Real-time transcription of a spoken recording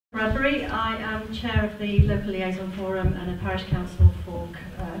Bradbury. I am chair of the Local Liaison Forum and a parish councillor for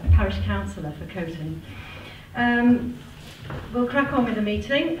Coton. We'll crack on with the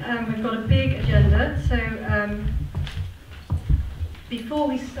meeting. We've got a big agenda, so before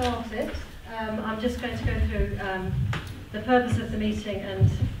we start it, I'm just going to go through the purpose of the meeting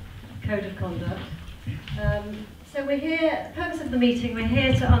and code of conduct. So we're here, the purpose of the meeting, we're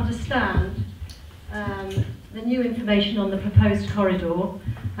here to understand the new information on the proposed corridor,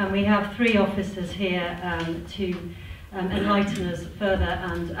 and we have three officers here to enlighten us further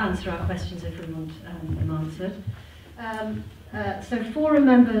and answer our questions if we want them answered. So forum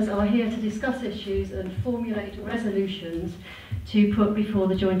members are here to discuss issues and formulate resolutions to put before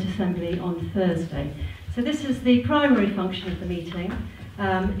the Joint Assembly on Thursday. So this is the primary function of the meeting.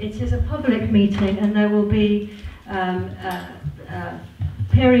 It is a public meeting, and there will be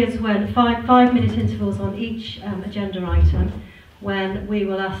periods when 5-minute intervals on each agenda item when we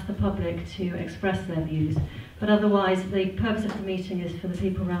will ask the public to express their views. But otherwise, the purpose of the meeting is for the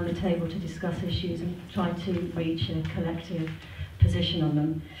people around the table to discuss issues and try to reach a collective position on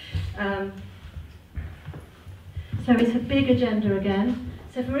them. So it's a big agenda again.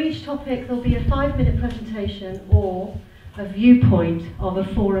 So for each topic, there'll be a 5-minute presentation or a viewpoint of a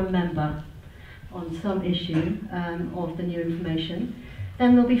forum member on some issue of the new information.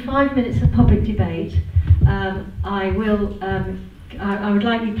 Then there'll be 5 minutes of public debate. I would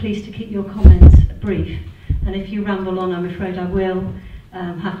like you please to keep your comments brief. And if you ramble on, I'm afraid I will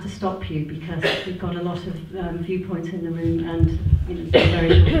have to stop you because we've got a lot of viewpoints in the room and it's a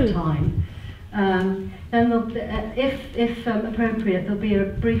very short time. Then if appropriate, there'll be a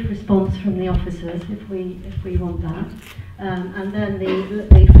brief response from the officers if we want that. And then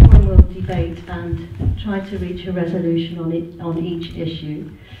the forum will debate and try to reach a resolution on each issue.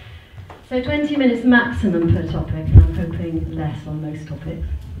 So 20 minutes maximum per topic, and I'm hoping less on most topics.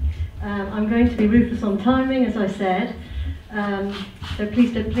 I'm going to be ruthless on timing, as I said, so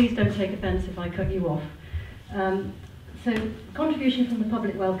please don't take offence if I cut you off. So contribution from the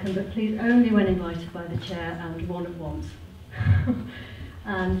public welcome, but please only when invited by the chair and one at once.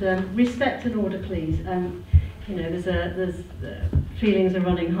 And respect and order, please. You know, there's feelings are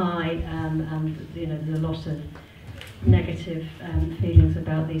running high, and you know there's a lot of negative feelings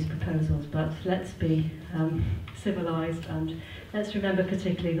about these proposals. But let's be civilised, and let's remember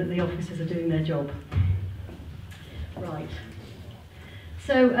particularly that the officers are doing their job. Right.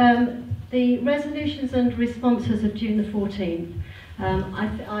 So the resolutions and responses of June the 14th.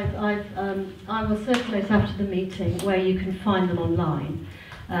 I will circulate after the meeting where you can find them online.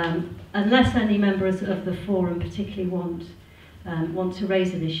 Unless any members of the forum particularly want to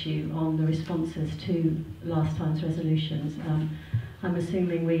raise an issue on the responses to last time's resolutions, I'm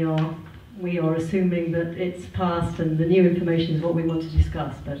assuming we are assuming that it's passed and the new information is what we want to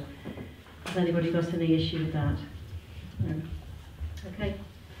discuss. But has anybody got any issue with that? No. Okay.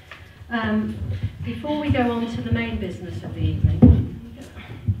 Before we go on to the main business of the evening.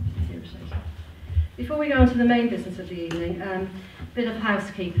 Before we go on to the main business of the evening, bit of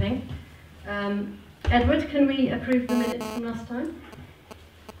housekeeping. Edward, can we approve the minutes from last time?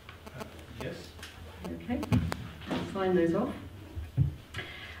 Yes. Okay, I'll sign those off.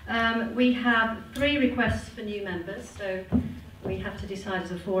 We have 3 requests for new members, so we have to decide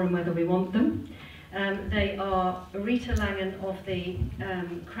as a forum whether we want them. They are Rita Langan of the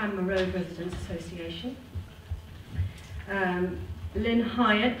Cranmer Road Residents Association, Lynn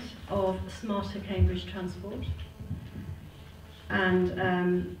Hyatt of Smarter Cambridge Transport, and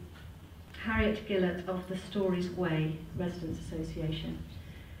Harriet Gillett of the Stories Way Residents Association.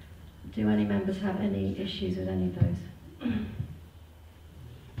 Do any members have any issues with any of those?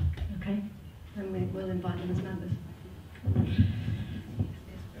 Okay, then we will invite them as members.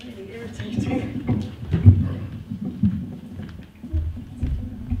 It's really irritating.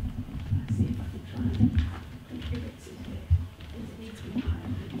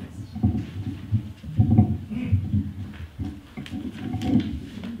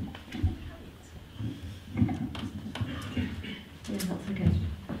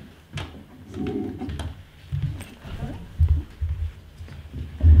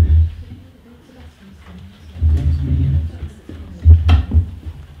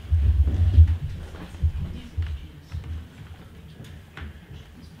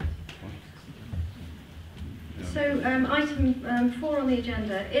 Item 4 on the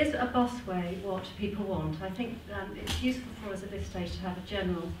agenda, is a busway what people want? I think it's useful for us at this stage to have a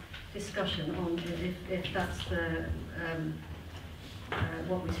general discussion on if that's the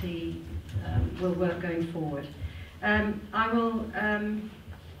what we see will work going forward. I will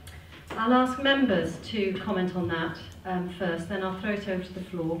I'll ask members to comment on that first, then I'll throw it over to the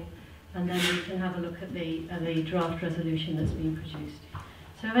floor, and then we can have a look at the draft resolution that's been produced.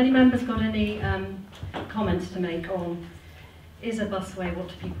 So have any members got any comments to make on, is a busway what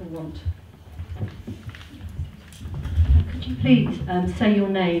do people want? Could you please say your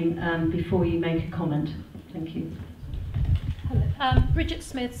name before you make a comment? Thank you. Hello. Bridget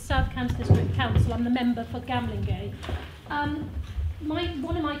Smith, South Cambs District Council. I'm the member for Gamlingay.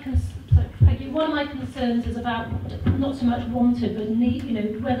 One of my concerns is about not so much wanted, but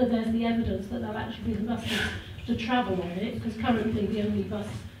whether there's the evidence that there'll actually be the buses to travel on it, because currently the only bus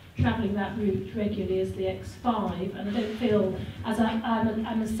travelling that route regularly is the X5, and I don't feel, as I'm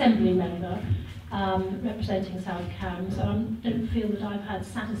an assembly member representing South Cambs, I don't feel that I've had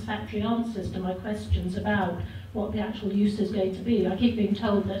satisfactory answers to my questions about what the actual use is going to be. I keep being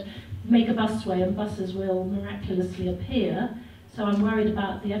told that make a busway and buses will miraculously appear, so I'm worried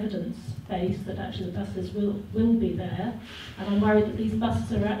about the evidence base that actually the buses will be there, and I'm worried that these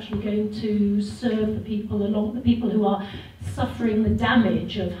buses are actually going to serve the people who are suffering the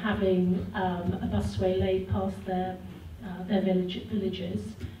damage of having a busway laid past their villages.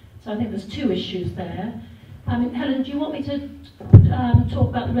 So I think there's two issues there. Helen, do you want me to talk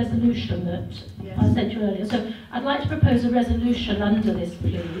about the resolution that Yes. I sent you earlier? So I'd like to propose a resolution under this,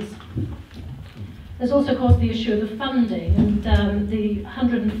 please. There's also, of course, the issue of the funding, and the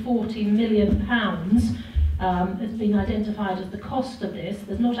 £140 million has been identified as the cost of this.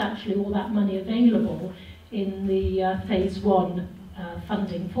 There's not actually all that money available in the phase 1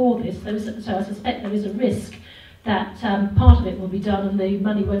 funding for this, so I suspect there is a risk that part of it will be done and the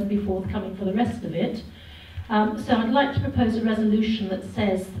money won't be forthcoming for the rest of it. So I'd like to propose a resolution that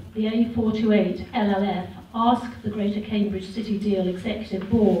says the A428 LLF ask the Greater Cambridge City Deal Executive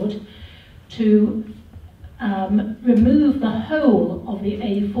Board to remove the whole of the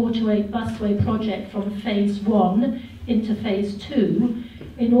A428 busway project from phase 1 into phase 2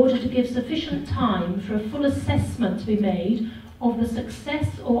 in order to give sufficient time for a full assessment to be made of the success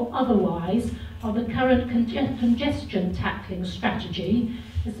or otherwise of the current congestion tackling strategy,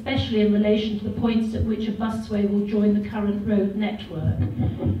 especially in relation to the points at which a busway will join the current road network.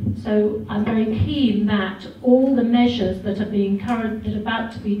 So I'm very keen that all the measures that are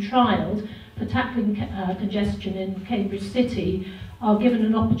about to be trialled for tackling congestion in Cambridge City are given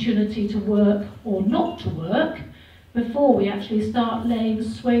an opportunity to work or not to work before we actually start laying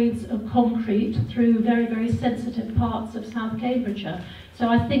swathes of concrete through very, very sensitive parts of South Cambridgeshire. So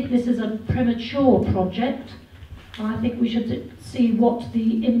I think this is a premature project, and I think we should see what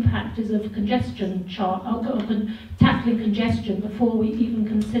the impact is of congestion tackling congestion before we even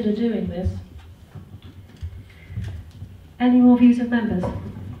consider doing this. Any more views of members?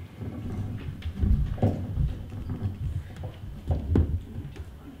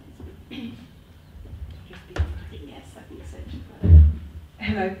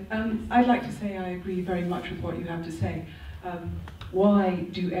 Hello. I'd like to say I agree very much with what you have to say. Why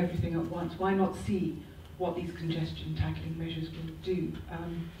do everything at once? Why not see what these congestion tackling measures will do?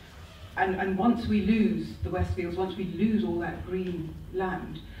 And once we lose the Westfields, once we lose all that green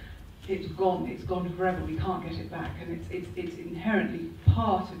land, it's gone forever. We can't get it back, and it's inherently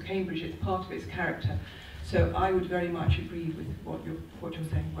part of Cambridge. It's part of its character. So I would very much agree with what you're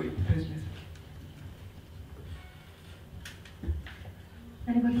saying, what your proposal is.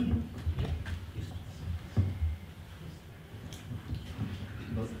 Anybody?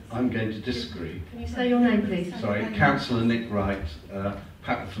 I'm going to disagree. Can you say your name, please? Sorry, Councillor Nick Wright,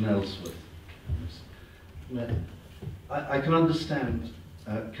 Pat from Ellsworth. I can understand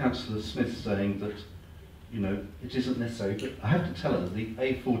Councillor Smith saying that, it isn't necessary, but I have to tell her the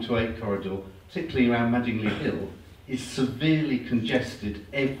A428 corridor, particularly around Madingley Hill, is severely congested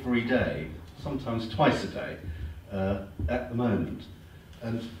every day, sometimes twice a day, at the moment.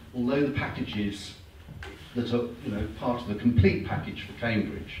 And although the packages that are part of the complete package for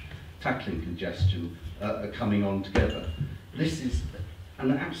Cambridge, tackling congestion, are coming on together, this is an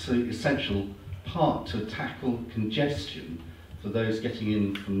absolute essential part to tackle congestion for those getting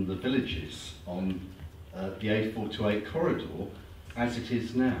in from the villages on the A428 corridor as it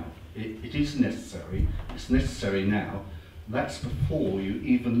is now. It is necessary, it's necessary now. That's before you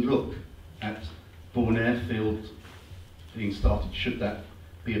even look at Bourne Airfield being started, should that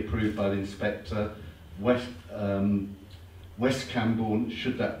be approved by the inspector, West Cambourne,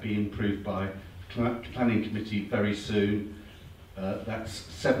 should that be improved by planning committee very soon. That's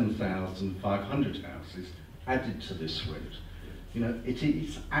 7,500 houses added to this route. It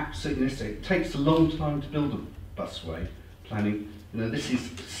is absolutely necessary. It takes a long time to build a busway planning. This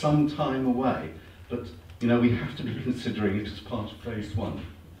is some time away, but we have to be considering it as part of phase 1.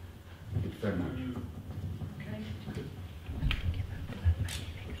 Thank you very much.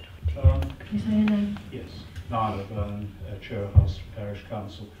 Can you say your name? Yes, Niall Byrne, Chair of Ulster Parish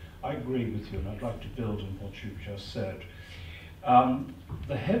Council. I agree with you, and I'd like to build on what you've just said.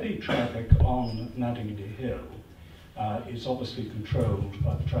 The heavy traffic on Madingley Hill is obviously controlled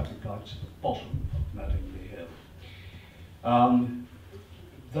by the traffic lights at the bottom of Madingley Hill.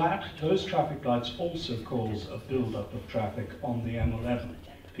 Those traffic lights also cause a build-up of traffic on the M11,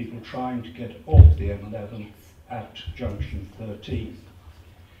 people trying to get off the M11 at junction 13.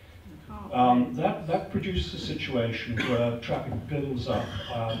 That produces a situation where traffic builds up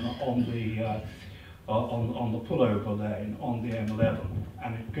on the pullover lane on the M11,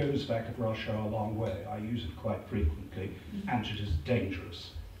 and it goes back at rush hour a long way. I use it quite frequently, and it is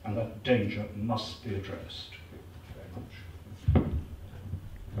dangerous, and that danger must be addressed. Very much.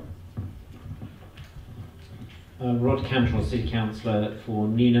 Rod Cantrell, City Councillor for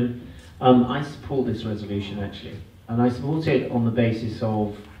Newnham. I support this resolution actually, and I support it on the basis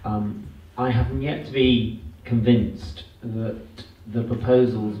of I haven't yet to be convinced that the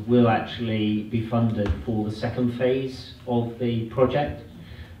proposals will actually be funded for the second phase of the project.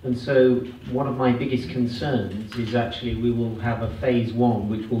 And so one of my biggest concerns is actually we will have a phase one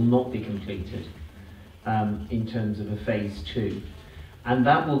which will not be completed in terms of a phase two. And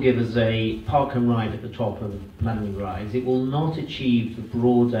that will give us a park and ride at the top of Madingley Rise. It will not achieve the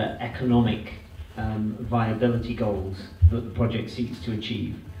broader economic viability goals that the project seeks to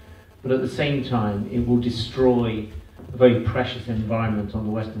achieve. But at the same time, it will destroy a very precious environment on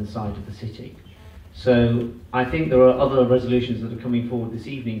the western side of the city. So I think there are other resolutions that are coming forward this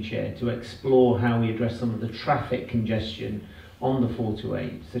evening, Chair, to explore how we address some of the traffic congestion on the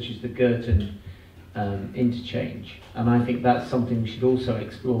 428, such as the Girton interchange. And I think that's something we should also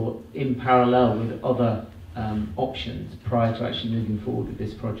explore in parallel with other options prior to actually moving forward with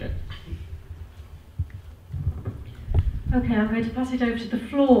this project. Okay, I'm going to pass it over to the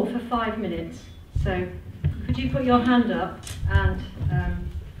floor for 5 minutes. So, could you put your hand up and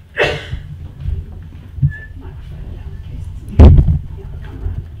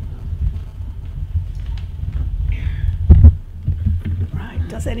Right,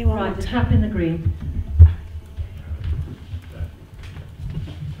 does anyone right, want the to... chap in the green.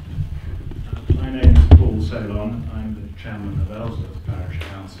 My name is Paul Solon. I'm the chairman of Ellsworth Parish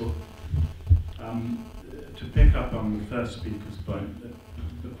Council. To pick up on the first speaker's point,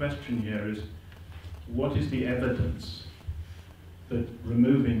 the question here is, what is the evidence that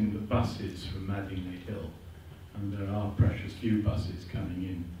removing the buses from Madingley Hill, and there are precious few buses coming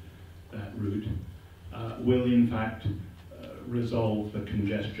in that route, will in fact resolve the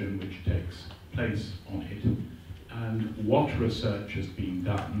congestion which takes place on it? And what research has been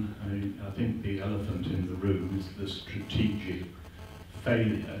done? I think the elephant in the room is the strategic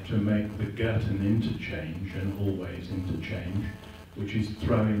failure to make the Girton interchange an always interchange, which is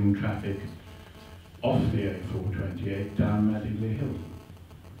throwing traffic off the A428 down Madingley Hill.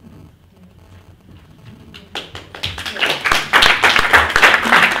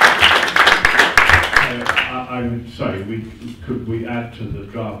 I would say, could we add to the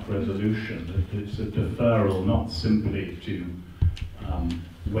draft resolution that it's a deferral, not simply to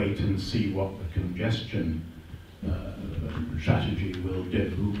wait and see what the congestion strategy will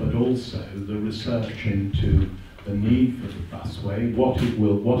do, but also the research into the need for the busway, what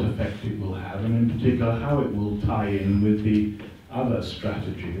effect it will have, and in particular how it will tie in with the other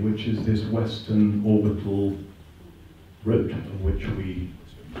strategy, which is this western orbital route, of which we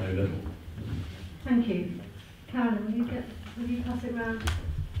know little. Thank you. Carolyn, will you pass it round?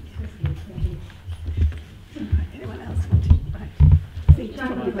 Thank you. Right, anyone else want to? Right. I think it's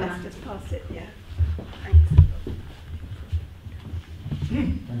probably best just pass it, yeah. Thanks.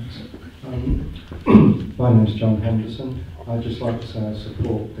 My name is John Henderson. I'd just like to say I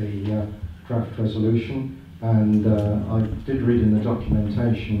support the draft resolution, and I did read in the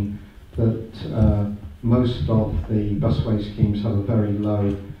documentation that most of the busway schemes have a very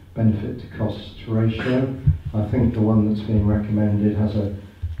low benefit to cost ratio. I think the one that's being recommended has a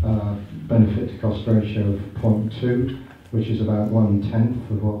benefit to cost ratio of 0.2, which is about 1/10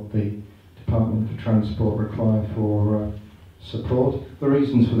 of what the Department for Transport require for support. The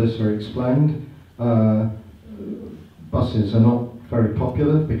reasons for this are explained. Buses are not very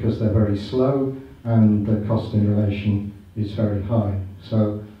popular because they're very slow, and the cost in relation is very high.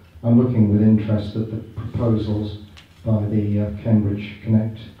 So I'm looking with interest at the proposals by the Cambridge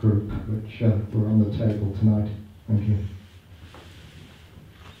Connect group, which were on the table tonight. Thank you.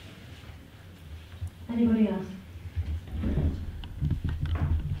 Anybody else?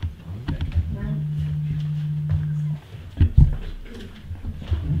 No?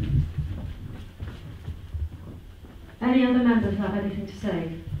 have anything to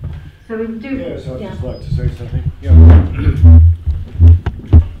say. So we do. Yes, I'd yeah. just like to say something. Yeah.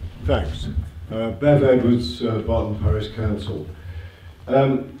 Thanks. Bev Edwards, Barton Parish Council.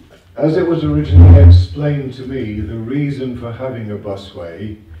 As it was originally explained to me, the reason for having a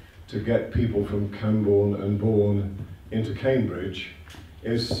busway to get people from Camborne and Bourne into Cambridge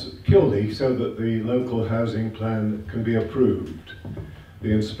is purely so that the local housing plan can be approved.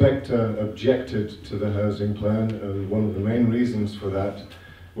 The inspector objected to the housing plan, and one of the main reasons for that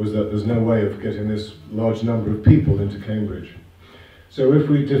was that there's no way of getting this large number of people into Cambridge. So if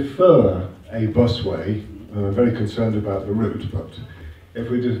we defer a busway, and I'm very concerned about the route, but if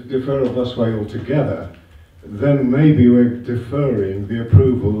we defer a busway altogether, then maybe we're deferring the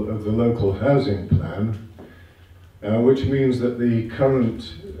approval of the local housing plan, which means that the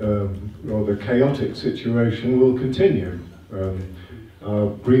current or the chaotic situation will continue.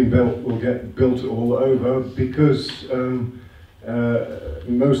 Green belt will get built all over because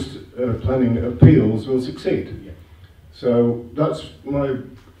most planning appeals will succeed. So that's my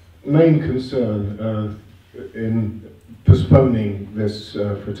main concern in postponing this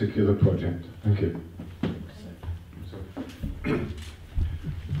particular project. Thank you.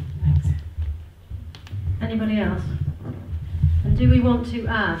 Anybody else? And do we want to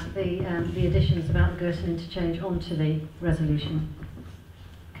add the additions about the Girton interchange onto the resolution?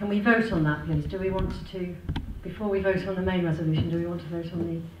 Can we vote on that, please? Do we want to, before we vote on the main resolution, do we want to vote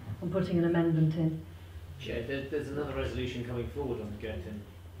on putting an amendment in? Chair, there's another resolution coming forward on the Girton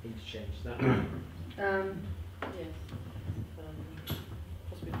interchange. Is that right?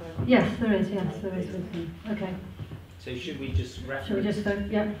 Yes, there is. Yes, there is with me. Okay. So should we just reference? Shall we just vote?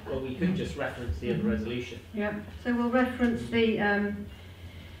 Yeah. Well, we could just reference the other resolution. Yeah. So we'll reference the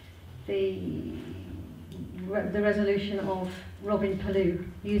resolution of Robin Palou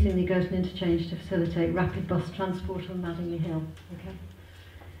using the Girton interchange to facilitate rapid bus transport on Madingley Hill. Okay.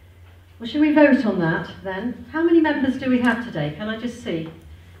 Well, shall we vote on that then? How many members do we have today? Can I just see?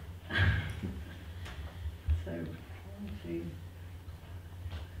 So, 1, 2,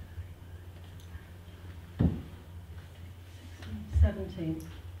 17.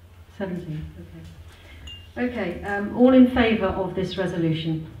 17, okay. Okay, all in favour of this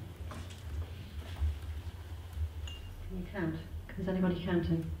resolution? Can you count? Is anybody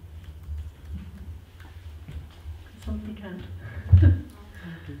counting? Can somebody count?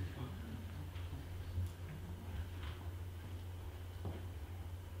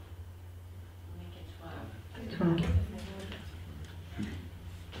 12.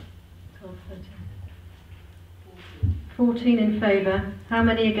 12, 13. 14 in favour. How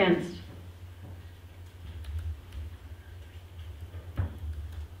many against?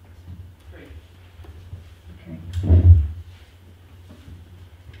 Okay.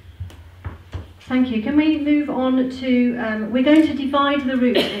 Thank you. Can we move on to, we're going to divide the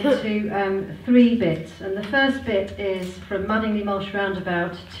route into 3 bits, and the first bit is from Madingley Marsh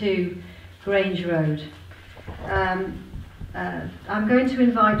Roundabout to Grange Road. I'm going to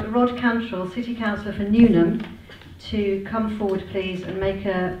invite Rod Cantrell, City Councillor for Newnham, to come forward, please, and make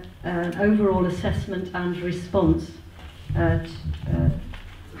an overall assessment and response.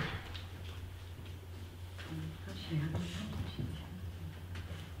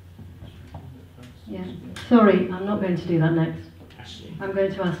 Yeah, sorry, I'm not going to do that next. Ashley. I'm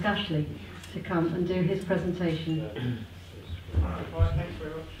going to ask Ashley to come and do his presentation. Thanks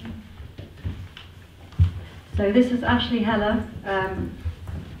very much. So this is Ashley Heller,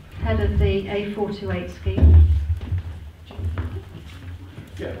 head of the A428 scheme.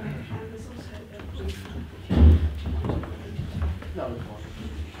 Yeah.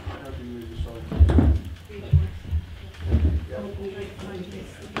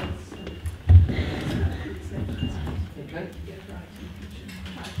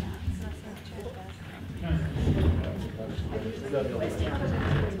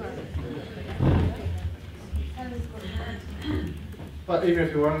 Right, evening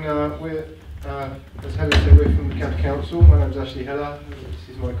everyone. We're, as Helen said, we're from the County Council. My name's Ashley Heller. This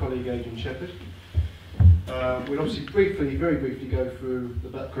is my colleague Adrian Shepherd. We'll obviously very briefly go through the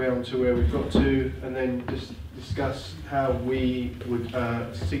background to where we've got to, and then just discuss how we would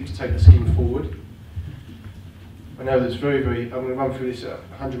seek to take the scheme forward. I know that's I'm going to run through this at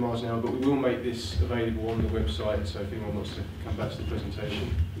 100 miles an hour, but we will make this available on the website, so if anyone wants to come back to the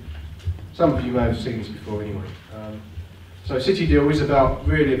presentation. Some of you may have seen this before anyway. So City Deal is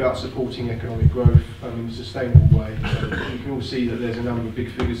really about supporting economic growth in a sustainable way. So you can all see that there's a number of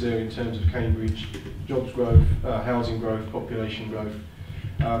big figures there in terms of Cambridge, jobs growth, housing growth, population growth.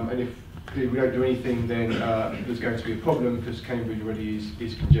 And if we don't do anything, then there's going to be a problem because Cambridge already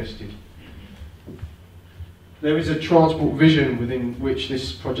is congested. there is a transport vision within which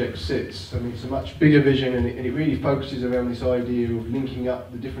this project sits. I mean, it's a much bigger vision, and it really focuses around this idea of linking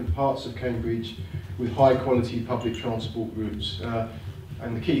up the different parts of Cambridge with high quality public transport routes.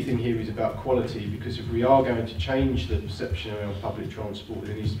 And the key thing here is about quality, because if we are going to change the perception around public transport,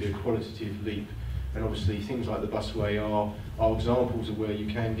 there needs to be a qualitative leap. And obviously things like the busway are examples of where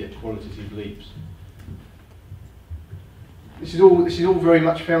you can get qualitative leaps. This is all very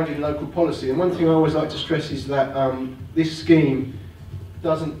much found in local policy, and one thing I always like to stress is that this scheme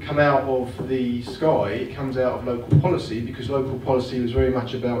doesn't come out of the sky, it comes out of local policy, because local policy was very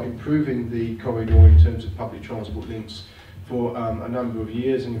much about improving the corridor in terms of public transport links for a number of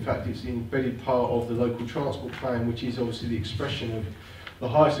years, and in fact it's an embedded part of the local transport plan, which is obviously the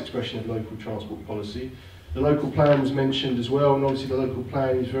highest expression of local transport policy. The local plan was mentioned as well, and obviously the local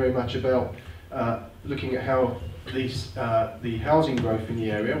plan is very much about looking at how the housing growth in the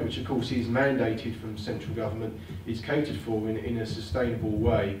area, which of course is mandated from central government, is catered for in a sustainable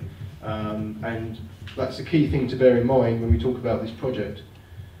way. And that's a key thing to bear in mind when we talk about this project.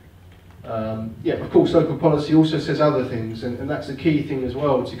 Yeah, of course local policy also says other things, and that's a key thing as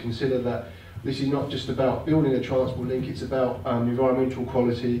well, to consider that this is not just about building a transport link, it's about environmental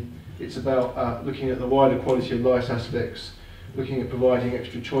quality, it's about looking at the wider quality of life aspects, looking at providing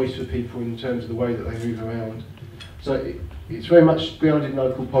extra choice for people in terms of the way that they move around. So it's very much grounded in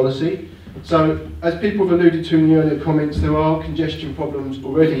local policy. So as people have alluded to in the earlier comments, there are congestion problems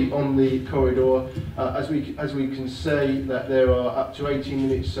already on the corridor. As we can say that there are up to 18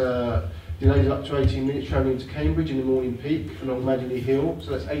 minutes, delays up to 18 minutes travelling to Cambridge in the morning peak along Madingley Hill.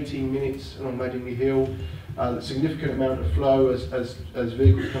 So that's 18 minutes along Madingley Hill. A significant amount of flow as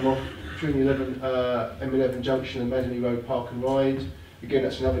vehicles come off between the M11 junction and Madingley Road Park and Ride. Again,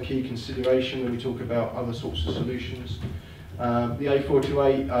 that's another key consideration when we talk about other sorts of solutions. The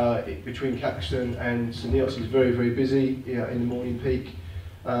A428 between Caxton and St.Its is very, very busy in the morning peak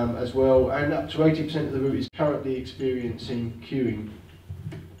as well, and up to 80% of the route is currently experiencing queuing.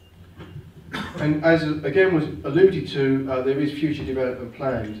 And as again was alluded to, there is future development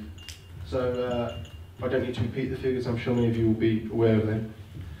planned. So I don't need to repeat the figures, I'm sure many of you will be aware of them.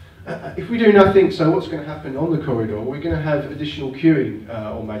 If we do nothing, so what's going to happen on the corridor? We're going to have additional queuing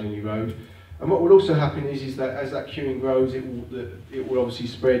on Madingley Road. And what will also happen is that as that queuing grows, it will obviously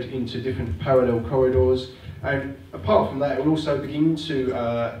spread into different parallel corridors. And apart from that, it will also begin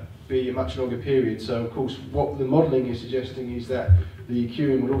to be a much longer period. So of course, what the modelling is suggesting is that the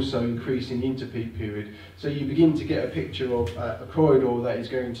queuing will also increase in the interpeak period. So you begin to get a picture of a corridor that is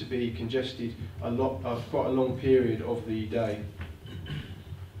going to be congested quite a long period of the day.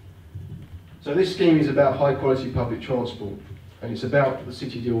 So this scheme is about high quality public transport, and it's about the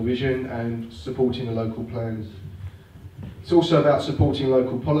city deal vision and supporting the local plans. It's also about supporting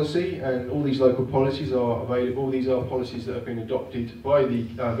local policy, and all these local policies are available. These are policies that have been adopted by the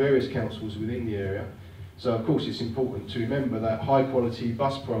various councils within the area. So of course it's important to remember that high quality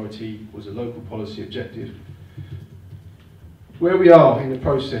bus priority was a local policy objective. Where we are in the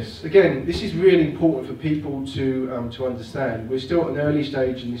process, again, this is really important for people to understand. We're still at an early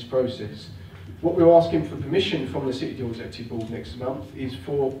stage in this process. What we're asking for permission from the City Deal Executive Board next month is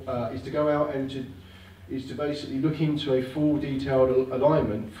to go out and to basically look into a full detailed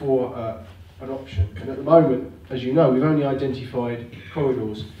alignment for an option. And at the moment, as you know, we've only identified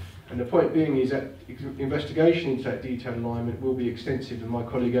corridors. And the point being is that investigation into that detailed alignment will be extensive, and my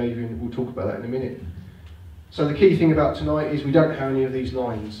colleague Adrian will talk about that in a minute. So the key thing about tonight is we don't have any of these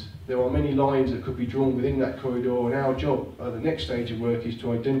lines. There are many lines that could be drawn within that corridor, and our job, the next stage of work, is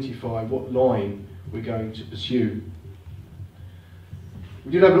to identify what line we're going to pursue.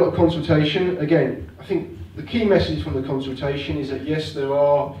 We did have a lot of consultation. Again, I think the key message from the consultation is that yes, there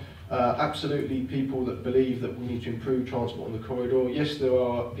are absolutely people that believe that we need to improve transport on the corridor. Yes, there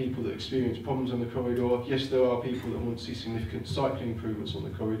are people that experience problems on the corridor. Yes, there are people that want to see significant cycling improvements on the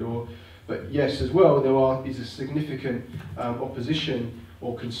corridor. But yes, as well, there is a significant opposition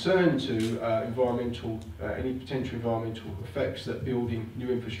or concern to any potential environmental effects that building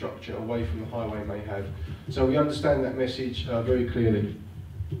new infrastructure away from the highway may have. So we understand that message very clearly.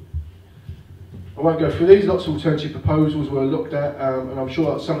 I won't go through these. Lots of alternative proposals were looked at, and I'm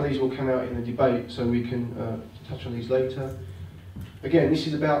sure that some of these will come out in the debate, so we can touch on these later. Again, this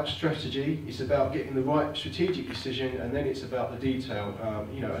is about strategy. It's about getting the right strategic decision, and then it's about the detail.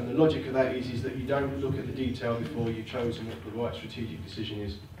 And the logic of that is that you don't look at the detail before you've chosen what the right strategic decision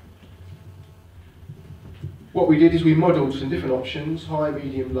is. What we did is we modelled some different options, high,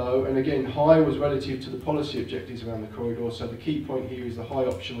 medium, low, and again, high was relative to the policy objectives around the corridor, so the key point here is the high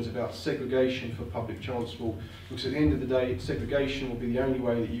option was about segregation for public transport, because at the end of the day, segregation will be the only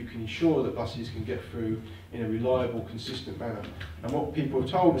way that you can ensure that buses can get through in a reliable, consistent manner. And what people have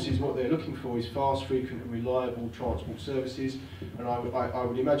told us is what they're looking for is fast, frequent and reliable transport services, and I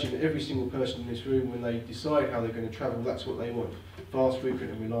would imagine that every single person in this room, when they decide how they're going to travel, that's what they want, fast, frequent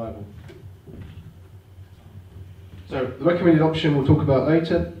and reliable. So the recommended option we'll talk about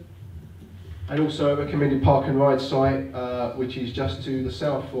later, and also a recommended park and ride site, which is just to the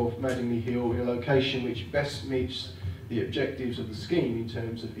south of Madingley Hill in a location which best meets the objectives of the scheme in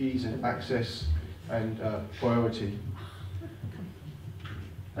terms of ease and access and priority.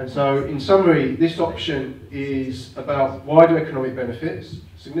 And so in summary, this option is about wider economic benefits,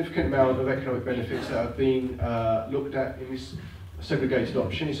 significant amount of economic benefits that have been looked at in this segregated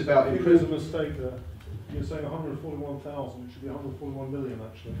option. It's about There's a mistake there. You're saying 141,000, it should be 141 million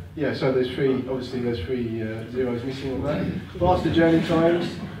actually. Yeah, so there's three, obviously there's three zeros missing on that. Faster journey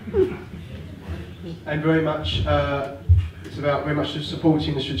times, and very much, it's about very much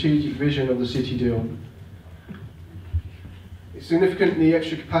supporting the strategic vision of the city deal. It's significantly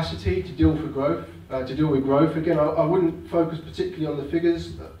extra capacity to deal with growth. Again, I wouldn't focus particularly on the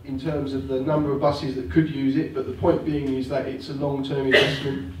figures in terms of the number of buses that could use it, but the point being is that it's a long-term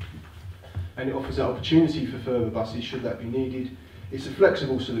investment, and it offers that opportunity for further buses should that be needed. It's a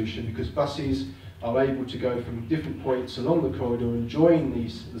flexible solution because buses are able to go from different points along the corridor and join the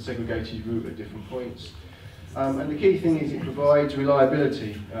segregated route at different points. And the key thing is it provides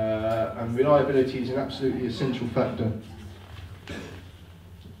reliability, and reliability is an absolutely essential factor.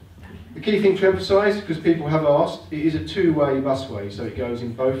 The key thing to emphasise, because people have asked, it is a two-way busway, so it goes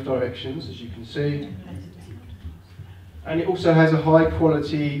in both directions, as you can see. And it also has a high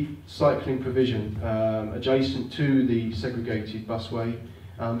quality cycling provision adjacent to the segregated busway,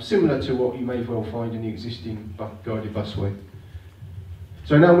 similar to what you may well find in the existing guided busway.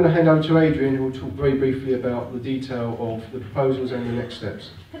 So now I'm going to hand over to Adrian, who will talk very briefly about the detail of the proposals and the next steps.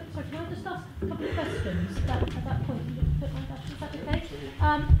 Sorry, can I just ask a couple of questions at that point? Is that okay?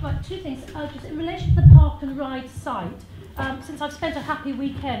 Right, two things. Just in relation to the park and ride site, since I've spent a happy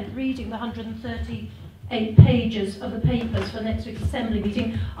weekend reading the 138 pages of the papers for next week's Assembly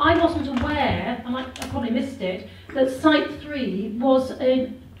meeting, I wasn't aware, and I probably missed it, that Site 3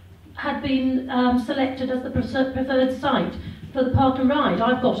 had been selected as the preferred site for the park and ride.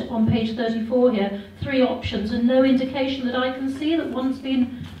 I've got it on page 34 here, 3 options, and no indication that I can see that one's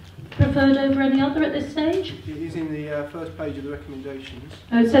been preferred over any other at this stage. It is in the first page of the recommendations.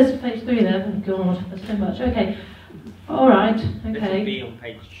 Oh, it says page 3 there. Oh God, that's so much. Okay, all right. Okay. This will be on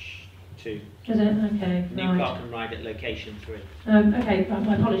page 2. Is it? Okay, New right. park and ride at location 3. Okay, right,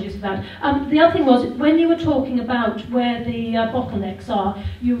 my apologies for that. The other thing was, when you were talking about where the bottlenecks are,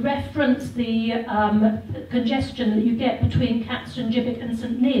 you referenced the congestion that you get between Caxton, Gibbet and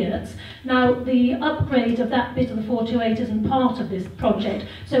St.Its. Now, the upgrade of that bit of the 428 isn't part of this project,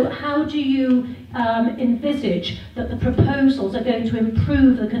 so how do you envisage that the proposals are going to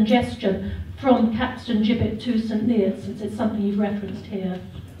improve the congestion from Caxton, Gibbet to St.Its, since it's something you've referenced here?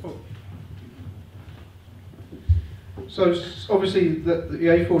 So obviously the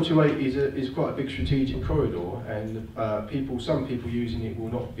A428 is quite a big strategic corridor, and some people using it will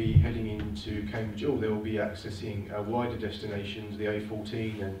not be heading into Cambridge, or they will be accessing wider destinations, the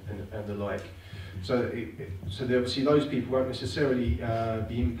A14 and the like. So obviously those people won't necessarily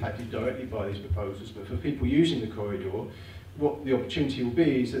be impacted directly by these proposals, but for people using the corridor, what the opportunity will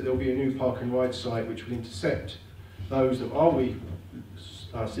be is that there will be a new park and ride site which will intercept those that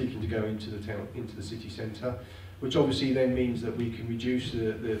are seeking to go into the town, into the city centre, which obviously then means that we can reduce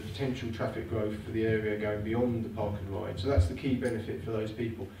the potential traffic growth for the area going beyond the park and ride. So that's the key benefit for those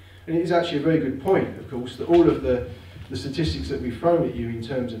people. And it is actually a very good point, of course, that all of the statistics that we've thrown at you in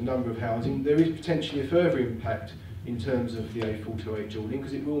terms of number of housing, there is potentially a further impact in terms of the A428 dualling,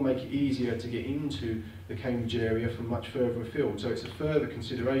 because it will make it easier to get into the Cambridge area from much further afield. So it's a further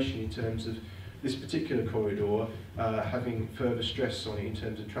consideration in terms of this particular corridor having further stress on it in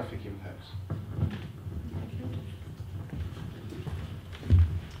terms of traffic impacts.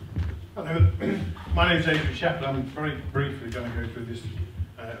 Hello, my name is Adrian Shepherd. I'm very briefly going to go through this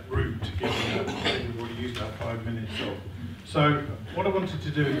route, given that we've already used about 5 minutes of. So what I wanted to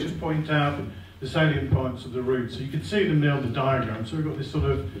do is just point out the salient points of the route. So you can see them there on the diagram. So we've got this sort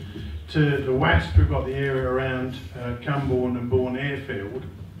of, to the west, we've got the area around Cambourne and Bourne Airfield.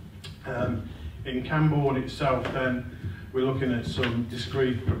 In Cambourne itself, then, we're looking at some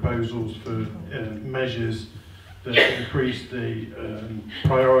discrete proposals for measures that increase the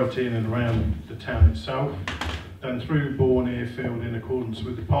priority in and around the town itself. Then through Bourne Airfield, in accordance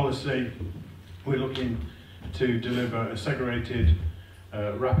with the policy, we're looking to deliver a segregated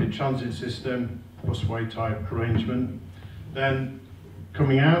rapid transit system, busway type arrangement. Then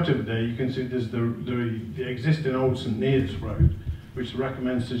coming out of there, you can see there's the existing old St.Its road, which the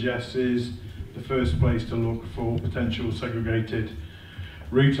recommend suggests is the first place to look for potential segregated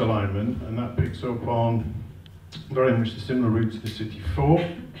route alignment, and that picks up on very much the similar route to the City 4.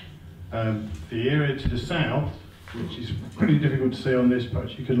 The area to the south, which is pretty difficult to see on this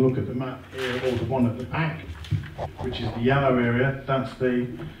patch, you can look at the map here, or the one at the back, which is the yellow area. That's the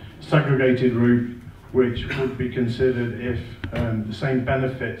segregated route, which would be considered if the same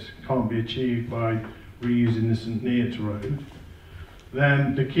benefits can't be achieved by reusing the St.Its road.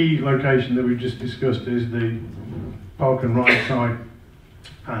 Then the key location that we just discussed is the park and ride site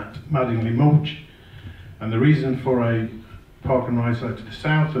at Madingley Mulch, and the reason for a park and ride site to the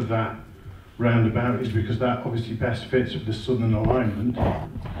south of that roundabout is because that obviously best fits with the southern alignment.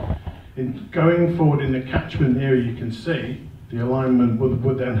 In going forward in the catchment area, you can see the alignment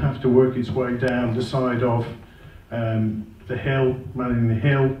would then have to work its way down the side of the hill, Madingley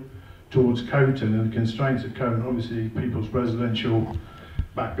Hill, towards Coton, and the constraints at Coton, obviously people's residential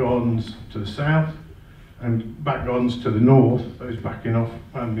back gardens to the south and back gardens to the north, those backing off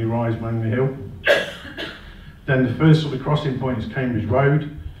Madingley Rise, Madingley Hill. Then the first sort of crossing point is Cambridge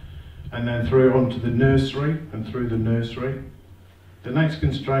Road, and then through onto the nursery and through the nursery. The next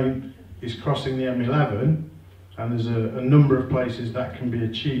constraint is crossing the M11, and there's a number of places that can be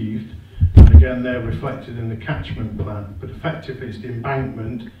achieved, and again they're reflected in the catchment plan, but effectively it's the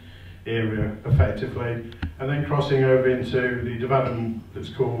embankment area effectively, and then crossing over into the development that's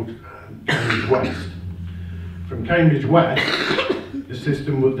called Cambridge West. From Cambridge West, the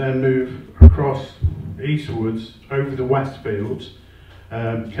system would then move across eastwards over the Westfields,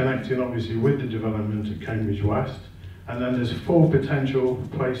 connecting obviously with the development at Cambridge West, and then there's 4 potential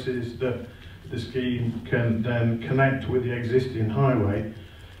places that the scheme can then connect with the existing highway,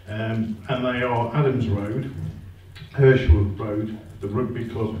 and they are Adams Road, Herschel Road, the Rugby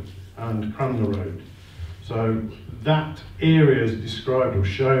Club, and Cranmer Road. So that area as described or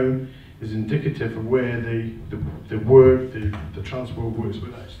shown is indicative of where the transport works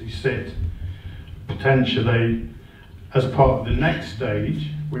would actually sit. Potentially, as part of the next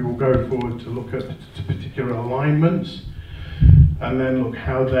stage, we will go forward to look at particular alignments, and then look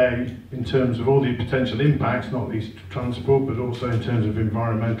how they, in terms of all the potential impacts, not least transport, but also in terms of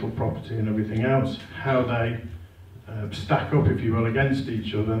environmental property and everything else, how they stack up, if you will, against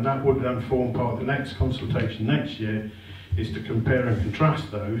each other, and that would then form part of the next consultation next year, is to compare and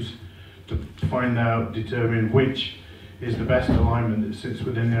contrast those to find out, determine which is the best alignment that sits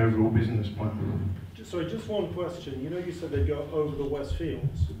within the overall business plan. Sorry, just one question. You know, you said they go over the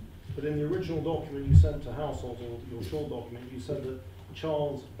Westfields, but in the original document you sent to Household, or your short document, you said that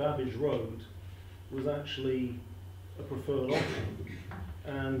Charles Babbage Road was actually a preferred option,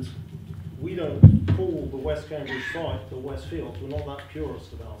 and we don't call the West Cambridge site the Westfields. We're not that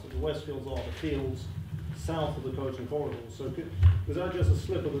purist about it. The Westfields are the fields south of the Coton corridor. So was that just a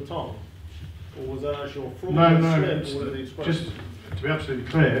slip of the tongue, or was that actually a fraudulent slip? Or just to be absolutely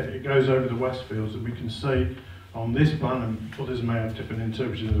clear, it goes over the Westfields, and we can see on this plan, and others may have different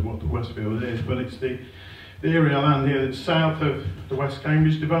interpretations of what the Westfield is, but it's the area of land here that's south of the West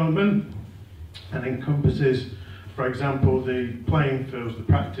Cambridge development, and encompasses, for example, the playing fields, the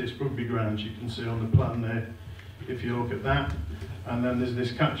practice rugby grounds you can see on the plan there, if you look at that. And then there's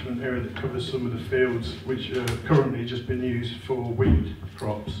this catchment area that covers some of the fields which are currently just been used for wheat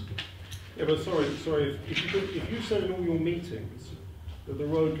crops. Yeah, but sorry, if you said in all your meetings that the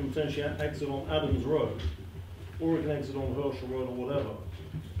road can potentially exit on Adams Road, or it can exit on Herschel Road or whatever,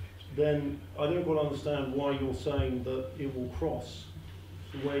 then I don't quite understand why you're saying that it will cross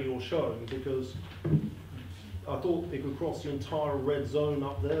the way you're showing, because I thought it could cross the entire red zone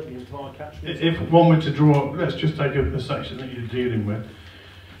up there, the entire catchment. If one were to draw, let's just take a section that you're dealing with.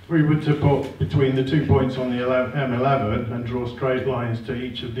 If we were to put between the 2 points on the M11 and draw straight lines to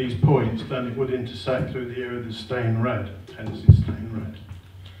each of these points, then it would intersect through the area that's stained red, hence it's stained red.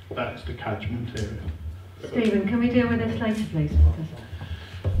 That's the catchment area. Stephen, can we deal with this later, please?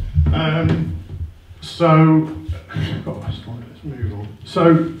 Let's move on.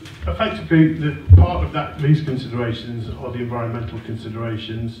 So, effectively, the part of these considerations are the environmental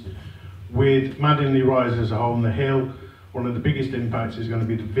considerations. With Madingley Rise as a whole on the hill, one of the biggest impacts is going to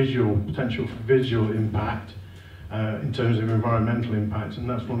be the potential for visual impact in terms of environmental impacts, and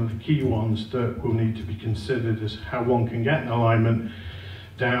that's one of the key ones that will need to be considered as how one can get an alignment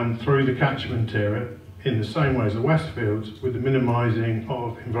down through the catchment area in the same way as the Westfields, with the minimising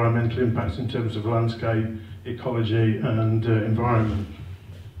of environmental impacts in terms of landscape, ecology and environment.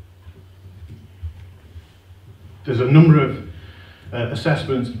 There's a number of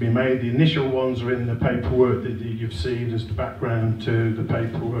assessments to be made. The initial ones are in the paperwork that you've seen as the background to the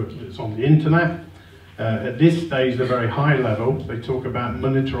paperwork that's on the internet. At this stage, they're very high level. They talk about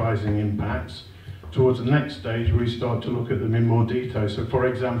monitorising impacts. Towards the next stage, we start to look at them in more detail. So, for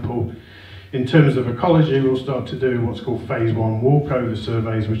example, in terms of ecology, we'll start to do what's called phase 1 walkover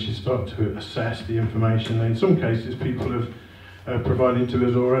surveys, which is start to assess the information that in some cases people have provided to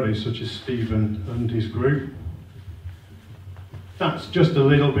us already, such as Stephen and his group. That's just a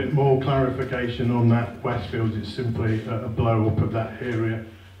little bit more clarification on that Westfield. It's simply a blow up of that area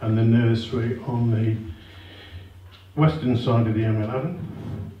and the nursery on the western side of the M11.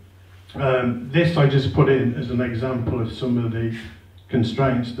 This I just put in as an example of some of the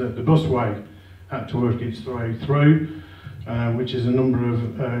constraints that the busway had to work its way through, which is a number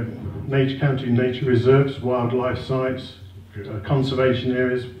of county nature reserves, wildlife sites, conservation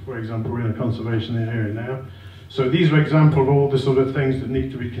areas. For example, we're in a conservation area now. So these are examples of all the sort of things that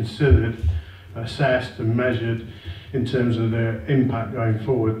need to be considered, assessed and measured in terms of their impact going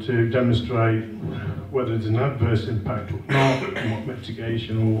forward to demonstrate whether it's an adverse impact or not, and what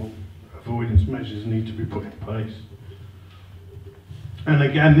mitigation or avoidance measures need to be put in place. And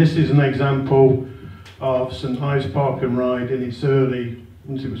again, this is an example of St Ives Park and Ride in its early,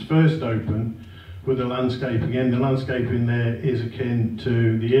 once it was first opened, with the landscape. Again, the landscaping there is akin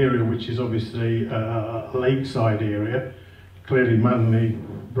to the area, which is obviously a lakeside area. Clearly, Manley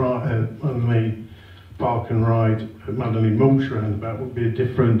Park and Ride at Manley Mulch roundabout would be a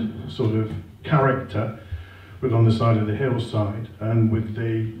different sort of character, but on the side of the hillside, and with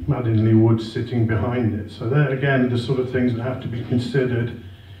the Madinley Woods sitting behind it. So there again, the sort of things that have to be considered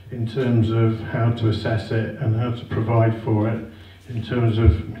in terms of how to assess it and how to provide for it in terms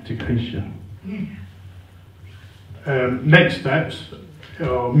of mitigation. Next steps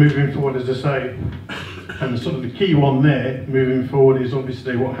are moving forward, as I say, and sort of the key one there, moving forward, is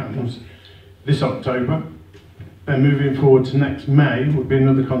obviously what happens this October. Then moving forward to next May would be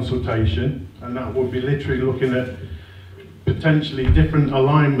another consultation, and that would be literally looking at potentially different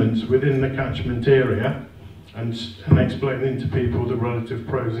alignments within the catchment area and explaining to people the relative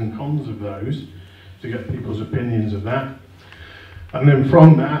pros and cons of those to get people's opinions of that. And then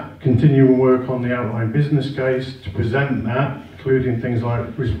from that, continue and work on the outline business case to present that, including things like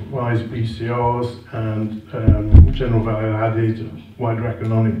revised BCRs and general value added, wider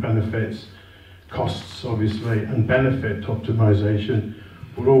economic benefits, costs obviously, and benefit optimisation.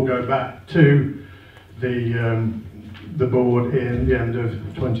 Will all go back to the board in the end of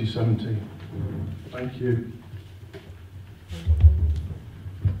 2017. Thank you.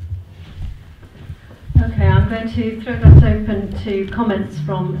 Okay, I'm going to throw that open to comments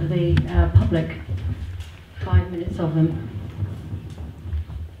from the public. 5 minutes of them.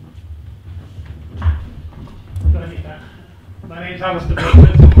 My name's Alistair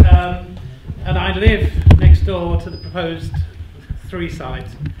Bedford, and I live next door to the proposed 3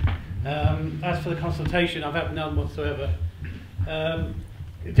 sites. As for the consultation, I've had none whatsoever.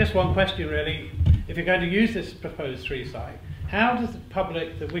 Just one question really. If you're going to use this proposed 3 site, how does the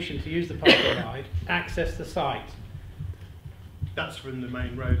public that wishing to use the park and ride access the site? That's from the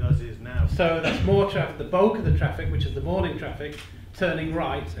main road as is now. So that's more traffic, the bulk of the traffic, which is the morning traffic, turning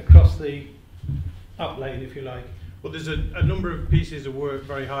right across the up lane, if you like. Well, there's a number of pieces of work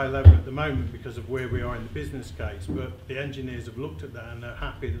very high level at the moment because of where we are in the business case, but the engineers have looked at that and they're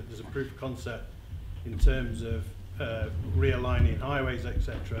happy that there's a proof of concept in terms of realigning highways,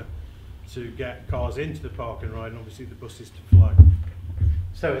 etc., to get cars into the park and ride, and obviously the buses to flow.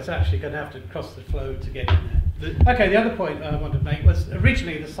 So it's actually going to have to cross the flow to get in there. Okay, the other point I wanted to make was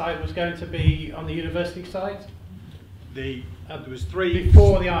originally the site was going to be on the university site. There was 3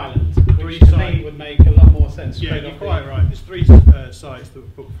 before the island, which to me would make a lot more sense. Yeah, you're quite right. There's 3 sites that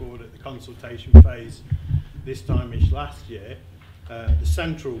were put forward at the consultation phase this time-ish last year. The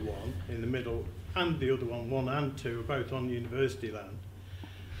central one in the middle and the other one, 1 and 2, are both on university land.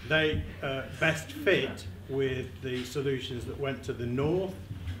 They best fit with the solutions that went to the north.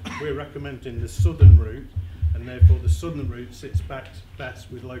 We're recommending the southern route, and therefore the southern route sits best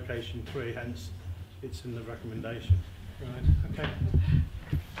with location 3, hence it's in the recommendation. Right, okay.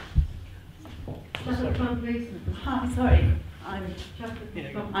 Hi, sorry. I'm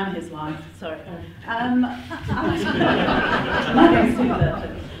his wife, sorry. My name's Sue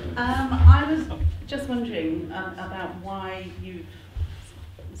Burton. I was just wondering about why you've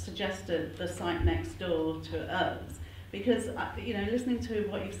suggested the site next door to us, because you know, listening to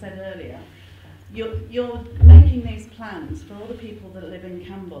what you said earlier, you're making these plans for all the people that live in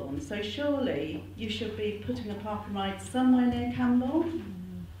Camborne, so surely you should be putting a park and ride somewhere near Camborne.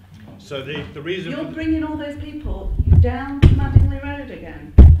 So the reason you're bringing all those people down to Madingley Road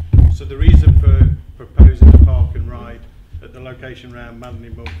again. So the reason for proposing a park and ride at the location around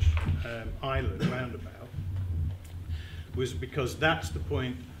Madingley Mulch Island roundabout was because that's the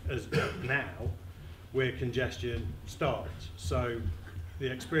point as now where congestion starts. So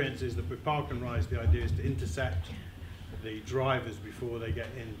the experience is that with park and rides, the idea is to intercept the drivers before they get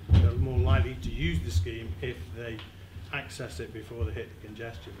in. They're more likely to use the scheme if they access it before they hit the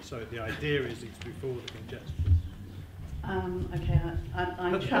congestion. So the idea is it's before the congestion. Okay,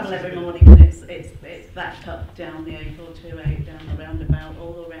 I travel every morning and it's backed up down the A428, down the roundabout,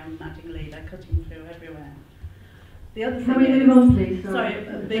 all around Madingley. They're cutting through everywhere. The other thing Can we move on, please? Sorry,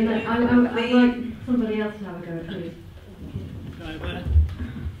 I'd like somebody else to have a go, please.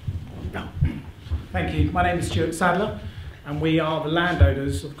 No. Thank you. My name is Stuart Sadler, and we are the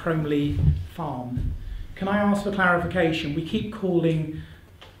landowners of Cromley Farm. Can I ask for clarification? We keep calling,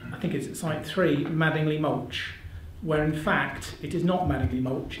 I think it's at site 3, Madingley Mulch, where in fact it is not Madingley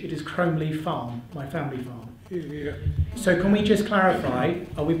Mulch, it is Cromley Farm, my family farm. Yeah. So can we just clarify,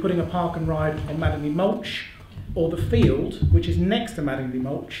 are we putting a park and ride on Madingley Mulch, or the field, which is next to Madingley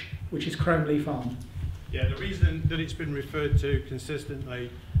Mulch, which is Cromley Farm? Yeah, the reason that it's been referred to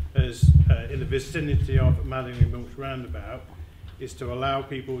consistently as in the vicinity of Madingley Mulch roundabout is to allow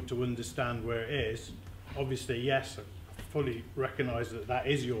people to understand where it is. Obviously, yes, I fully recognise that that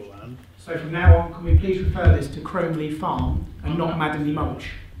is your land. So from now on, can we please refer this to Cromley Farm and not Madingley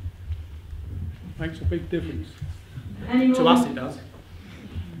Mulch? Makes a big difference. To us it does.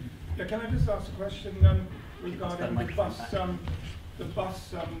 Yeah, can I just ask a question regarding the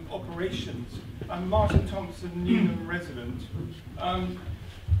bus operations? I'm Martin Thompson, Newnham resident.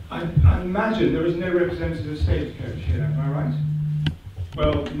 I imagine there is no representative of Stagecoach here, am I right?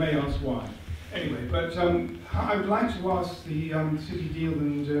 Well, you may ask why. Anyway, but I would like to ask the City Deal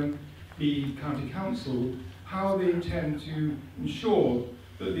and the County Council how they intend to ensure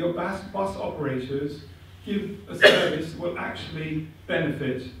that the bus operators give a service that will actually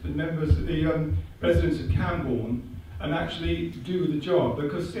benefit the members, the residents of Camborne, and actually do the job,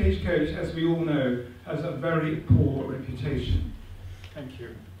 because Stagecoach, as we all know, has a very poor reputation. Thank you.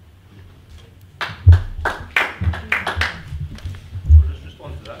 We'll just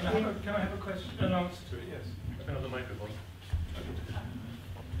respond to that. Can I have a question, an answer to it? Yes. Another microphone.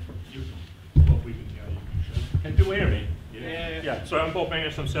 Can you hear me? Yeah. So I'm Bob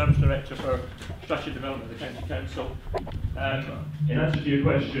Mengus, I'm Service Director for Strategy Development at the County Council. In answer to your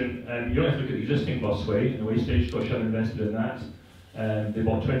question, you have to look at the existing busway, and the way Stagecoach have invested in that. They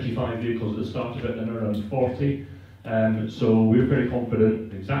bought 25 vehicles at the start of it, and around 40. So we're very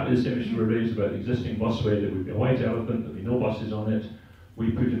confident, exactly the same issue we raised about the existing busway, that would be a white elephant, there'd be no buses on it.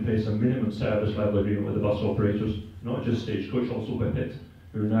 We put in place a minimum service level agreement with the bus operators, not just Stagecoach, also with it,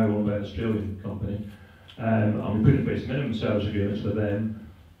 who are now owned by an Australian company. And we put in place minimum service agreements with them.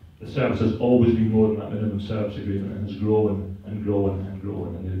 The service has always been more than that minimum service agreement and has grown and grown and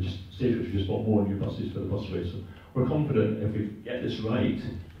grown. And Stagecoach just bought more new buses for the busway. So we're confident if we get this right,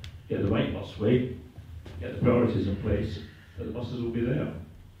 get the right busway, get the priorities in place, that the buses will be there.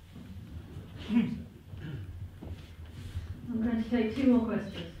 I'm going to take 2 more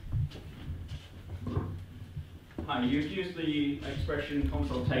questions. Hi, you've used the expression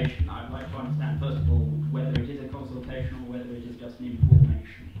consultation. I'd like to understand, first of all, whether it is a consultation or whether it is just an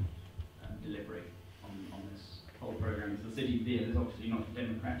information delivery on this whole programme. As the City Deal is obviously not a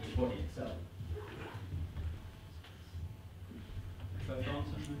democratic body itself. First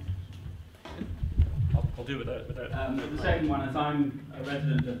answer? I'll do without the second one is I'm a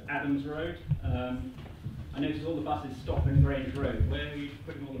resident of Adams Road. I notice all the buses stop in Grange Road. Where are you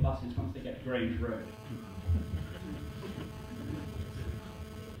putting all the buses once they get to Grange Road?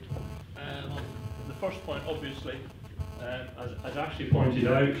 The first point, obviously, as Ashley pointed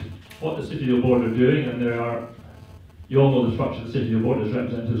out, what the City Deal Board are doing, and there are, you all know the structure of the City Deal Board, there's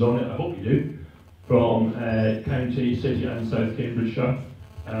representatives on it, I hope you do, from County, City and South Cambridgeshire.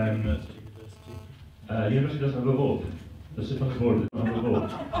 University doesn't have a vote. The City on the Board doesn't have a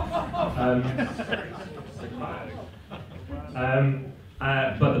vote.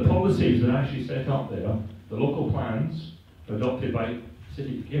 But the policies that are actually set up there, the local plans are adopted by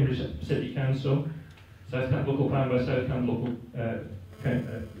Cambridge City Council, South Camp local plan by South Camp local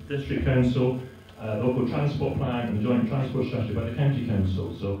district council, local transport plan and the joint transport strategy by the county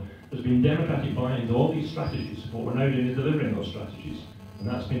council. So there's been democratic buy-in to all these strategies. What we're now doing is delivering those strategies, and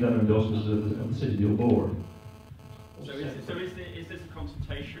that's been done in the auspices of the City Deal Board. So is this a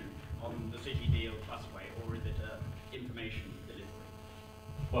consultation on the city deal busway, or is it information delivery?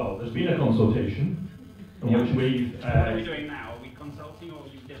 Well, there's been a consultation in which we've... what are we doing now? Are we consulting, or are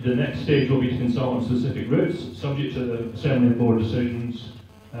you the next stage will be to consult on specific routes, subject to the Assembly and Board decisions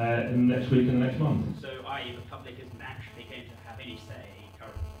in the next week and the next month. So, i.e. the public isn't actually going to have any say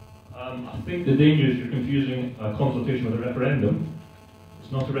currently? I think the danger is you're confusing a consultation with a referendum.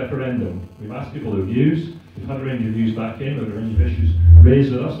 It's not a referendum. We've asked people their views, we've had a range of views back in, there are a range of issues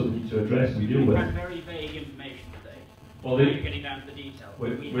raised with us that we need to address and deal with. We've had very vague information today. Well, now you're getting down to the detail. We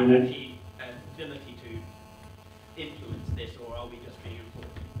have actually ability to influence this, or are we just being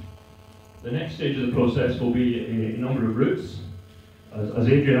informed? The next stage of the process will be a number of routes. As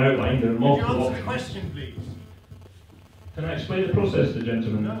Adrian outlined, there are multiple options. Could you answer the question, please? Can I explain the process to the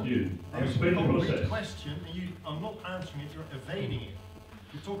gentleman? No. To you? I'm There's explaining a the concrete process. question, and you are not answering it, you're evading it.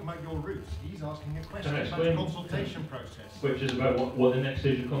 You're talking about your routes. He's asking a question Can I about the explain? consultation process. Which is about what the next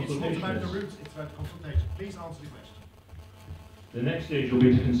stage of consultation is. It's not about the routes, it's about consultation. Please answer the question. The next stage will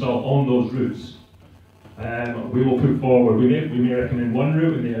be to consult on those routes. We will put forward, we may recommend one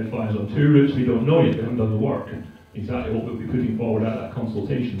route, we may advise on two routes, we don't know yet, we haven't done the work. Exactly what we'll be putting forward at that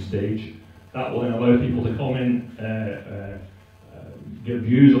consultation stage. That will then allow people to come in, give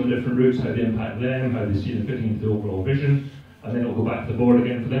views on the different routes, how they impact them, how they see them fitting into the overall vision, and then it will go back to the board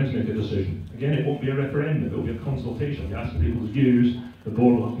again for them to make a decision. Again, it won't be a referendum, it will be a consultation. We ask people's views, the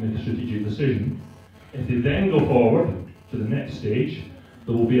board will have to make a strategic decision. If they then go forward to the next stage,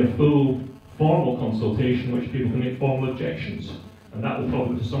 there will be a full formal consultation which people can make formal objections, and that will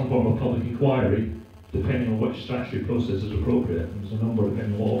probably be some form of public inquiry depending on which statutory process is appropriate, and there's a number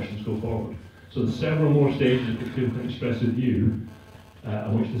depending on what options go forward. So there's several more stages that people can express a view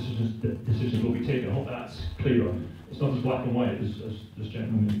on which decisions will be taken. I hope that's clear. It's not as black and white as this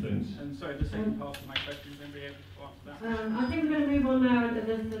gentleman thinks. And sorry, the second part of my question, is anybody able to answer that? I think we're going to move on now.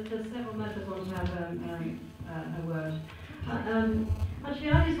 There's several members want to have a word.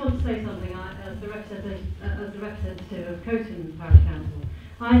 Actually, I just want to say something as the representative of Coton Parish Council.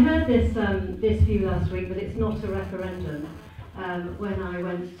 I heard this view last week that it's not a referendum when I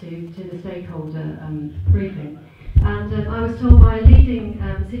went to the stakeholder briefing. And I was told by a leading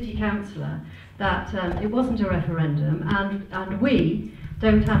city councillor that it wasn't a referendum, and we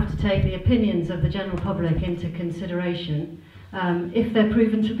don't have to take the opinions of the general public into consideration if they're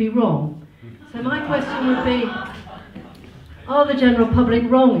proven to be wrong. So my question would be, are the general public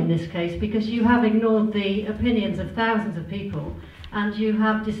wrong in this case, because you have ignored the opinions of thousands of people and you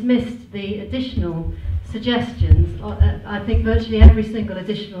have dismissed the additional suggestions, I think virtually every single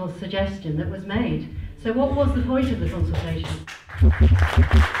additional suggestion that was made. So what was the point of the consultation?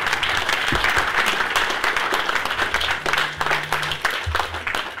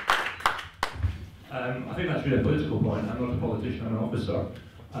 I think that's really a political point. I'm not a politician, I'm an officer.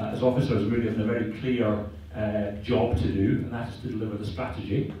 As officers, we're given a very clear job to do, and that is to deliver the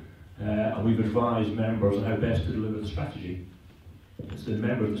strategy. And we've advised members on how best to deliver the strategy. It's the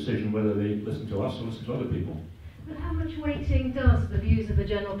members' decision whether they listen to us or listen to other people. But how much weighting does the views of the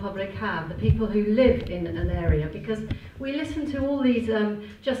general public have, the people who live in an area? Because we listen to all these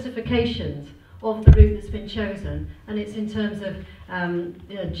justifications of the route that's been chosen, and it's in terms of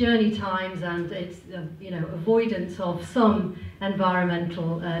journey times and it's avoidance of some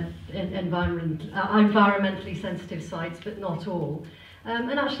environmentally sensitive sites, but not all.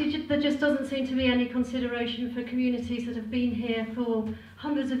 And actually, there just doesn't seem to be any consideration for communities that have been here for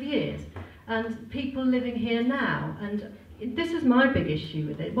hundreds of years and people living here now. And this is my big issue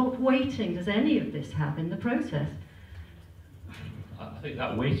with it. What weighting does any of this have in the process? I think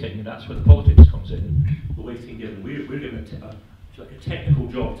that weighting, that's where the politics comes in. The weighting given, we're given a technical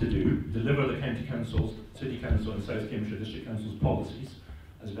job to do, deliver the county council's, city council and South Cambridgeshire District Council's policies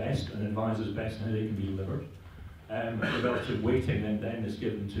as best and advise as best how they can be delivered. The relative weighting then is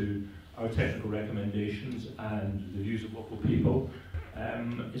given to our technical recommendations and the views of local people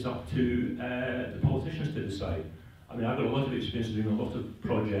is up to the politicians to decide. I mean, I've got a lot of experience doing a lot of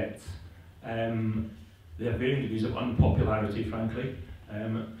projects. They have varying degrees of unpopularity, frankly.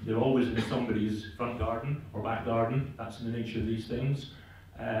 They're always in somebody's front garden or back garden. That's in the nature of these things.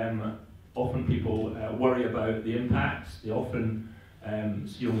 Often people worry about the impacts. They often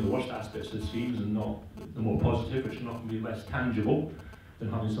see only the worst aspects of the schemes and not the more positive, which can often be less tangible than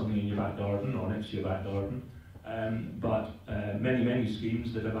having something in your back garden or next to your back garden. But many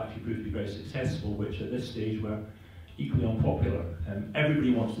schemes that have actually proved to be very successful, which at this stage were equally unpopular.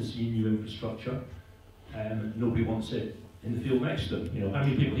 Everybody wants to see new infrastructure. Nobody wants it in the field next to them. You know, how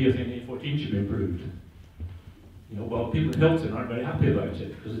many people here think the A14 should be improved? You know, well, people in Hilton aren't very happy about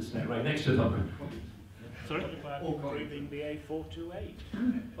it because it's right next to them. Sorry? Approving the A428.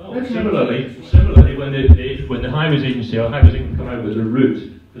 Well, similarly, when the Highways Agency or Highways England come out with a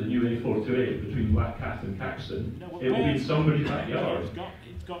route for the new A428 between Black Cat and Caxton, it will be in somebody's backyard.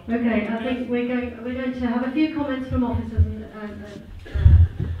 Okay, I think we're going to have a few comments from officers and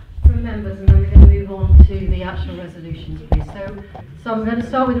from members, and then we're going to move on to the actual resolutions, please. So I'm going to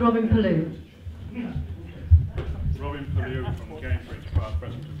start with Robin Palou. Robin Palou from Cambridge, past,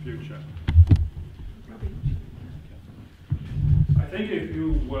 present and future. I think if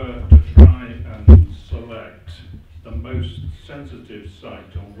you were to try and select the most sensitive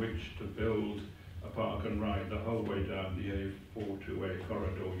site on which to build a park and ride the whole way down the A428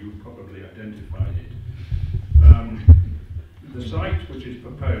 corridor, you probably identified it. The site which is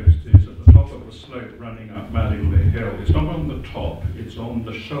proposed is at the top of a slope running up Madingley Hill. It's not on the top, it's on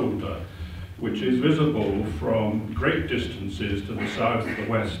the shoulder, which is visible from great distances to the south, the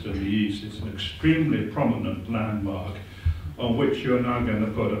west and the east. It's an extremely prominent landmark on which you're now going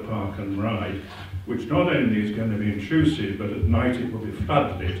to put a park and ride, which not only is going to be intrusive, but at night it will be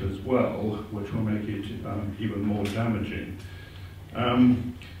floodlit as well, which will make it even more damaging.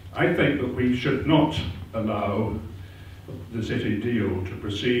 I think that we should not allow the city deal to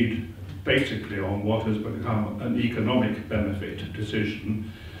proceed basically on what has become an economic benefit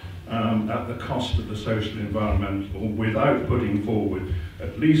decision at the cost of the social and environmental, without putting forward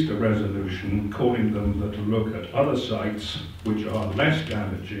at least a resolution calling them to look at other sites which are less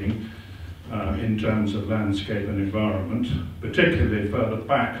damaging in terms of landscape and environment, particularly further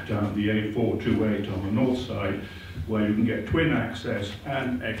back down the A428 on the north side, where you can get twin access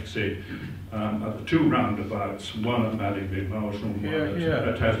and exit at the two roundabouts, one at Madingley Marshall and one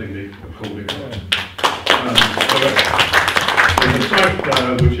at Taslingly Calderwood. There's a site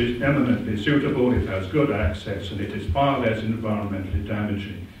there which is eminently suitable, it has good access, and it is far less environmentally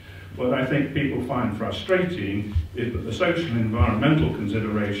damaging. What I think people find frustrating is that the social and environmental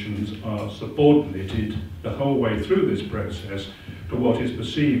considerations are subordinated the whole way through this process to what is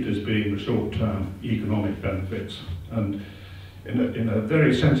perceived as being the short-term economic benefits. And in a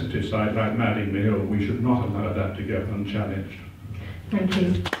very sensitive site like Madingley Hill, we should not allow that to go unchallenged. Thank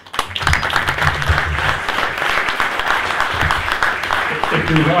you. If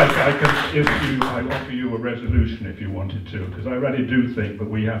you like, I'd offer you a resolution if you wanted to, because I really do think that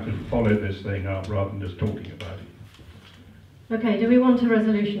we have to follow this thing up rather than just talking about it. Okay, do we want a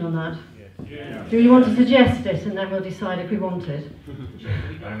resolution on that? Yeah. Do you want to suggest it, and then we'll decide if we want it?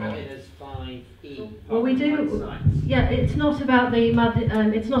 Hang on. As 5E. Well, we do. Yeah, it's not about the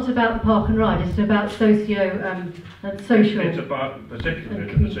it's not about the park and ride. It's about socio and social. It's about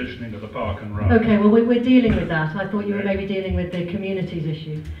particularly the positioning of the park and ride. Okay, well we're dealing with that. I thought you were maybe dealing with the communities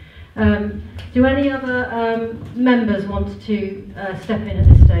issue. Do any other members want to step in at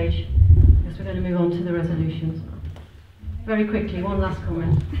this stage? Because we're going to move on to the resolutions. Very quickly, one last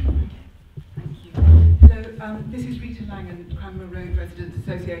comment. Hello, this is Rita Langan, Cranmer Road Residents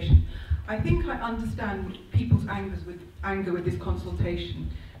Association. I think I understand people's anger with this consultation.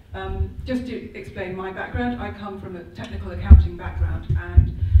 Just to explain my background, I come from a technical accounting background,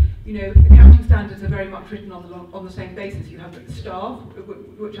 and you know, accounting standards are very much written on the same basis. You have the staff,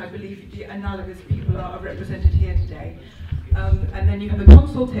 which I believe the analogous people are represented here today. And then you have a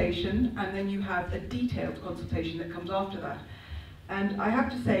consultation, and then you have a detailed consultation that comes after that. And I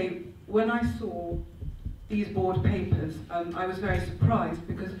have to say, when I saw these board papers, I was very surprised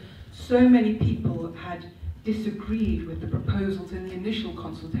because so many people had disagreed with the proposals in the initial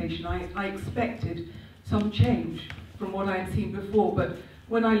consultation. I expected some change from what I had seen before, but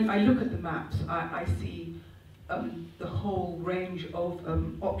when I look at the maps, I see the whole range of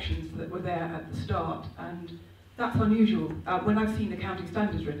options that were there at the start, and that's unusual. When I've seen accounting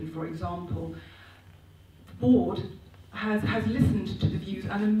standards written, for example, the board has listened to the views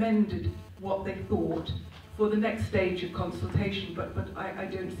and amended what they thought for the next stage of consultation, but I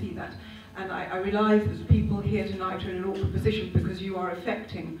don't see that. And I realise that people here tonight are in an awkward position because you are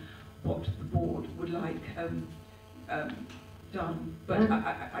affecting what the board would like done. But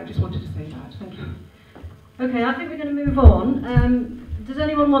I just wanted to say that. Thank you. Okay, I think we're going to move on. Does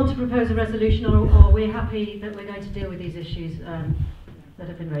anyone want to propose a resolution, or are we happy that we're going to deal with these issues that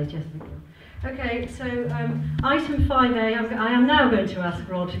have been raised? Yes, thank you. Okay, so item 5A, I am now going to ask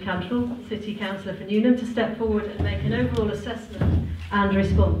Rod Cantrell, City Councillor for Newnham, to step forward and make an overall assessment and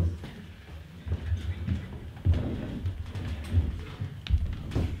response.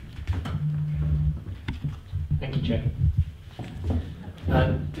 Thank you, Chair.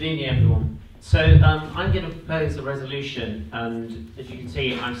 Good evening, everyone. So I'm going to propose a resolution, and as you can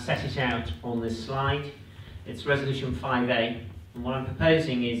see, I've set it out on this slide. It's Resolution 5A. And what I'm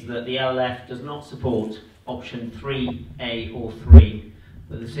proposing is that the LLF does not support option 3A or 3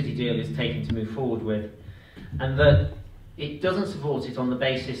 that the city deal is taking to move forward with, and that it doesn't support it on the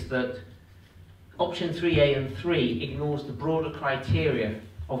basis that option 3A and 3 ignores the broader criteria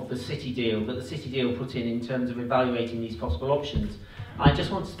of the city deal that the city deal put in terms of evaluating these possible options. I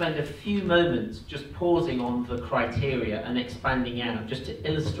just want to spend a few moments just pausing on the criteria and expanding out, just to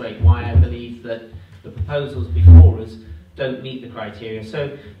illustrate why I believe that the proposals before us don't meet the criteria.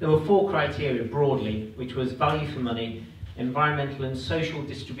 So there were 4 criteria broadly, which was value for money, environmental and social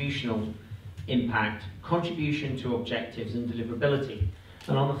distributional impact, contribution to objectives and deliverability.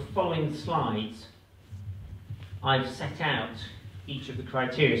 And on the following slides, I've set out each of the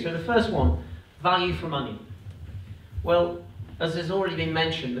criteria. So the first one, value for money. Well, as has already been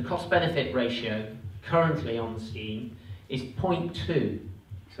mentioned, the cost-benefit ratio currently on the scheme is 0.2.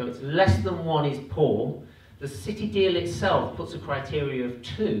 So it's less than 1 is poor. The city deal itself puts a criteria of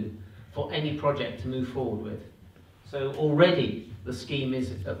 2 for any project to move forward with. So already the scheme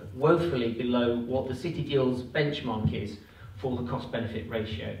is woefully below what the city deal's benchmark is for the cost-benefit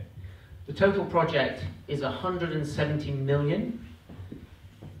ratio. The total project is 170 million,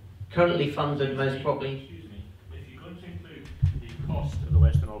 currently funded most probably. Excuse me, if you're going to include the cost of the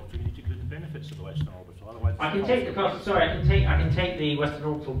Western Orbital, you need to include the benefits of the Western Orbital. Otherwise, I can take the cost. Sorry, I can take the Western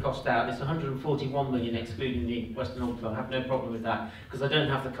Orbital cost out. It's 141 million excluding the Western Orbital. I have no problem with that because I don't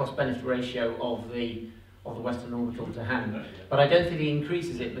have the cost-benefit ratio of the Western Orbital to hand. But I don't think it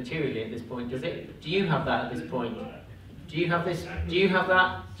increases it materially at this point, does it? Do you have that at this point? Do you have this? Do you have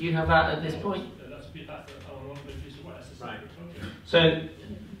that? Do you have that at this point? Right. So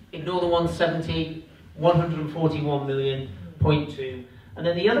ignore the 170, 141 million, 0.2. And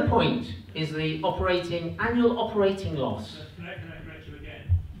then the other point is the annual operating loss. Can I correct you again?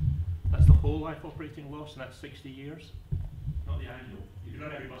 That's the whole life operating loss, and that's 60 years, not the annual. You can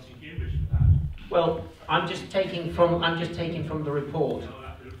run every bus in Cambridge for that. Well, I'm just taking from the report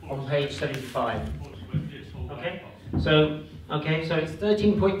on page 75. Okay. So it's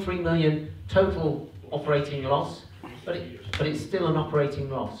 13.3 million total operating loss, but it's still an operating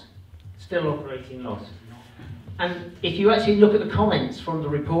loss. Still operating loss. And if you actually look at the comments from the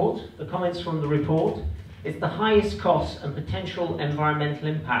report, it's the highest costs and potential environmental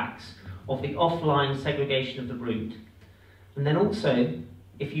impacts of the offline segregation of the route. And then also,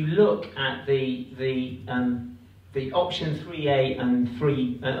 if you look at the option 3A and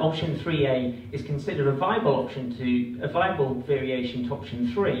option 3A is considered a viable variation to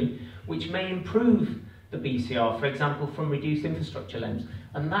option 3, which may improve the BCR, for example, from reduced infrastructure lengths.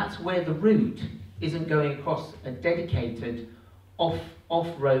 And that's where the route isn't going across a dedicated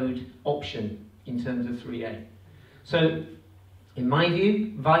off-road option in terms of 3A. So, in my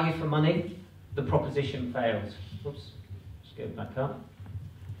view, value for money, the proposition fails. Oops, just go back up.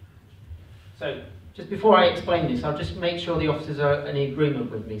 So, just before I explain this, I'll just make sure the officers are in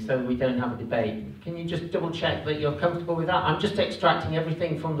agreement with me so we don't have a debate. Can you just double check that you're comfortable with that? I'm just extracting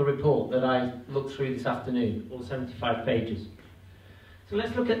everything from the report that I looked through this afternoon, all 75 pages. So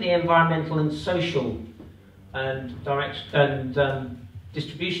let's look at the environmental and social and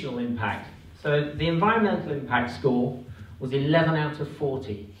distributional impact. So the environmental impact score was 11 out of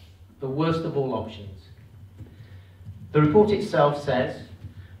 40, the worst of all options. The report itself says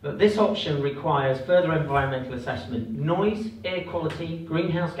that this option requires further environmental assessment. Noise, air quality,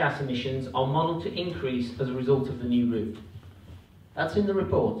 greenhouse gas emissions are modelled to increase as a result of the new route. That's in the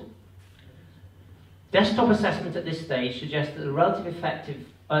report. Desktop assessment at this stage suggests that the relative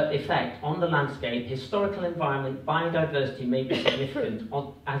effect on the landscape, historical environment, biodiversity may be significant,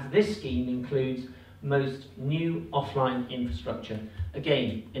 as this scheme includes most new offline infrastructure,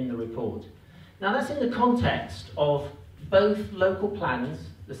 again in the report. Now that's in the context of both local plans,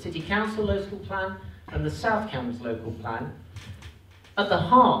 the City Council local plan and the South Cambs local plan. At the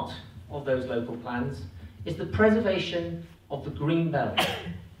heart of those local plans is the preservation of the green belt.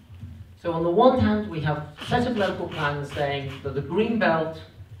 So on the one hand, we have a set of local plans saying that the green belt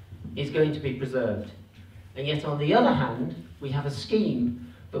is going to be preserved. And yet on the other hand, we have a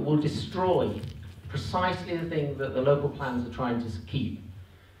scheme that will destroy precisely the thing that the local plans are trying to keep.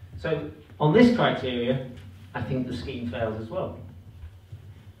 So on this criteria, I think the scheme fails as well.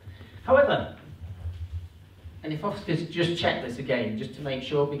 However, and if officers just check this again, just to make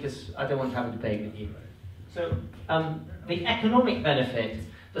sure, because I don't want to have a debate with you. So the economic benefit,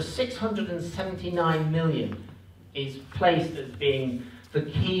 the 679 million is placed as being the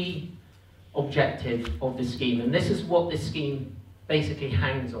key objective of the scheme. And this is what this scheme basically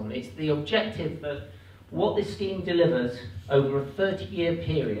hangs on. It's the objective that what this scheme delivers over a 30-year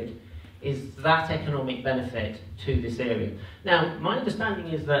period is that economic benefit to this area. Now, my understanding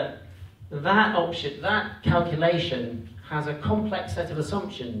is that that option, that calculation has a complex set of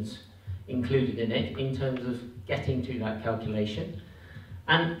assumptions included in it in terms of getting to that calculation.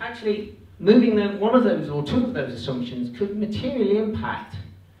 And actually, moving one of those or two of those assumptions could materially impact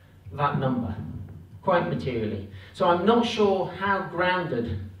that number, quite materially. So I'm not sure how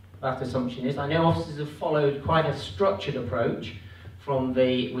grounded that assumption is. I know officers have followed quite a structured approach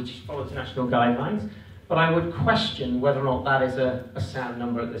which follows national guidelines, but I would question whether or not that is a sound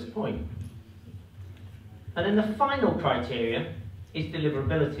number at this point. And then the final criteria is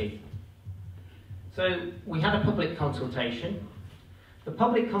deliverability. So we had a public consultation. The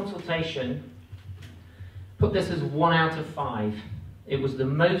public consultation put this as 1 out of 5. It was the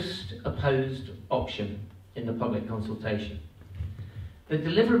most opposed option in the public consultation. The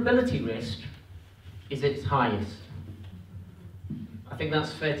deliverability risk is its highest. I think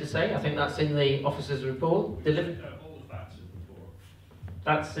that's fair to say. I think that's in the officer's report. All the facts in the report.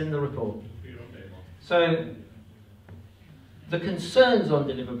 That's in the report. So the concerns on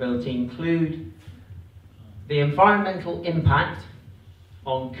deliverability include the environmental impact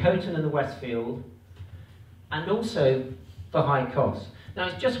on Coton and the Westfield, and also the high cost. Now,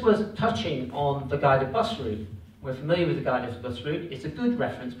 it's just worth touching on the guided bus route. We're familiar with the guided bus route. It's a good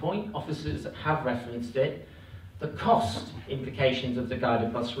reference point. Officers have referenced it. The cost implications of the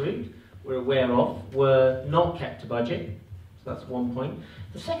guided bus route we're aware of were not kept to budget. So that's one point.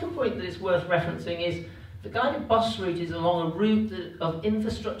 The second point that is worth referencing is the guided bus route is along a route of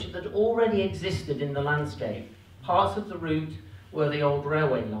infrastructure that already existed in the landscape. Parts of the route were the old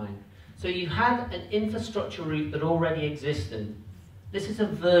railway line. So you had an infrastructure route that already existed. This is a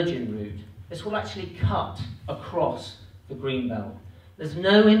virgin route. This will actually cut across the Greenbelt. There's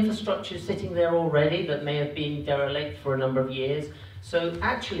no infrastructure sitting there already that may have been derelict for a number of years. So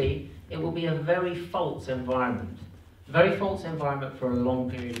actually, it will be a very false environment. Very false environment for a long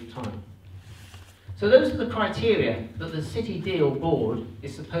period of time. So those are the criteria that the City Deal Board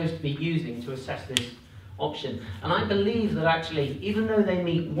is supposed to be using to assess this option. And I believe that actually, even though they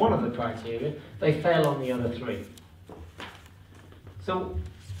meet one of the criteria, they fail on the other 3. So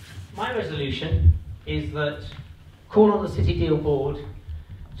my resolution is that call on the City Deal Board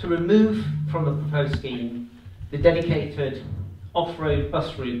to remove from the proposed scheme the dedicated off-road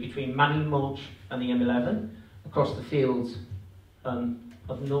bus route between Manning Mulch and the M11 across the fields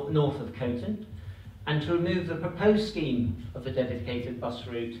north of Coton, and to remove the proposed scheme of the dedicated bus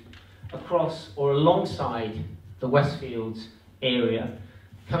route across or alongside the Westfields area,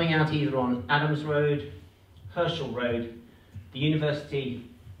 coming out either on Adams Road, Herschel Road, the University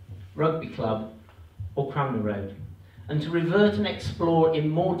Rugby Club, or Cranmer Road, and to revert and explore in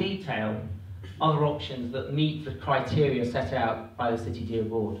more detail other options that meet the criteria set out by the City Deal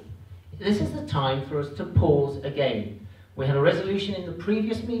Board. This is the time for us to pause again. We had a resolution in the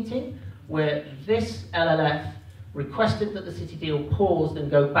previous meeting where this LLF requested that the City Deal paused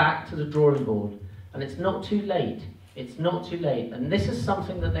and go back to the drawing board. And it's not too late. It's not too late. And this is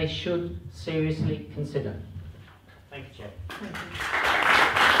something that they should seriously consider. Thank you, Chair. Thank you.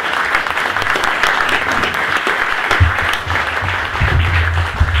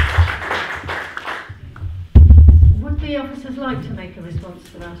 Would the officers like to make a response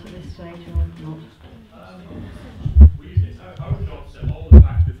to that at this stage or not? I would not set all the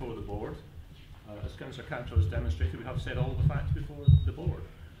facts before the board. As Councillor Cantor has demonstrated, we have said all the facts before the board.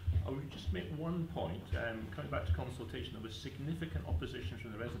 I would just make one point. Coming back to consultation, there was significant opposition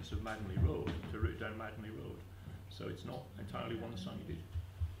from the residents of Maddenley Road to route down Maddenley Road. So it's not entirely one-sided.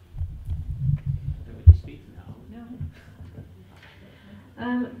 Don't we speak now?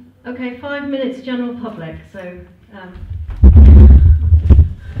 No. Okay, 5 minutes general public. So.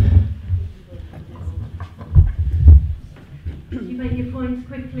 You make your points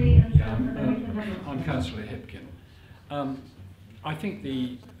quickly and then we can have I'm Councillor Hipkin. I think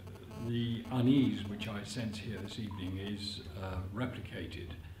the unease which I sense here this evening is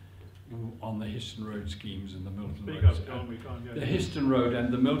replicated on the Histon Road schemes and the Milton Road. The Histon Road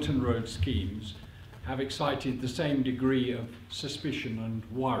and the Milton Road schemes have excited the same degree of suspicion and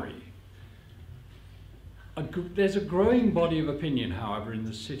worry. There's a growing body of opinion, however, in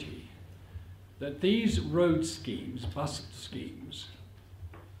the city that these road schemes, bus schemes,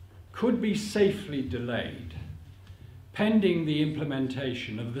 could be safely delayed pending the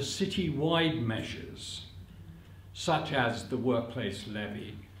implementation of the city-wide measures such as the workplace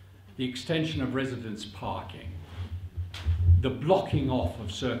levy, the extension of residence parking, the blocking off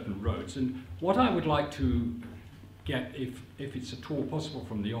of certain roads. And what I would like to get, if it's at all possible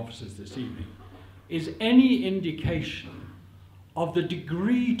from the officers this evening, is any indication of the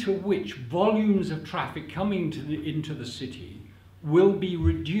degree to which volumes of traffic coming into the city will be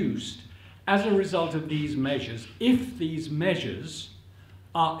reduced as a result of these measures, if these measures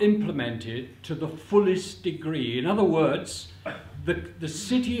are implemented to the fullest degree. In other words, the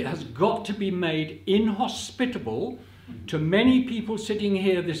city has got to be made inhospitable to many people sitting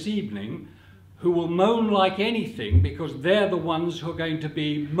here this evening who will moan like anything because they're the ones who are going to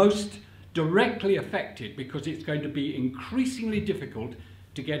be most directly affected, because it's going to be increasingly difficult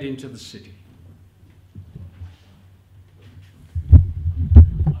to get into the city.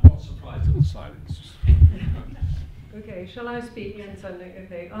 I'm not surprised at the silence. Okay, shall I speak? Yes,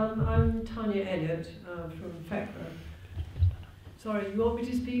 okay. I'm Tanya Elliott from FeCRA. Sorry, you want me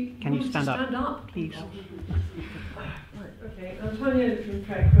to speak? Can you stand up? Stand up, please? Right, okay. I'm Tanya Elliott from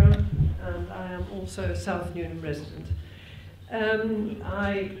FeCRA, and I am also a South Newham resident.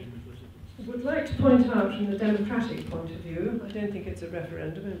 I would like to point out from the democratic point of view, I don't think it's a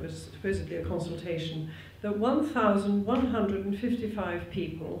referendum, it was supposedly a consultation, that 1,155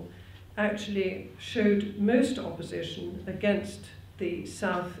 people actually showed most opposition against the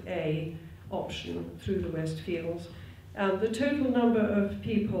South A option through the West Fields. And the total number of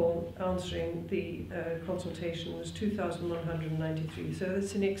people answering the consultation was 2,193, so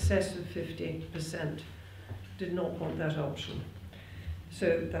that's in excess of 50% did not want that option.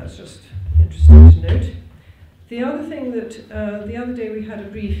 So that's just interesting to note. The other thing that, the other day we had a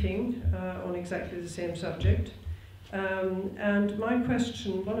briefing on exactly the same subject, and my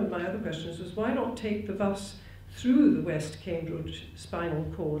question, one of my other questions was, why not take the bus through the West Cambridge spinal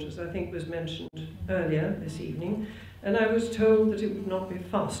cord, as I think was mentioned earlier this evening, and I was told that it would not be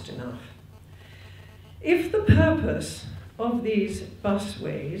fast enough. If the purpose of these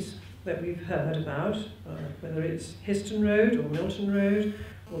busways that we've heard about, whether it's Histon Road or Milton Road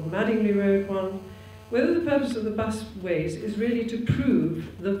or the Madingley Road one, whether the purpose of the busways is really to prove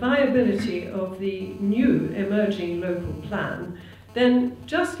the viability of the new emerging local plan, then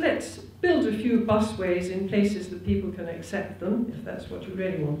just let's build a few busways in places that people can accept them, if that's what you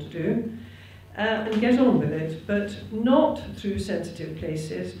really want to do, and get on with it, but not through sensitive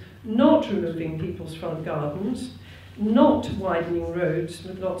places, not removing people's front gardens, not widening roads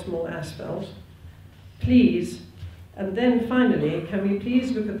with lots more asphalt, please. And then finally, can we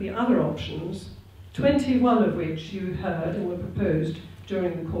please look at the other options, 21 of which you heard and were proposed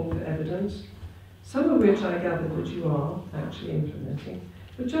during the call for evidence, some of which I gather that you are actually implementing,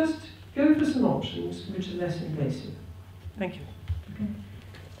 but just go for some options which are less invasive. Thank you. Okay.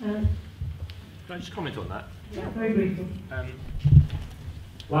 Can I just comment on that? Yeah, very briefly.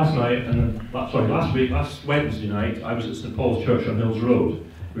 Last Wednesday night, I was at St Paul's Church on Hills Road.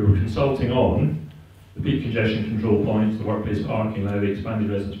 We were consulting on the peak congestion control points, the workplace parking levy, expanded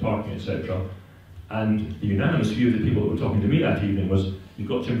residence parking, etc. And the unanimous view of the people that were talking to me that evening was, you've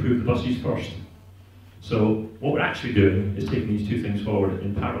got to improve the buses first. So what we're actually doing is taking these two things forward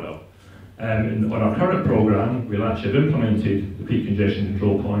in parallel. On our current programme, we'll actually have implemented the peak congestion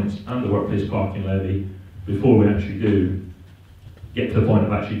control points and the workplace parking levy before we actually do get to the point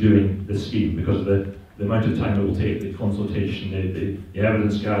of actually doing the scheme, because of the amount of time it will take, the consultation, the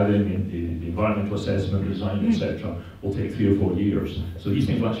evidence gathering, the environmental assessment, design, etc. will take 3 or 4 years. So these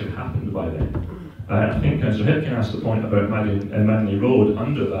things will actually have happened by then. I think Councillor Hipkin asked the point about Madingley Road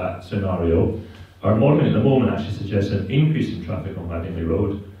under that scenario. Our modelling at the moment actually suggests an increase in traffic on Madingley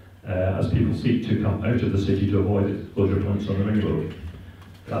Road as people seek to come out of the city to avoid the closure points on the ring road.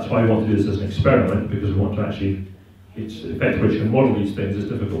 That's why we want to do this as an experiment, because we want to actually, it's the effect to which you can model these things is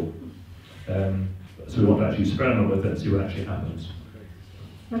difficult. So we want to actually experiment with it and see what actually happens.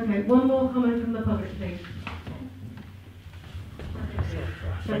 Okay, one more comment from the public, please.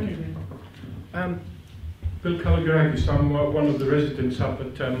 Thank you. Bill Caligaragis, I'm one of the residents up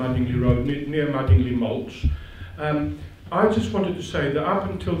at Madingley Road, near Madingley Mulch. I just wanted to say that up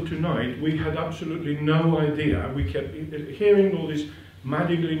until tonight, we had absolutely no idea. We kept hearing all this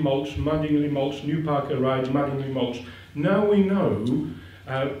Madingley Mulch, New Parker Ride, Madingley Mulch. Now we know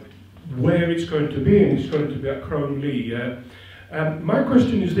where it's going to be, and it's going to be at Cromley. My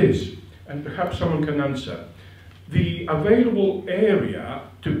question is this, and perhaps someone can answer. The available area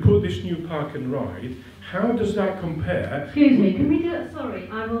to put this new park and ride, how does that compare? Excuse me, can we do it? Sorry,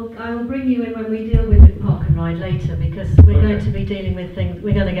 I will bring you in when we deal with the park and ride later, because we're going to be dealing with things.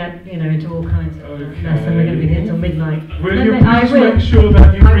 We're going to get into all kinds of mess, and we're going to be here till midnight. Will you please make sure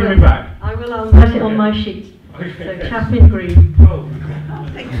that you bring me back? I will. I'll write it on my sheet. Okay. So Carpen green. Oh,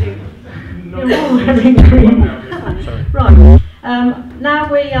 thank you. You're all wearing green. Sorry. Right.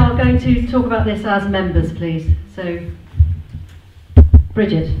 Now we are going to talk about this as members, please. So,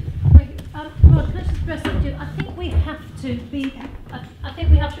 Bridget. Rod, can I just express that I think we have to be, I think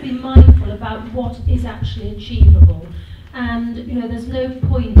we have to be mindful about what is actually achievable. And, you know, there's no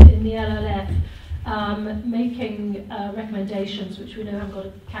point in the LLF making recommendations which we know haven't got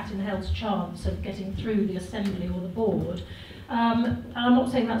a cat in hell's chance of getting through the Assembly or the Board. And I'm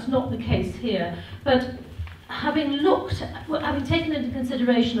not saying that's not the case here, but having taken into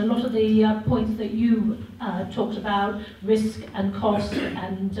consideration a lot of the points that you talked about, risk and cost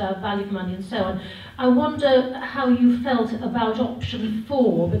and value for money and so on, I wonder how you felt about option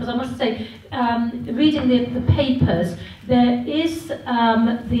 4, because I must say, reading the papers, there is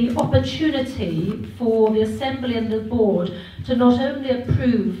the opportunity for the Assembly and the Board to not only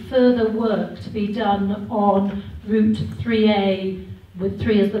approve further work to be done on Route 3A, with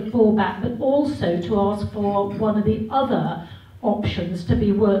 3 as the fallback, but also to ask for one of the other options to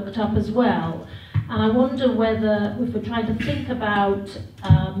be worked up as well. And I wonder whether, if we're trying to think about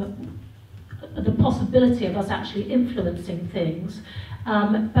the possibility of us actually influencing things,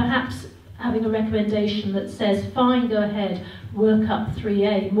 perhaps having a recommendation that says, fine, go ahead, work up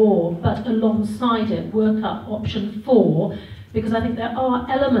 3A more, but alongside it, work up option 4, because I think there are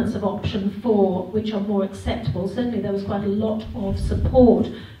elements of option 4 which are more acceptable. Certainly there was quite a lot of support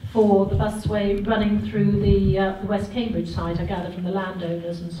for the busway running through the West Cambridge site, I gather, from the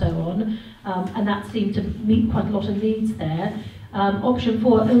landowners and so on, and that seemed to meet quite a lot of needs there. Option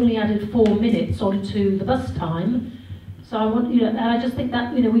 4 only added 4 minutes onto the bus time, so I want, you know, and I just think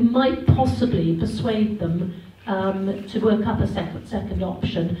that, you know, we might possibly persuade them to work up a second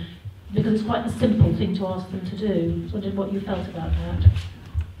option, because it's quite a simple thing to ask them to do. I was wondering what you felt about that.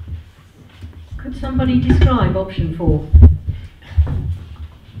 Could somebody describe option 4?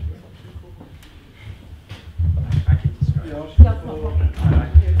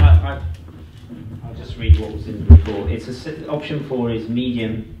 I'll just read what was in the report. Option 4 is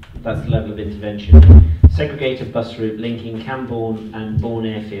medium, that's the level of intervention. Segregated bus route linking Camborne and Bourne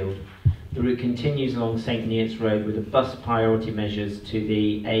Airfield. The route continues along St.Neots Road with the bus priority measures to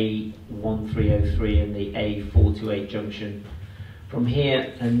the A1303 and the A428 junction. From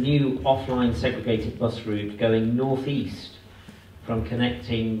here, a new offline segregated bus route going northeast from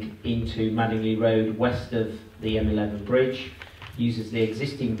connecting into Madingley Road west of the M11 bridge, uses the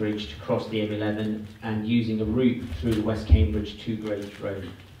existing bridge to cross the M11 and using a route through the West Cambridge to Grange Road.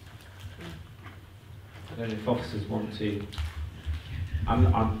 I don't know if officers want to... I'm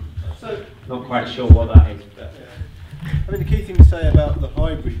not quite sure what that is. But. I mean, the key thing to say about the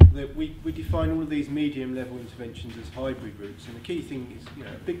hybrid, that we define all of these medium level interventions as hybrid routes, and the key thing is, you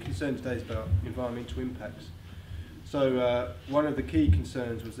know, a big concern today is about environmental impacts. So one of the key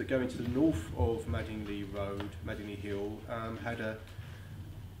concerns was that going to the north of Madingley Road, Madingley Hill, had a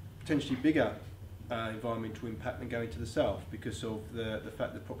potentially bigger environmental impact than going to the south, because of the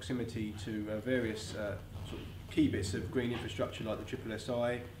fact that proximity to various sort of key bits of green infrastructure like the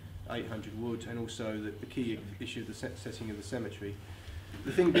SSSI, 800 Wood, and also the key issue of the setting of the cemetery.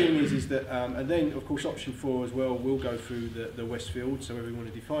 The thing being is that, and then of course option 4 as well will go through the Westfield, so we want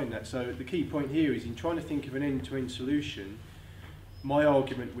to define that. So the key point here is in trying to think of an end-to-end solution, my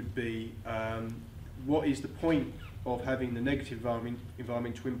argument would be, what is the point of having the negative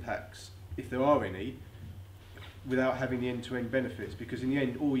environmental impacts, if there are any, without having the end-to-end benefits? Because in the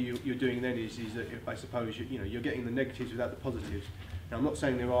end, all you're doing then is that, I suppose, you're getting the negatives without the positives. Now, I'm not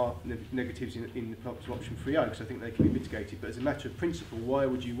saying there are negatives in option 3A, because I think they can be mitigated, but as a matter of principle, why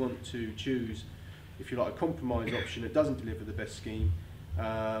would you want to choose, if you like, a compromise option that doesn't deliver the best scheme,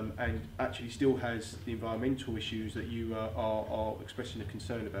 and actually still has the environmental issues that you are expressing a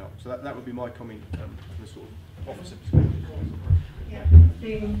concern about? So that would be my comment from the sort of officer perspective. Yeah.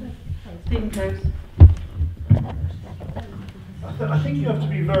 Stephen Close. I think you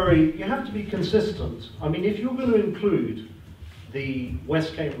have to be consistent. I mean, if you're going to include the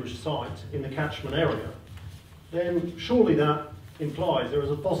West Cambridge site in the catchment area, then surely that implies there is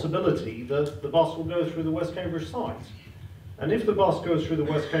a possibility that the bus will go through the West Cambridge site. And if the bus goes through the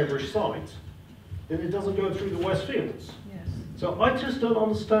West Cambridge site, then it doesn't go through the West Fields. Yes. So I just don't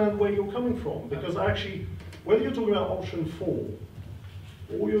understand where you're coming from, because actually, whether you're talking about option 4,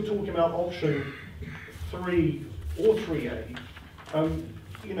 or you're talking about option 3 or 3A,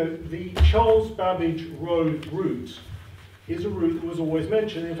 you know, the Charles Babbage Road route is a route that was always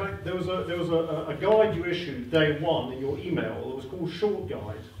mentioned. In fact, there was a guide you issued day 1 in your email that was called Short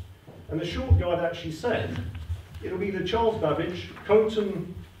Guide, and the Short Guide actually said it'll be the Charles Babbage,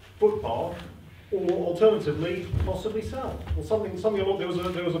 Coton footpath, or alternatively, possibly south, or something along. There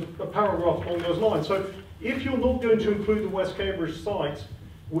was a paragraph along those lines. So if you're not going to include the West Cambridge site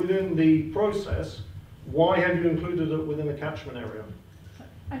within the process, why have you included it within the catchment area?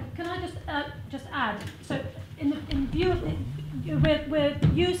 Can I just add? So, in view of we're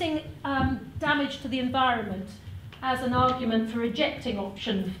using damage to the environment as an argument for rejecting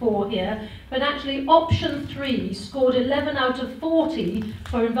option 4 here, but actually option 3 scored 11 out of 40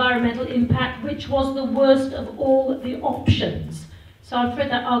 for environmental impact, which was the worst of all the options. So I'm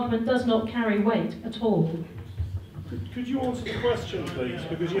afraid that argument does not carry weight at all. Could you answer the question, please?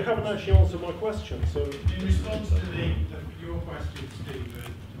 Because you haven't actually answered my question. So, in response to your question,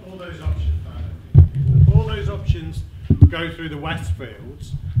 Stephen, all those options go through the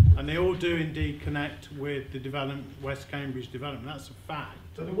Westfields, and they all do indeed connect with the development, West Cambridge development. That's a fact.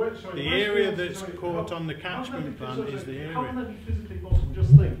 So the area that's caught on the catchment plan is the area. How can that be physically possible?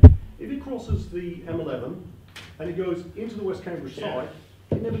 Just think, if it crosses the M11 and it goes into the West Cambridge side,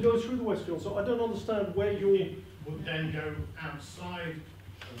 it never goes through the Westfield. So I don't understand where you're... Would then go outside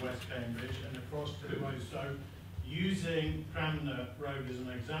of West Cambridge and across to the road. So, using Cranmer Road as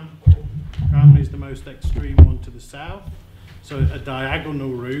an example, Cranmer is the most extreme one to the south. So, a diagonal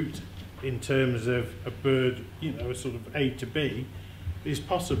route in terms of a bird, you know, a sort of A to B, is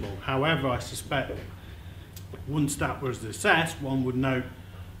possible. However, I suspect once that was assessed, one would note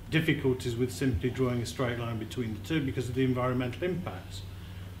difficulties with simply drawing a straight line between the two because of the environmental impacts.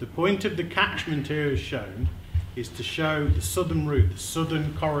 The point of the catchment area shown is to show the southern route, the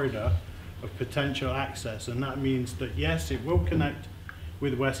southern corridor of potential access, and that means that yes, it will connect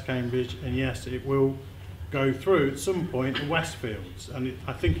with West Cambridge, and yes, it will go through at some point the Westfields, and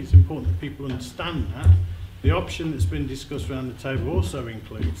I think it's important that people understand that. The option that's been discussed around the table also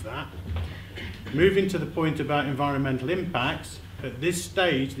includes that. Moving to the point about environmental impacts, at this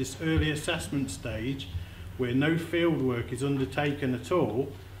stage, this early assessment stage, where no field work is undertaken at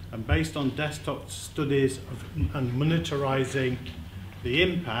all, and based on desktop studies and monitorising the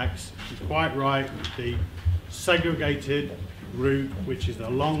impacts, you're quite right, the segregated route, which is the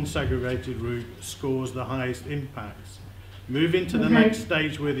long segregated route, scores the highest impacts. Moving to the next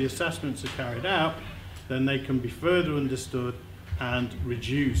stage where the assessments are carried out, then they can be further understood and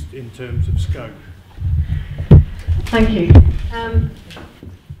reduced in terms of scope. Thank you.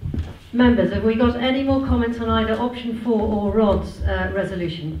 Members, have we got any more comments on either option 4 or Rod's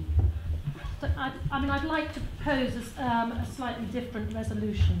resolution? So I'd like to propose a slightly different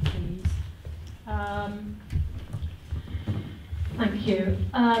resolution, please. Thank you.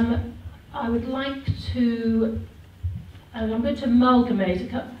 I would like to, I'm going to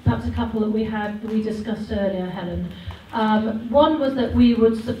amalgamate perhaps a couple that we discussed earlier, Helen. One was that we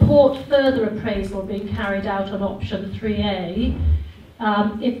would support further appraisal being carried out on option 3A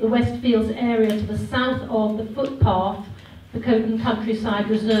if the Westfields area to the south of the footpath, the Coton Countryside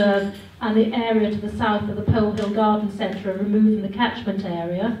Reserve, and the area to the south of the Pole Hill Garden Centre are removed from the catchment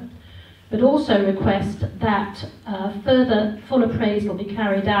area, but also request that further full appraisal be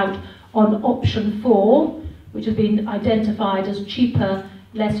carried out on option 4, which has been identified as cheaper,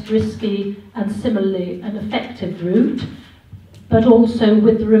 less risky, and similarly an effective route, but also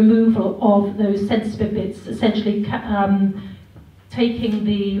with the removal of those sensitive bits, essentially taking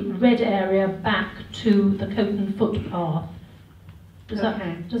the red area back to the Coton footpath. Does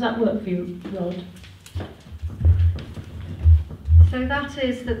that work for you, Rod? So that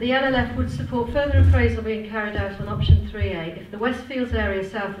is that the LLF would support further appraisal being carried out on option 3A if the Westfields area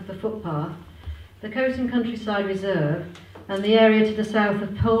south of the footpath, the Coton Countryside Reserve, and the area to the south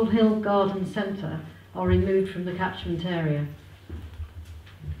of Pole Hill Garden Centre are removed from the catchment area.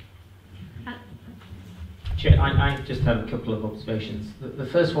 Chair, I just have a couple of observations. The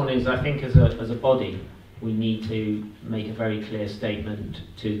first one is, I think as a body, we need to make a very clear statement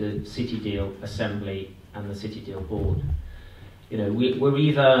to the City Deal Assembly and the City Deal Board. You know, we're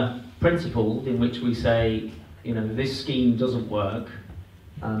either principled, in which we say, you know, this scheme doesn't work,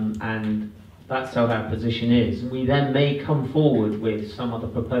 and that's how our position is. We then may come forward with some other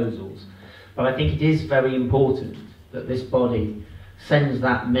proposals. But I think it is very important that this body sends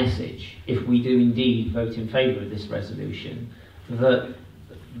that message, if we do indeed vote in favour of this resolution, that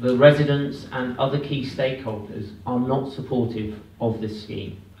the residents and other key stakeholders are not supportive of this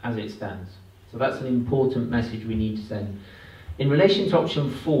scheme as it stands. So that's an important message we need to send. In relation to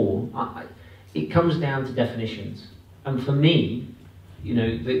option 4, it comes down to definitions. And for me, you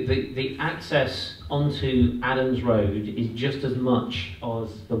know, the access onto Adams Road is just as much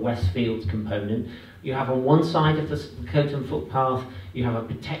as the Westfields component. You have on one side of the Coton footpath, you have a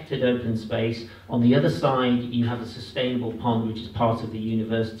protected open space. On the other side, you have a sustainable pond, which is part of the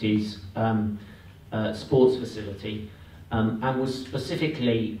university's sports facility, and was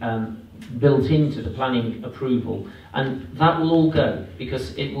specifically built into the planning approval. And that will all go,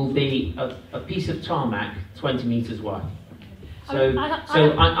 because it will be a piece of tarmac 20 metres wide. So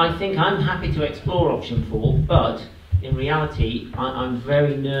I think I'm happy to explore option 4, but in reality, I'm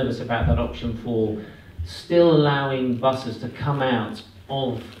very nervous about that option 4 still allowing buses to come out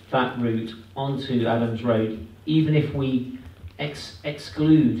of that route onto Adams Road, even if we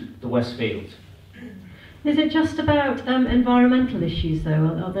exclude the Westfield. Is it just about environmental issues, though?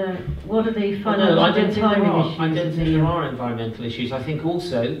 What are the financial and timing issues? I don't think there are environmental issues. I think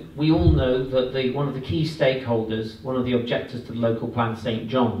also, we all know that one of the key stakeholders, one of the objectors to the local plan, St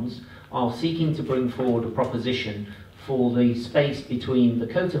John's, are seeking to bring forward a proposition for the space between the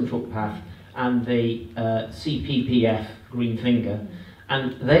Coton footpath and the CPPF Green Finger.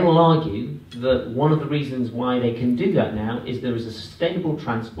 And they will argue that one of the reasons why they can do that now is there is a sustainable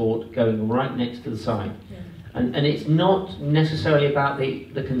transport going right next to the site. Yeah. And it's not necessarily about the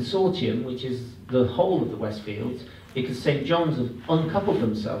consortium, which is the whole of the Westfields, because St John's have uncoupled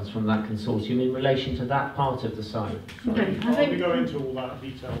themselves from that consortium in relation to that part of the site. Sorry, I won't go into all that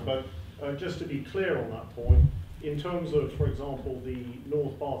detail, but just to be clear on that point, in terms of, for example, the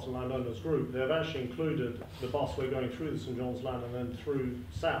North Barton Landowners Group, they've actually included the busway going through the St John's Land and then through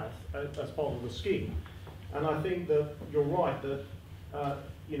south as part of the scheme. And I think that you're right that,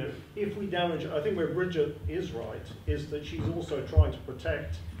 you know, if we damage, I think where Bridget is right, is that she's also trying to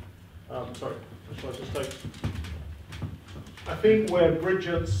protect, I think where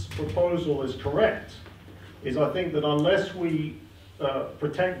Bridget's proposal is correct, is I think that unless we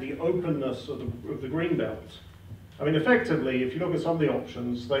protect the openness of the greenbelt, I mean, effectively, if you look at some of the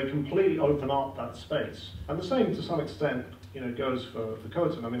options, they completely open up that space. And the same, to some extent, you know, goes for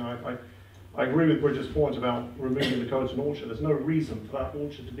Coton. I mean, I agree with Bridget's point about removing the Coton orchard. There's no reason for that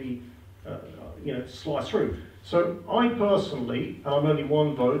orchard to be, you know, sliced through. So I personally, and I'm only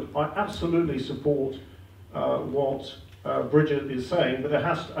one vote, I absolutely support what Bridget is saying, but it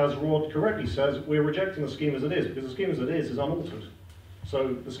has to, as Rod correctly says, we're rejecting the scheme as it is, because the scheme as it is unaltered.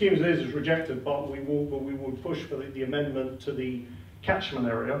 So the scheme as it is rejected, but we will push for the amendment to the catchment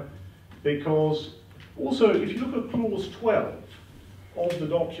area, because also if you look at clause 12 of the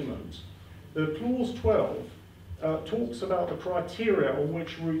document, the clause 12 talks about the criteria on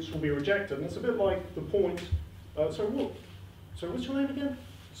which routes will be rejected, and it's a bit like the point. What's your name again?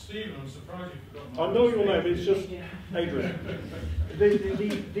 Stephen, I'm surprised you forgot. I know your name, it's just Adrian.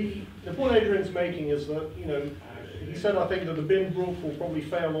 The point Adrian's making is that, you know, he said, I think that the bin brook will probably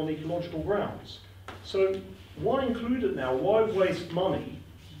fail on ecological grounds. So why include it now? Why waste money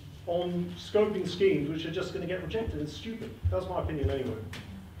on scoping schemes which are just going to get rejected? It's stupid. That's my opinion anyway.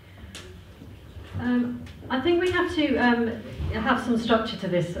 I think we have to have some structure to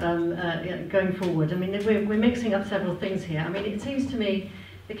this going forward. I mean, we're mixing up several things here. I mean, it seems to me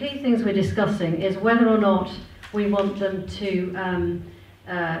the key things we're discussing is whether or not we want them to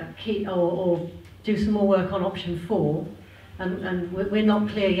keep or do some more work on option 4, and we're not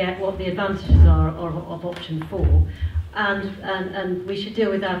clear yet what the advantages are of option 4, and we should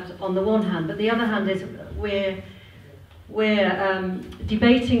deal with that on the one hand. But the other hand is we're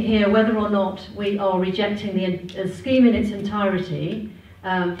debating here whether or not we are rejecting the scheme in its entirety,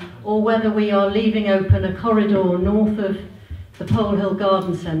 or whether we are leaving open a corridor north of the Pole Hill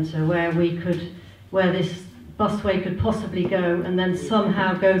Garden Centre where this busway could possibly go and then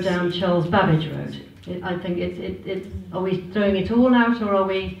somehow go down Charles Babbage Road. I think are we throwing it all out, or are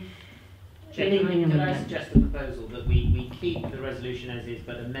we leaving them? Could I suggest the proposal that we keep the resolution as is,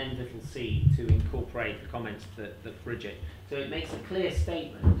 but amend little c to incorporate the comments that Bridget. So it makes a clear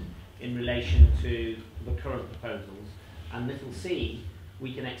statement in relation to the current proposals, and little c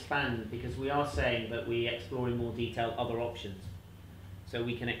we can expand, because we are saying that we explore in more detail other options. So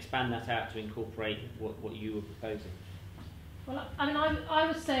we can expand that out to incorporate what you were proposing. Well, I mean, I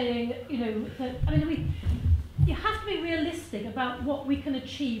was saying, you know, that, I mean, you have to be realistic about what we can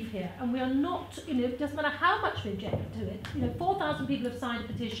achieve here, and we are not, you know, it doesn't matter how much we object to it. You know, 4,000 people have signed a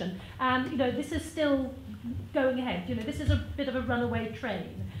petition, and, you know, this is still going ahead. You know, this is a bit of a runaway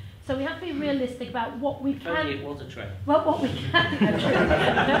train. So we have to be realistic about what we can. Only it was a train. Well, what we can,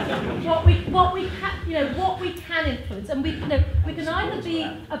 what we can influence, and we can either be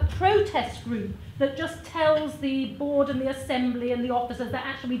a protest group that just tells the board and the assembly and the officers that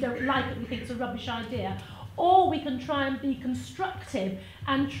actually we don't like it, we think it's a rubbish idea, or we can try and be constructive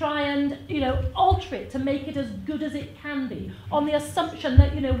and try and, you know, alter it to make it as good as it can be, on the assumption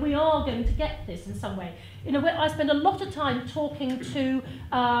that, you know, we are going to get this in some way. You know, I spend a lot of time talking to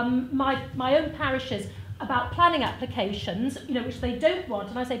my own parishes about planning applications, you know, which they don't want,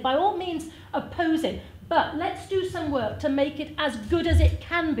 and I say, by all means, oppose it, but let's do some work to make it as good as it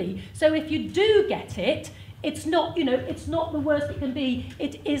can be. So if you do get it, it's not, you know, it's not the worst it can be.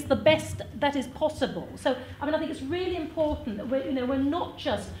 It is the best that is possible. So, I mean, I think it's really important that we're, you know, we're not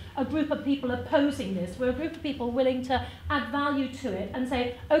just a group of people opposing this. We're a group of people willing to add value to it and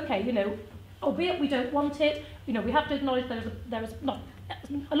say, okay, you know, albeit we don't want it, you know, we have to acknowledge there is not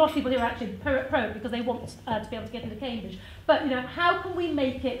a lot of people who are actually pro it because they want to be able to get into Cambridge. But, you know, how can we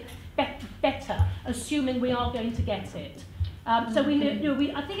make it better, assuming we are going to get it? So we know,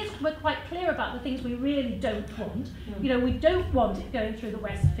 I think we're quite clear about the things we really don't want. You know, we don't want it going through the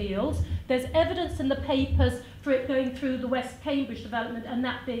West Fields. There's evidence in the papers for it going through the West Cambridge development and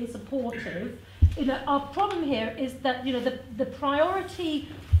that being supportive. You know, our problem here is that, you know, the priority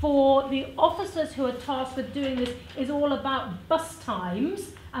for the officers who are tasked with doing this is all about bus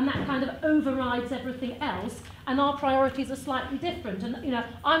times, and that kind of overrides everything else, and our priorities are slightly different. And, you know,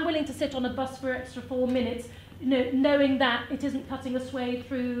 I'm willing to sit on a bus for extra 4 minutes, you know, knowing that it isn't cutting a swathe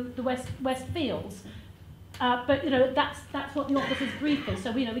through the West Fields. But, you know, that's what the officers' brief is, so,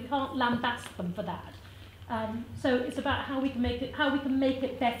 you know, we can't lambast them for that. So it's about how we can make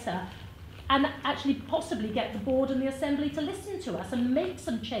it better, and actually possibly get the board and the assembly to listen to us and make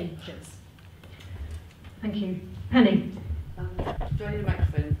some changes. Thank you. Penny. Join the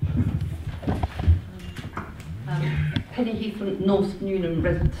microphone. Penny Heath from North Newham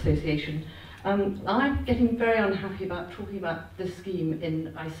Residents Association. I'm getting very unhappy about talking about this scheme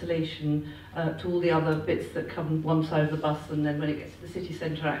in isolation to all the other bits that come one side of the bus, and then when it gets to the city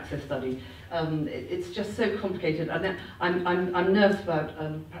centre access study. It's just so complicated, and I'm nervous about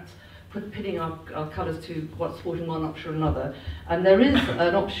perhaps pinning our colours to what's supporting one option or another. And there is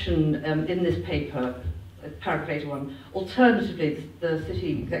an option in this paper, paragraph 81. Alternatively, the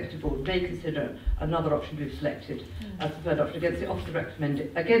City Executive Board may consider another option to be selected as preferred option against the officer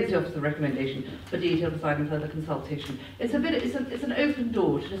recommendation for detailed design and further consultation. It's an open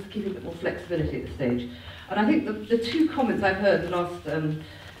door to just give a bit more flexibility at this stage. And I think the two comments I've heard the last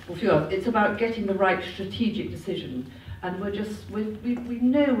few hours, it's about getting the right strategic decision. And we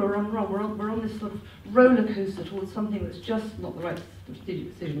know we're wrong. We're on this sort of roller coaster towards something that's just not the right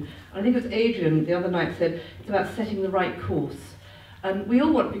strategic decision. And I think it was Adrian the other night said it's about setting the right course. And we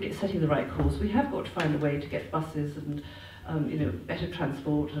all want to be setting the right course. We have got to find a way to get buses and you know, better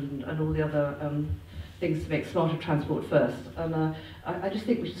transport and all the other things to make smarter transport first. And I just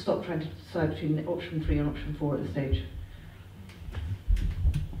think we should stop trying to decide between option 3 and option 4 at this stage.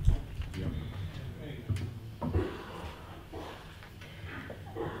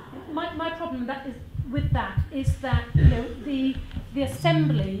 My problem with that is that, you know, the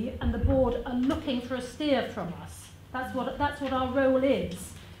Assembly and the Board are looking for a steer from us. That's what our role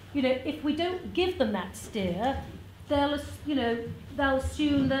is. You know, if we don't give them that steer, they'll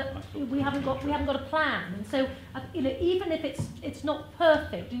assume that we haven't got a plan. And so, you know, even if it's not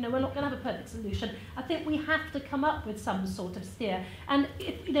perfect, you know, we're not going to have a perfect solution. I think we have to come up with some sort of steer. And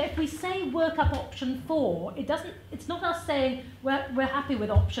if we say work up option 4, it's not us saying we're happy with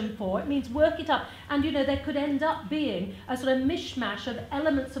option 4. It means work it up. And, you know, there could end up being a sort of mishmash of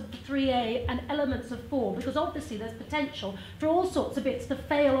elements of 3A and elements of 4, because obviously there's potential for all sorts of bits to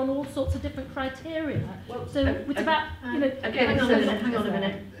fail on all sorts of different criteria. Well, so it's about, you know, hang on a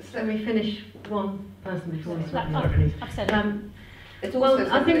minute. Let me finish one person before we start. I've said it.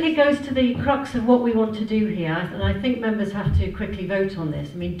 Well, I think it goes to the crux of what we want to do here, and I think members have to quickly vote on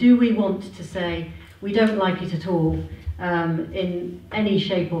this. I mean, do we want to say we don't like it at all in any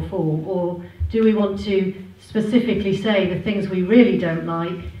shape or form, or do we want to specifically say the things we really don't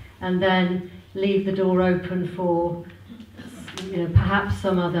like and then leave the door open for, you know, perhaps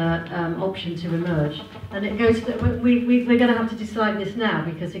some other option to emerge? And it goes to we're going to have to decide this now,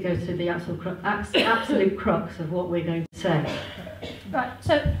 because it goes to the absolute crux of what we're going to say. Right.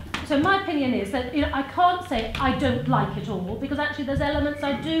 So my opinion is that, you know, I can't say I don't like it all, because actually there's elements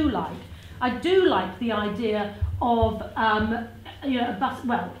I do like. I do like the idea of you know,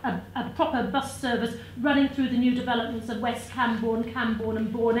 a proper bus service running through the new developments of West Cambourne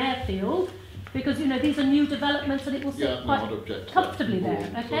and Bourne Airfield. Because, you know, these are new developments and it will sit quite comfortably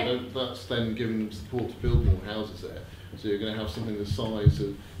there, okay? So that's then given support to build more houses there. So you're going to have something the size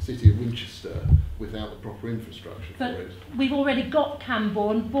of the city of Winchester without the proper infrastructure for it. We've already got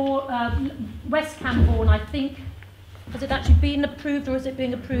Cambourne, West Cambourne, I think. Has it actually been approved, or is it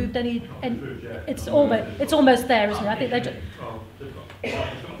being approved? It's almost there, isn't it? I think they just...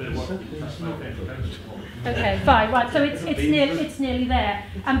 Okay, fine, right. So it's nearly there.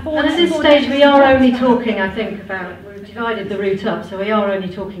 And at this stage, we are only talking, I think, about divided the route up, so we are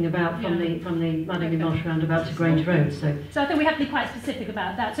only talking about from the Madingley Marsh roundabout to Grange Road. So I think we have to be quite specific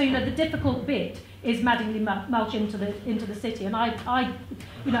about that. So the difficult bit is Madingley Mulch into the city, and I'm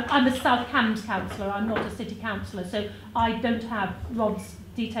a South Cambs councillor. I'm not a city councillor, so I don't have Rod's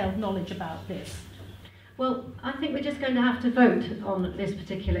detailed knowledge about this. Well, I think we're just going to have to vote on this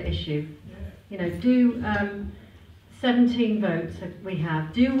particular issue. Do 17 votes that we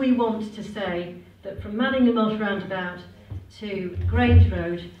have. Do we want to say that from Madingley Marsh roundabout to Grange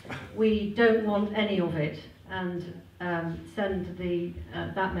Road, we don't want any of it, and send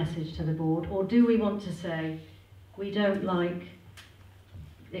that message to the board? Or do we want to say we don't like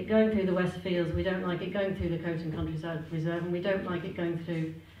it going through the West Fields, we don't like it going through the Coton Countryside Reserve, and we don't like it going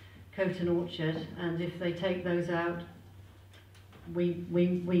through Coton Orchard, and if they take those out, we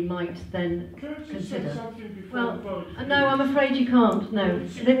might then consider. Well, no, I'm afraid you can't. No,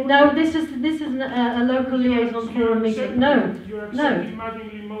 no. This is a local liaison forum meeting. No,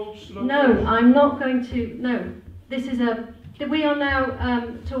 no, I'm not going to. No, this is we are now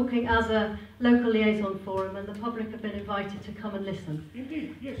talking as a local liaison forum, and the public have been invited to come and listen.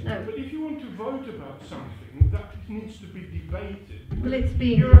 Indeed, yes. No. But if you want to vote about something, that needs to be debated. Well, it's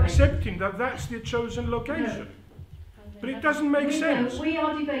being You're accepting that that's the chosen location. No. But it doesn't make sense. We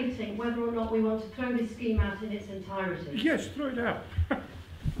are debating whether or not we want to throw this scheme out in its entirety. Yes, throw it out.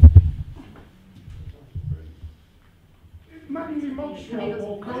 Madingley Mulch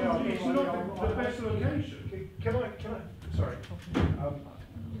or Carpen is not the best location. Can I? Sorry.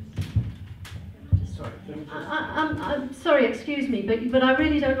 I'm sorry, excuse me, but I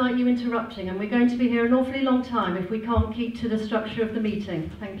really don't like you interrupting, and we're going to be here an awfully long time if we can't keep to the structure of the meeting.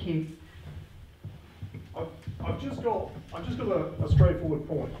 Thank you. I've just got a straightforward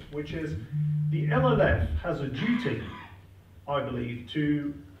point, which is the LLF has a duty, I believe,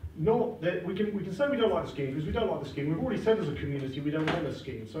 to not that we can say we don't like the scheme because we don't like the scheme. We've already said as a community we don't want the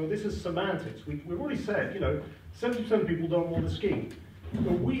scheme. So this is semantics. We've already said 70% of people don't want the scheme.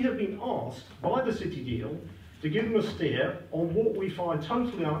 But we have been asked by the city deal to give them a steer on what we find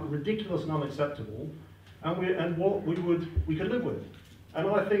totally ridiculous and unacceptable, and what we could live with. And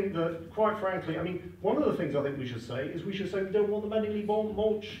I think that, quite frankly, I mean, one of the things I think we should say is we don't want the Madingley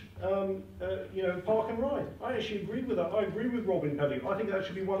Mulch, park and ride. I actually agree with that. I agree with Robin Pelly. I think that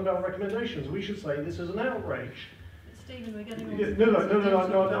should be one of our recommendations. We should say this is an outrage. Stephen, we're getting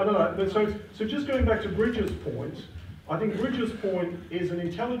no. But so just going back to Bridget's point, I think Bridget's point is an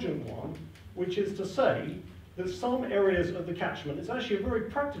intelligent one, which is to say that some areas of the catchment, it's actually a very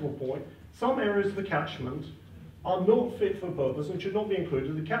practical point, some areas of the catchment are not fit for purpose and should not be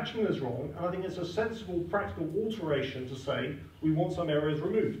included. The catchment is wrong, and I think it's a sensible, practical alteration to say we want some areas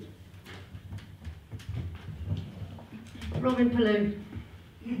removed. Robin Pellew.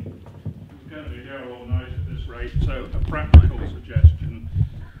 We're going to be here all night at this rate, so a practical suggestion.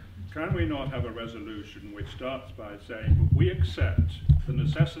 Can we not have a resolution which starts by saying we accept the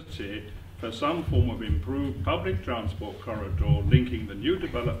necessity for some form of improved public transport corridor linking the new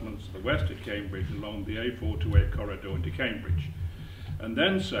developments to the west of Cambridge along the A428 corridor into Cambridge, and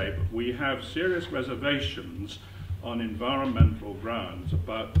then say but we have serious reservations on environmental grounds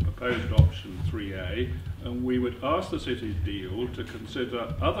about the proposed option 3A, and we would ask the city deal to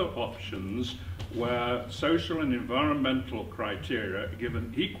consider other options where social and environmental criteria are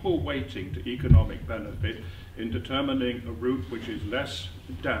given equal weighting to economic benefit in determining a route which is less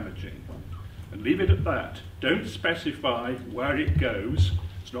damaging. And leave it at that. Don't specify where it goes.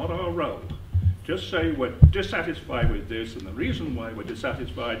 It's not our role. Just say we're dissatisfied with this, and the reason why we're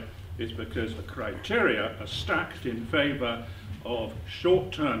dissatisfied is because the criteria are stacked in favour of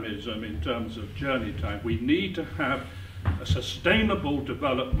short-termism in terms of journey time. We need to have a sustainable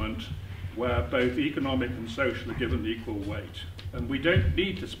development where both economic and social are given equal weight. And we don't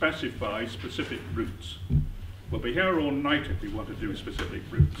need to specify specific routes. We'll be here all night if we want to do specific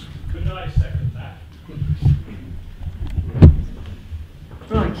routes. Could I second that?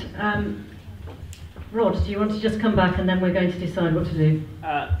 Right. Rod, do you want to just come back and then we're going to decide what to do?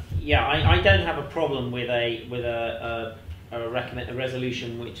 Yeah, I don't have a problem with a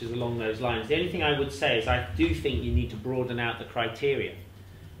resolution which is along those lines. The only thing I would say is I do think you need to broaden out the criteria,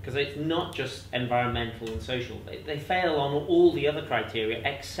 because it's not just environmental and social. They fail on all the other criteria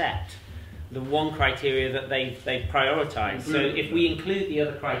except the one criteria that they've prioritised. So if we include the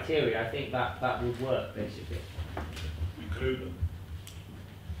other criteria, I think that would work, basically. Include them.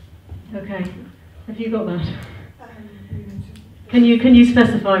 Okay. Have you got that? Can you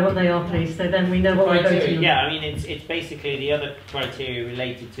specify what they are, please, so then we know what we're voting on? Yeah, I mean, it's basically the other criteria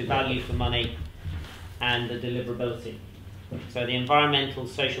related to value for money and the deliverability. So the environmental,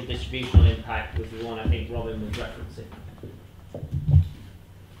 social, distributional impact was the one I think Robin was referencing.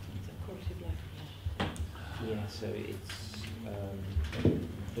 Yeah, so it's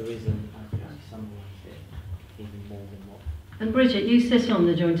there isn't. I summarised it even more than what. And Bridget, you sit on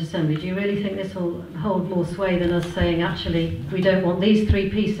the Joint Assembly. Do you really think this will hold more sway than us saying, actually, we don't want these three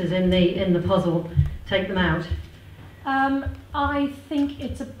pieces in the puzzle, take them out? I think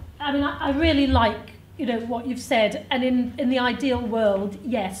it's a. I mean, I really like what you've said, and in the ideal world,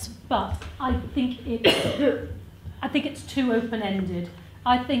 yes, but I think it's too open-ended.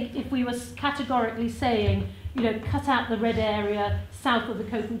 I think if we were categorically saying, cut out the red area south of the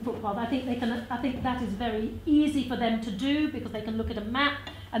Carpen footpath, I think that is very easy for them to do because they can look at a map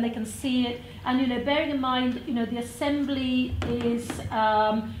and they can see it. And bearing in mind, the Assembly is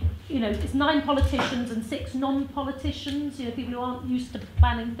it's 9 politicians and 6 non-politicians. People who aren't used to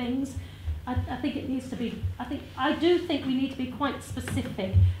planning things. I think it needs to be. I do think we need to be quite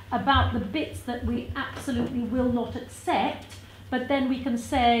specific about the bits that we absolutely will not accept. But then we can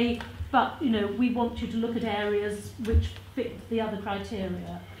say, but we want you to look at areas which fit the other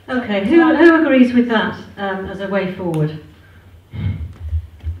criteria. Okay, who agrees with that as a way forward?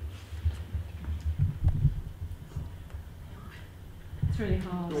 It's really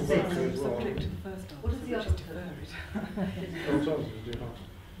hard. Subject to the first answer. What is the other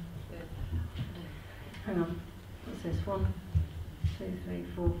Hang on. What's this? 1, 2, 3,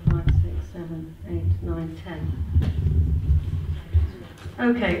 4, 5, 6, 7, 8, 9, 10.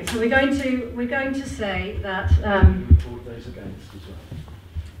 Okay, so we're going to say that those against as well.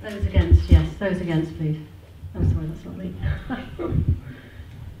 those against, yes, those against, please. Oh, sorry, that's not me.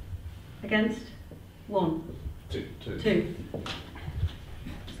 Against 1, 2.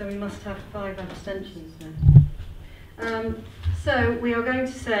 So we must have 5 abstentions there. So we are going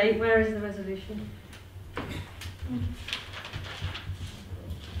to say, where is the resolution?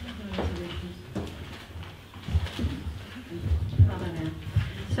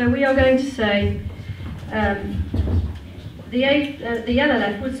 So we are going to say the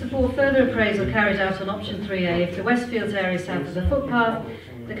LLF would support further appraisal carried out on option 3A if the Westfields area south of the footpath,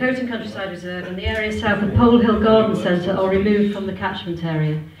 the Coton Countryside Reserve and the area south of Pole Hill Garden Centre are removed from the catchment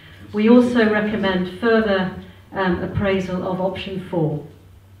area. We also recommend further appraisal of option 4.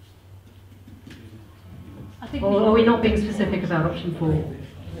 Or are we not being specific about option 4?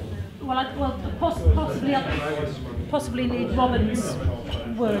 Possibly need Robin's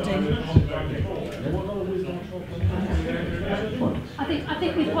wording. I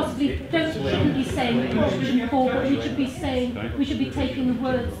think we possibly shouldn't be saying option 4, but we should be taking the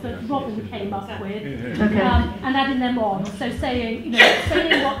words that Robin came up with and adding them on. So saying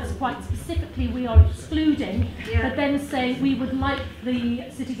what quite specifically we are excluding, but then saying we would like the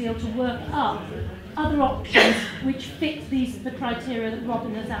city to be able to work up other options which fit the criteria that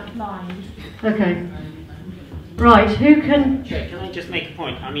Robin has outlined. Okay. Right, who can... Can I just make a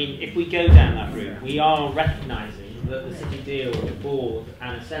point? I mean, if we go down that route, we are recognising that the City Deal, the Board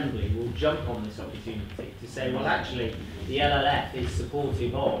and Assembly will jump on this opportunity to say, well, actually, the LLF is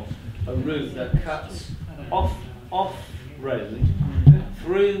supportive of a route that cuts off-road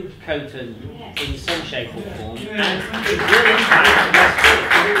through Coton in some shape or form, and it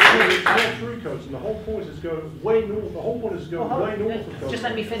will impact through Coton. The whole point is go way north. The whole point is go way north of Coton. Just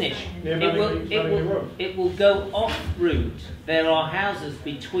let me finish. It will go off route. There are houses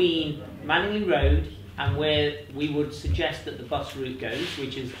between Manningley Road and where we would suggest that the bus route goes,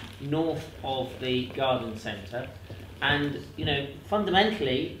 which is north of the garden centre. And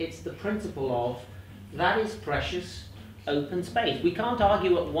fundamentally, it's the principle of that is precious open space. We can't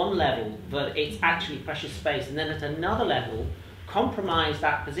argue at one level that it's actually precious space and then at another level compromise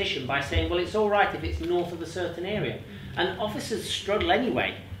that position by saying, well, it's all right if it's north of a certain area. And officers struggle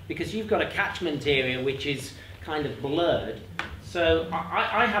anyway because you've got a catchment area which is kind of blurred. So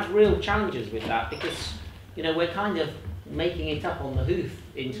I have real challenges with that because we're kind of making it up on the hoof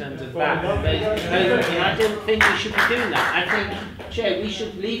in terms of that. And I don't think we should be doing that. I think, Chair, we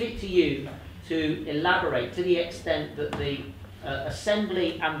should leave it to you to elaborate to the extent that the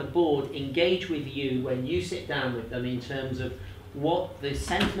Assembly and the Board engage with you when you sit down with them in terms of what the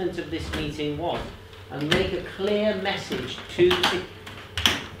sentiment of this meeting was, and make a clear message to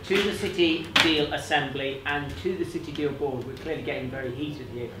the City Deal Assembly and to the City Deal Board. We're clearly getting very heated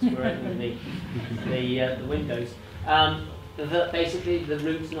here because we're opening the windows. That basically the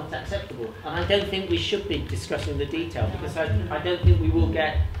route's not acceptable. And I don't think we should be discussing the detail because I don't think we will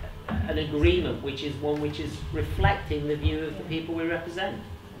get an agreement which is one which is reflecting the view of the people we represent.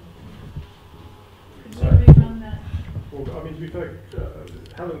 Well, I mean, to be fair,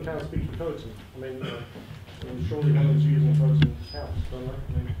 Helen can speak for Coton. I mean, surely Helen's using Coton counts, don't they? I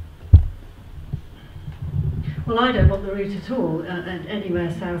mean, well, I don't want the route at all anywhere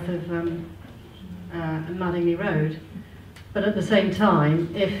south of and Madingley Road. But at the same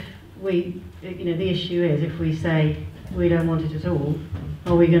time, if we, the issue is, if we say we don't want it at all,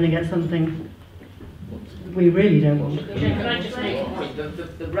 are we going to get something we really don't want? Can I just make a point?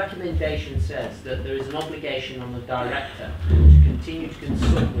 The recommendation says that there is an obligation on the director to continue to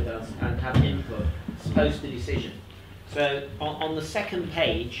consult with us and have input post the decision. So on the second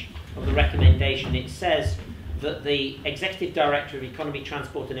page of the recommendation, it says that the Executive Director of Economy,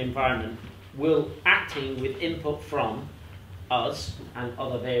 Transport and Environment will, acting with input from us and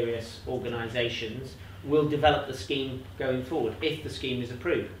other various organisations, will develop the scheme going forward if the scheme is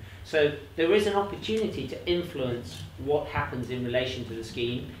approved. So there is an opportunity to influence what happens in relation to the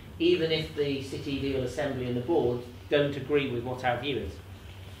scheme, even if the City Deal Assembly and the Board don't agree with what our view is.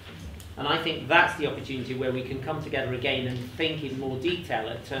 And I think that's the opportunity where we can come together again and think in more detail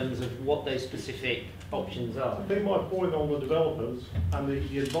in terms of what those specific options are. I think my point on the developers and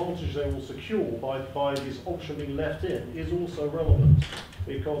the advantage they will secure by this option being left in is also relevant.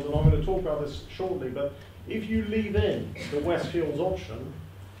 Because, and I'm going to talk about this shortly, but if you leave in the Westfields option,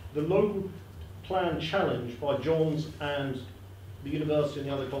 the local plan challenge by Johns and the university and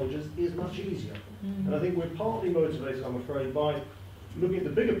the other colleges is much easier. And I think we're partly motivated, I'm afraid, by looking at the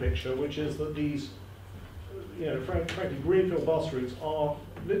bigger picture, which is that these, frankly, greenfield bus routes are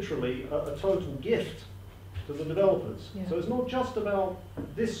literally a total gift to the developers. Yeah. So it's not just about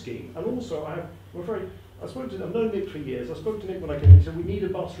this scheme. And also, I'm afraid, I've known Nick for years. I spoke to Nick when I came in. He said, we need a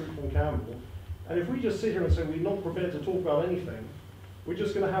bus route from Campbell. And if we just sit here and say we're not prepared to talk about anything, we're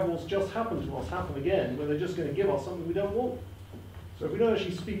just going to have what's just happened to us happen again, where they're just going to give us something we don't want. So if we don't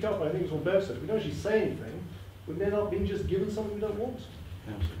actually speak up, I think it's what Bev said, if we don't actually say anything, we may not be just given something we don't want.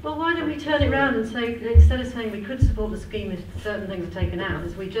 Well, why don't we turn it around and say, instead of saying we could support the scheme if certain things are taken out,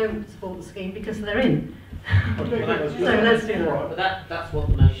 is we don't support the scheme because they're in. Okay, so let's do that. But that's what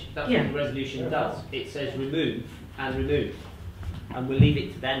the motion, what the resolution does. It says remove and remove, and we'll leave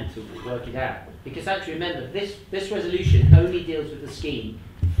it to them to work it out. Because actually, remember, this resolution only deals with the scheme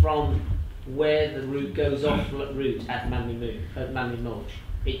from where the route goes off route at Manley Mulch.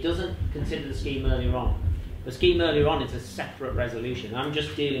 It doesn't consider the scheme earlier on. The scheme earlier on is a separate resolution. I'm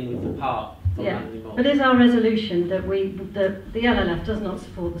just dealing with the part of Manley Mulch. But is our resolution that the LLF does not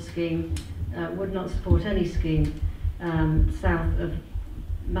support the scheme, would not support any scheme south of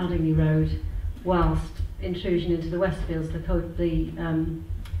Madingley Road, whilst intrusion into the Westfields, the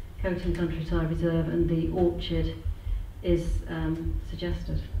Coton Countryside Reserve and the Orchard is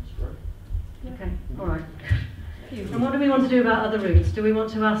suggested. That's right. Okay, all right. And what do we want to do about other routes? Do we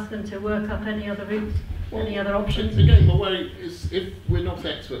want to ask them to work up any other routes, any other options? Again, my worry is if we're not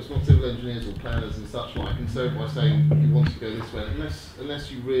experts, not civil engineers or planners and such like, and so by saying you want to go this way,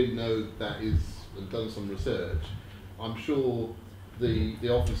 unless you really know that is and done some research, I'm sure the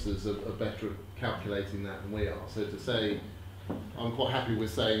officers are better at calculating that than we are. So to say, I'm quite happy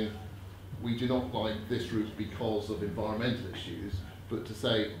with saying we do not like this route because of environmental issues, but to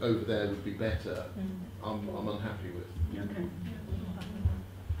say over there would be better, I'm unhappy with. Okay.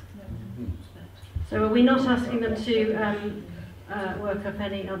 So are we not asking them to work up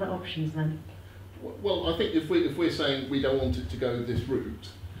any other options then? Well, I think if we're saying we don't want it to go this route,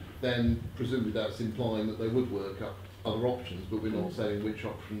 then presumably that's implying that they would work up other options, but we're not saying which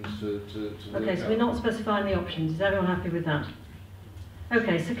options to work Okay, so out. we're not specifying the options. Is everyone happy with that?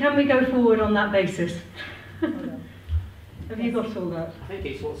 Okay, so can we go forward on that basis? Have you got all that? I think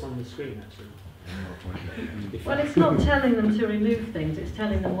it's what's on the screen, actually. Well, it's not telling them to remove things. It's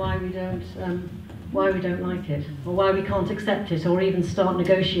telling them why we don't like it, or why we can't accept it, or even start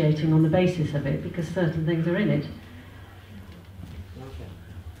negotiating on the basis of it, because certain things are in it.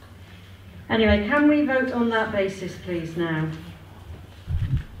 Anyway, can we vote on that basis, please, now?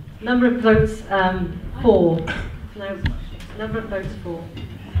 Number of votes, 4. No, number of votes, 4.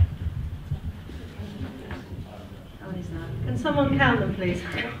 How many is that? Can someone count them, please?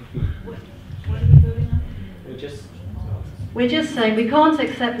 What are we voting on? We're just saying we can't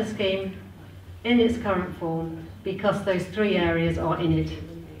accept the scheme in its current form because those 3 areas are in it.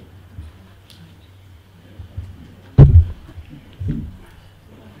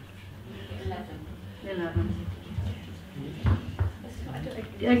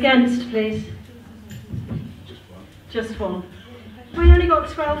 Against, please. Just one. We only got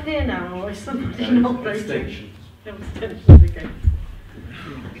 12 here now, or is somebody not voting? Abstentions. Abstentions, okay.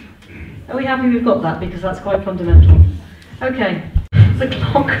 Are we happy we've got that? Because that's quite fundamental. Okay, the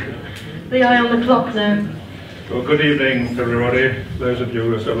clock. The eye on the clock now. Well, good evening, everybody, those of you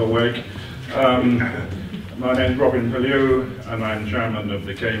who are still awake. My name is Robin Pellew, and I'm chairman of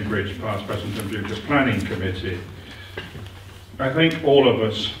the Cambridge Past, Present and Future Planning Committee. I think all of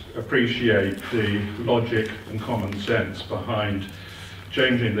us appreciate the logic and common sense behind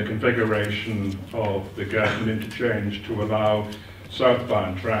changing the configuration of the Carpen interchange to allow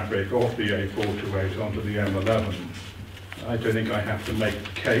southbound traffic off the A428 onto the M11. I don't think I have to make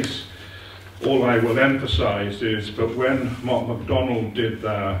the case. All I will emphasise is that when Mark MacDonald did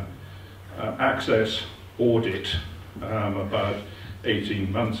their access audit about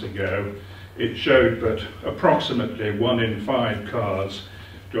 18 months ago, it showed that approximately 1 in 5 cars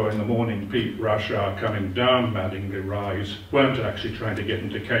during the morning peak rush hour coming down Madingley Rise weren't actually trying to get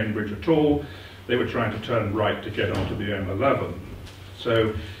into Cambridge at all. They were trying to turn right to get onto the M11.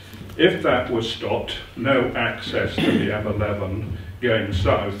 So if that was stopped, no access to the M11 going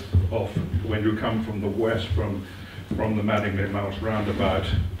south off when you come from the west from the Madingley Mouse roundabout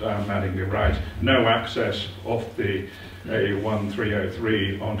down Madingley Rise, no access off the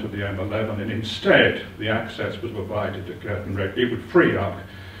A1303 onto the M11, and instead the access was provided to Carpen Road. It would free up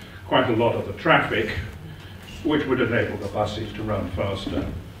quite a lot of the traffic, which would enable the buses to run faster.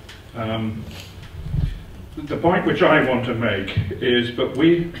 The point which I want to make is that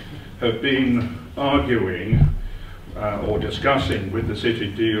we have been arguing or discussing with the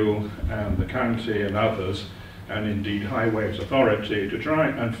City Deal and the county and others, and indeed Highways Authority, to try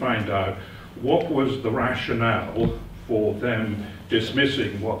and find out what was the rationale for them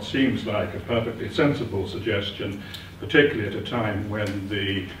dismissing what seems like a perfectly sensible suggestion, particularly at a time when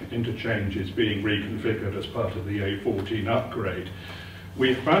the interchange is being reconfigured as part of the A14 upgrade.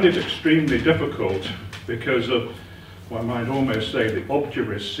 We found it extremely difficult because of, one might almost say, the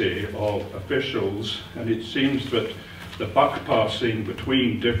obduracy of officials, and it seems that the buck passing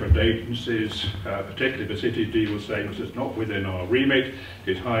between different agencies, particularly the City Deal saying this is not within our remit,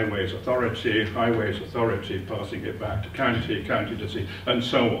 it's Highways Authority passing it back to county to city, and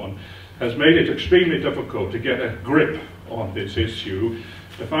so on, has made it extremely difficult to get a grip on this issue,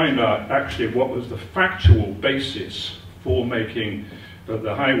 to find out actually what was the factual basis for making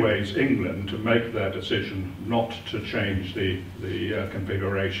the Highways England to make their decision not to change the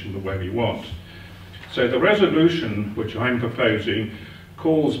configuration the way we want. So the resolution which I'm proposing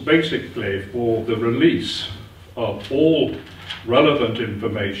calls basically for the release of all relevant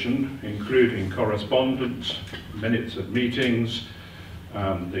information, including correspondence, minutes of meetings,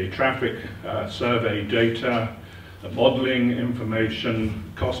 the traffic survey data, the modelling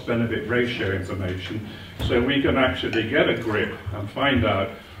information, cost-benefit ratio information, so we can actually get a grip and find out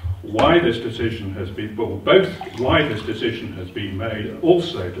why this decision has been, well, both why this decision has been made, and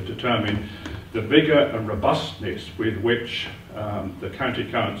also to determine the vigour and robustness with which the County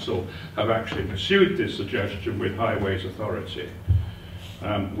Council have actually pursued this suggestion with Highways Authority.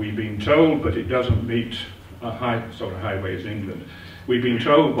 We've been told that it doesn't meet Highways England. We've been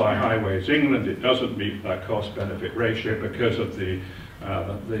told by Highways England it doesn't meet that cost-benefit ratio because of the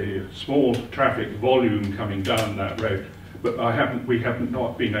small traffic volume coming down that road. But we haven't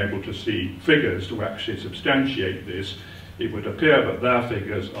not been able to see figures to actually substantiate this. It would appear that their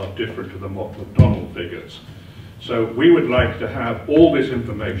figures are different to the McDonald figures. So we would like to have all this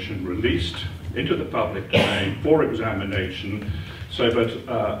information released into the public domain for examination, so that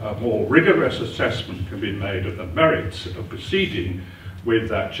a more rigorous assessment can be made of the merits of proceeding with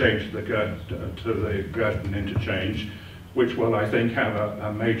that change to the Carpen interchange, which will, I think, have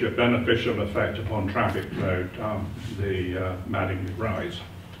a major beneficial effect upon traffic flow down the Madingley Rise.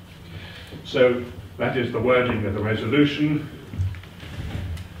 So that is the wording of the resolution.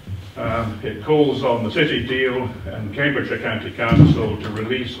 It calls on the City Deal and Cambridgeshire County Council to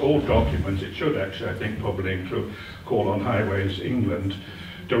release all documents. It should actually, I think, probably include call on Highways England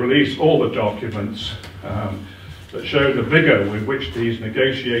to release all the documents that show the vigour with which these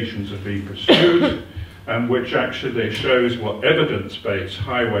negotiations have been pursued, and which actually shows what evidence base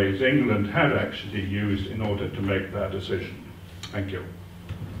Highways England had actually used in order to make their decision. Thank you.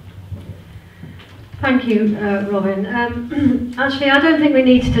 Thank you, Robin. Actually, I don't think we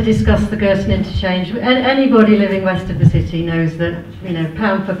need to discuss the Carpen interchange. Anybody living west of the city knows that, you know,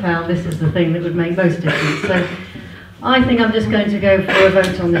 pound for pound, this is the thing that would make most difference. So I think I'm just going to go for a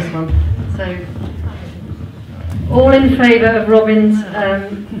vote on this one. So all in favour of Robin's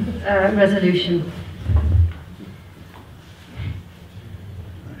resolution?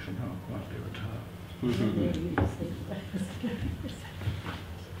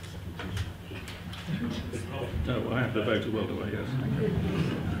 No, I have to vote as well, do I? Yes.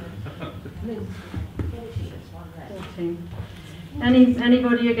 14.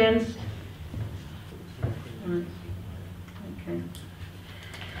 Anybody against? Right. Okay.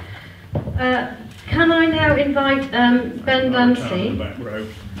 Can I now invite Ben Dancy?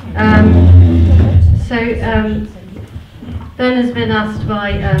 Ben has been asked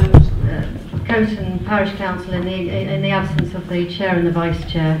by Carpen Parish Council in the absence of the chair and the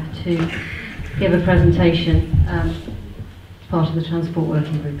vice chair to give a presentation as part of the transport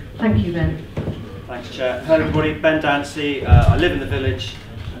working group. Thank you, Ben. Thanks, Chair. Hello, everybody. Ben Dancy. I live in the village,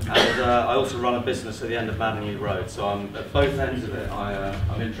 and I also run a business at the end of Madingley Road. So I'm at both ends of it.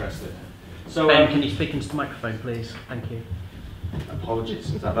 I'm interested. So Ben, can you speak into the microphone, please? Thank you.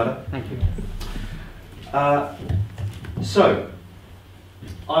 Apologies. Is that better? Thank you. So,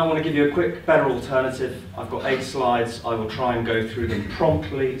 I want to give you a quick, better alternative. I've got 8 slides. I will try and go through them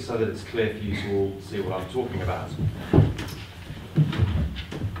promptly so that it's clear for you to all see what I'm talking about.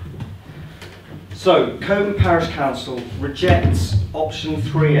 So, Carpen Parish Council rejects option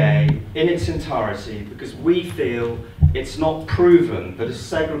 3A in its entirety because we feel it's not proven that a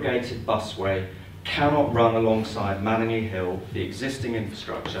segregated busway cannot run alongside Manningley Hill, the existing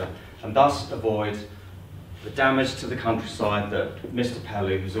infrastructure, and thus avoid the damage to the countryside that Mr.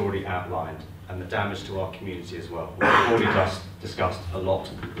 Pellew has already outlined, and the damage to our community as well, which we've already discussed a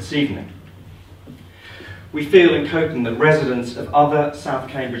lot this evening. We feel in Carpen that residents of other South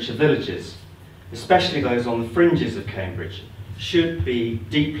Cambridgeshire villages, especially those on the fringes of Cambridge, should be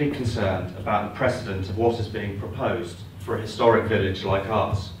deeply concerned about the precedent of what is being proposed for a historic village like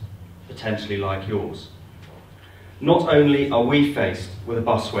ours, potentially like yours. Not only are we faced with a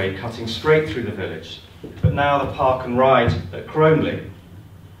busway cutting straight through the village, but now the park and ride at Cromley,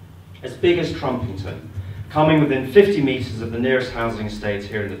 as big as Trumpington, coming within 50 metres of the nearest housing estate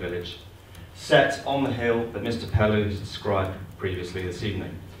here in the village, set on the hill that Mr. Pellew has described previously this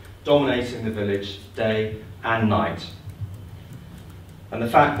evening, dominating the village day and night. And the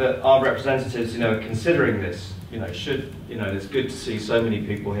fact that our representatives, are considering this, it's good to see so many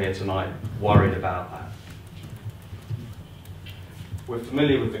people here tonight worried about that. We're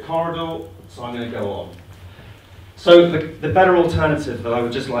familiar with the corridor, so I'm going to go on. So the better alternative that I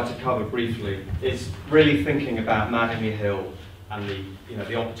would just like to cover briefly is really thinking about Manningley Hill and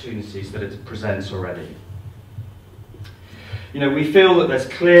the opportunities that it presents already. We feel that there's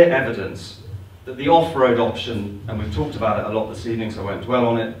clear evidence that the off-road option, and we've talked about it a lot this evening, so I won't dwell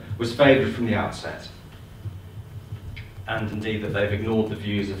on it, was favoured from the outset. And indeed that they've ignored the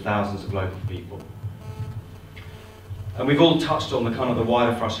views of thousands of local people. And we've all touched on the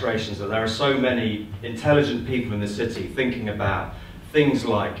wider frustrations that there are so many intelligent people in the city thinking about things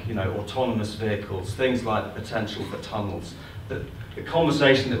like, autonomous vehicles, things like the potential for tunnels. That the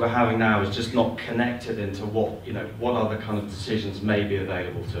conversation that we're having now is just not connected into what other kind of decisions may be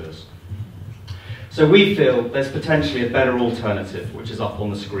available to us. So we feel there's potentially a better alternative, which is up on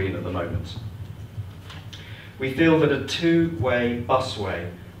the screen at the moment. We feel that a two-way busway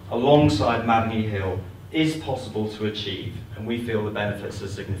alongside Manningley Hill is possible to achieve, and we feel the benefits are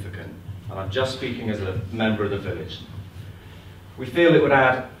significant. And I'm just speaking as a member of the village. We feel it would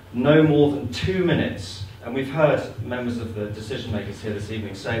add no more than 2 minutes, and we've heard members of the decision makers here this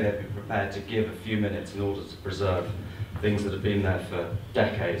evening say they'd be prepared to give a few minutes in order to preserve things that have been there for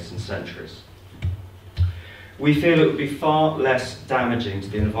decades and centuries. We feel it would be far less damaging to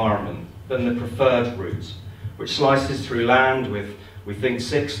the environment than the preferred route, which slices through land with, we think,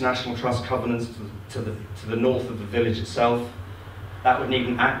 6 National Trust covenants to the north of the village itself. That would need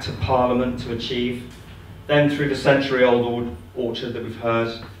an Act of Parliament to achieve. Then through the century-old orchard that we've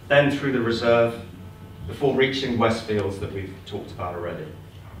heard, then through the reserve, before reaching Westfields that we've talked about already.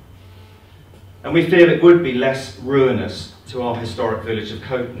 And we feel it would be less ruinous to our historic village of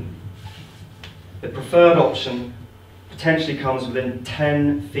Carpen. The preferred option potentially comes within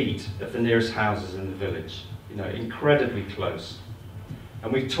 10 feet of the nearest houses in the village, incredibly close.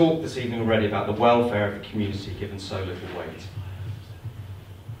 And we've talked this evening already about the welfare of the community given so little weight.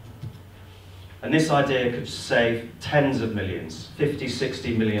 And this idea could save tens of millions, 50,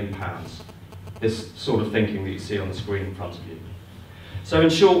 60 million pounds, this sort of thinking that you see on the screen in front of you. So in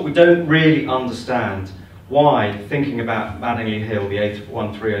short, we don't really understand why thinking about Manningley Hill, the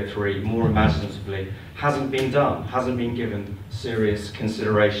A1303, more imaginatively, hasn't been done, hasn't been given serious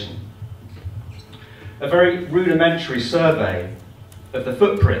consideration. A very rudimentary survey of the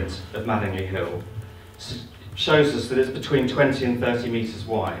footprint of Manningley Hill shows us that it's between 20 and 30 metres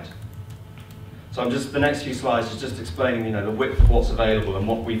wide. So the next few slides is just explaining the width of what's available and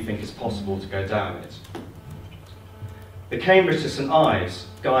what we think is possible to go down it. The Cambridge to St Ives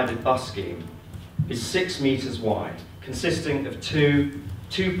guided bus scheme is 6 metres wide, consisting of two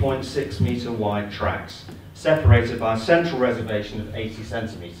 2.6 metre wide tracks, separated by a central reservation of 80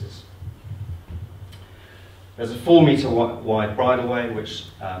 centimetres. There's a 4 metre wide bridleway, which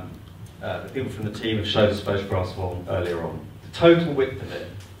the people from the team have showed us photographs of earlier on. The total width of it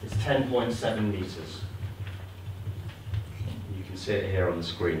is 10.7 metres. see it here on the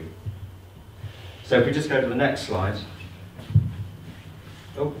screen. So if we just go to the next slide.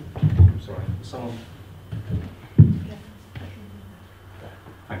 Oh, sorry, someone.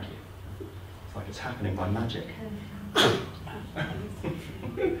 Thank you. It's like it's happening by magic.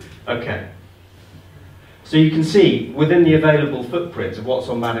 Okay. So you can see within the available footprint of what's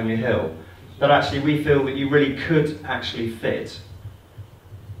on Madingley Hill that actually we feel that you really could actually fit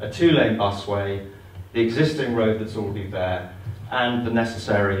a 2-lane busway, the existing road that's already there, and the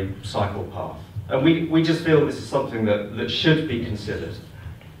necessary cycle path. And we just feel this is something that should be considered.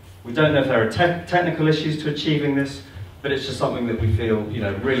 We don't know if there are technical issues to achieving this, but it's just something that we feel, you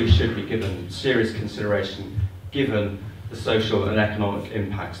know, really should be given serious consideration given the social and economic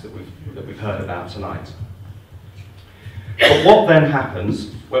impacts that we've heard about tonight. But what then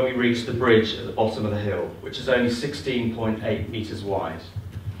happens when we reach the bridge at the bottom of the hill, which is only 16.8 metres wide?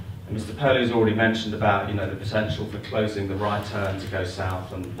 And Mr. Pellu's already mentioned about, you know, the potential for closing the right turn to go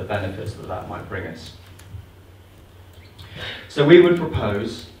south and the benefits that that might bring us. So we would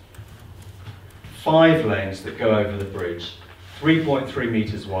propose 5 lanes that go over the bridge, 3.3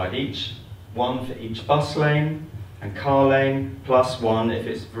 metres wide each, 1 for each bus lane and car lane, plus 1 if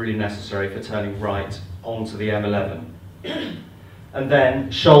it's really necessary for turning right onto the M11. And then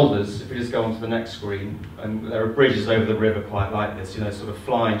shoulders, if we just go on to the next screen, and there are bridges over the river quite like this, you know, sort of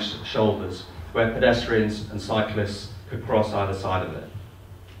flying shoulders, where pedestrians and cyclists could cross either side of it.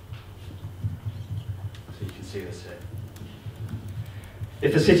 So you can see this here.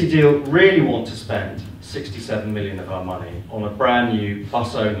 If the City Deal really want to spend 67 million of our money on a brand new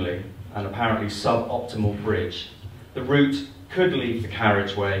bus-only and apparently sub-optimal bridge, the route could leave the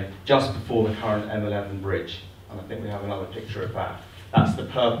carriageway just before the current M11 bridge. And I think we have another picture of that. That's the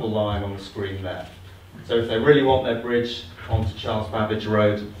purple line on the screen there. So if they really want their bridge onto Charles Babbage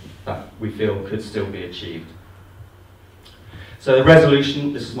Road, that we feel could still be achieved. So the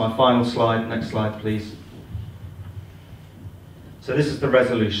resolution, this is my final slide. Next slide, please. So this is the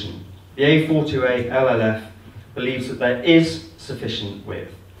resolution. The A428 LLF believes that there is sufficient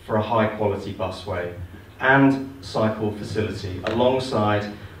width for a high-quality busway and cycle facility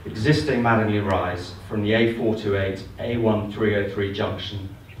alongside existing Madingley Rise from the A428 A1303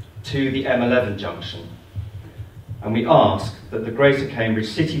 junction to the M11 junction. And we ask that the Greater Cambridge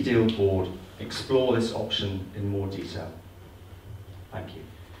City Deal Board explore this option in more detail. Thank you.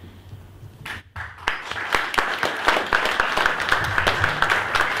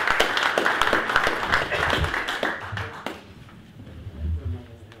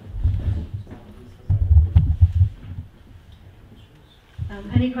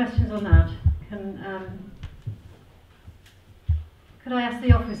 Any questions on that? Could I ask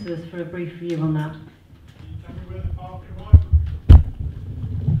the officers for a brief view on that?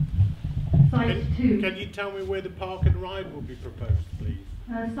 Site 2. Can you tell me where the park and ride will be proposed, please?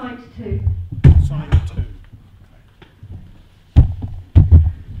 Site 2. Site 2.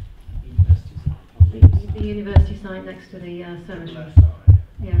 The university site next to the cemetery.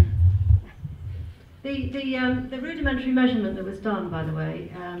 Yeah. The rudimentary measurement that was done, by the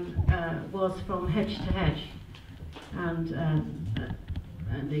way, was from hedge to hedge, and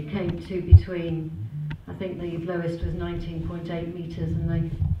it came to between, I think the lowest was 19.8 metres and the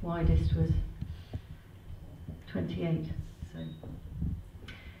widest was 28. So,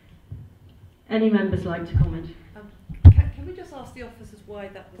 any members like to comment? Can we just ask the officers why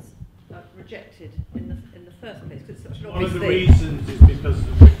that was rejected in the first place? Because it's such an One obvious of the thing. reasons is because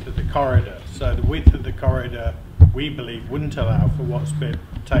of the width of the corridor. So the width of the corridor, we believe, wouldn't allow for what's been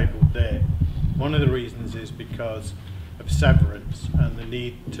tabled there. One of the reasons is because of severance and the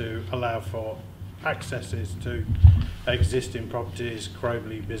need to allow for accesses to existing properties,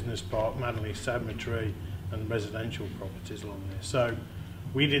 Crobley Business Park, Madingley Cemetery, and residential properties along there. So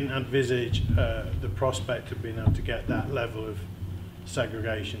we didn't envisage the prospect of being able to get that level of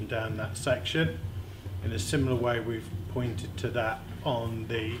segregation down that section. In a similar way, we've pointed to that on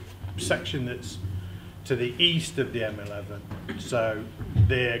the section that's to the east of the M11. So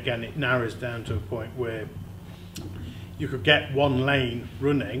there again, it narrows down to a point where you could get one lane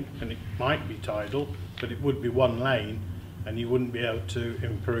running, and it might be tidal, but it would be one lane, and you wouldn't be able to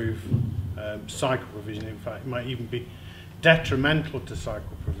improve cycle provision. In fact, it might even be detrimental to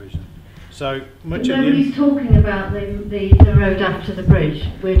cycle provision. So much of nobody's talking about the road after the bridge.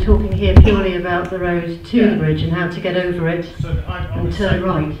 We're talking here purely about the road to the bridge and how to get over it and turn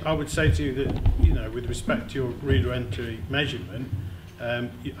right. I would say to you that, you know, with respect to your rudimentary measurement, I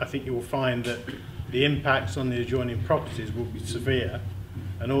think you will find that the impacts on the adjoining properties will be severe,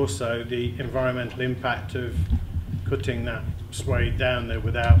 and also the environmental impact of cutting that swathe down there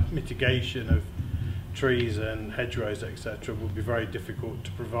without mitigation of trees and hedgerows, etc., would be very difficult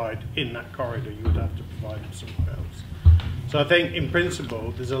to provide in that corridor. You would have to provide them somewhere else. So I think in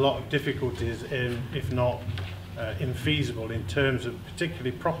principle there's a lot of difficulties in, if not infeasible, in terms of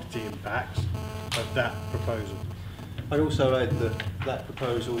particularly property impacts of that proposal. I'd also add that that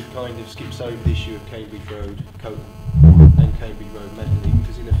proposal kind of skips over the issue of Cambridge Road, Coton, and Cambridge Road, Medley,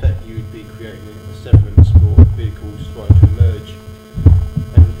 because in effect you would be creating a settlement for vehicles trying to emerge,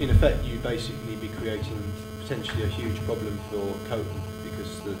 and in effect you'd basically be creating potentially a huge problem for Coton,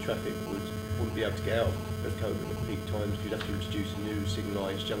 because the traffic wouldn't be able to get out of Coton at peak times. You'd have to introduce a new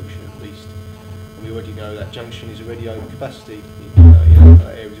signalised junction at least, and we already know that junction is already over capacity,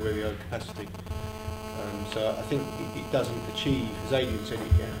 that area is already over capacity. So I think it doesn't achieve, as Adrian said,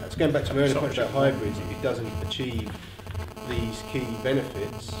 it's going back to my earlier point about hybrids, it doesn't achieve these key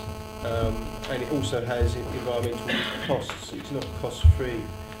benefits, and it also has environmental costs. It's not cost-free,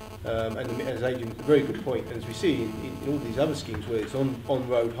 and as Adrian, a very good point, as we see in all these other schemes where it's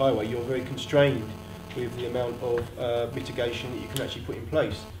on-road highway, you're very constrained with the amount of mitigation that you can actually put in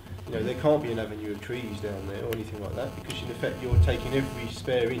place. You know, there can't be an avenue of trees down there or anything like that, because in effect you're taking every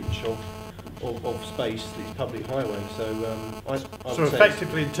spare inch of space that's public highway. So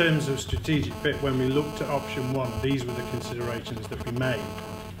effectively, in terms of strategic fit, when we looked at option 1, these were the considerations that we made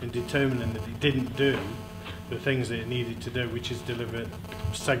in determining that it didn't do the things that it needed to do, which is deliver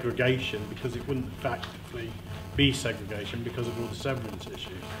segregation, because it wouldn't effectively be segregation because of all the severance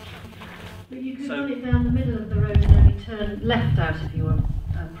issues. But you could run it down the middle of the road and only turn left out of your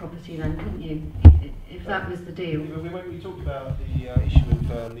property then, couldn't you? If that was the deal. When we talk about the issue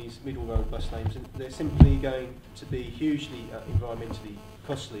of these middle road bus lanes, they're simply going to be hugely environmentally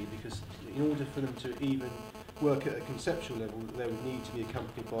costly, because in order for them to even work at a conceptual level, they would need to be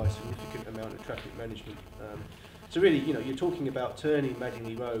accompanied by a significant amount of traffic management. So really, you know, you're talking about turning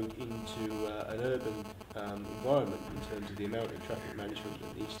Madingley Road into an urban environment in terms of the amount of traffic management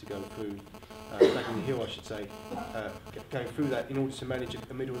that needs to go through Madingley Hill, I should say, going through that in order to manage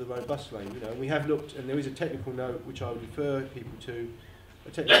a middle of the road bus lane. You know, and we have looked, and there is a technical note which I would refer people to, a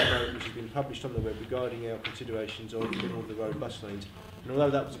technical note which has been published on the web regarding our considerations of middle of the road bus lanes. And although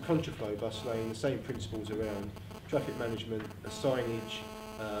that was a contraflow bus lane, the same principles around traffic management, signage,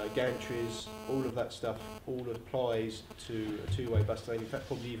 gantries, all of that stuff all applies to a two-way bus lane. In fact,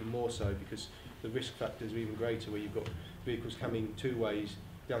 probably even more so, because the risk factors are even greater where you've got vehicles coming two ways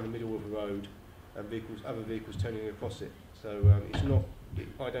down the middle of a road and other vehicles turning across it. So it's not.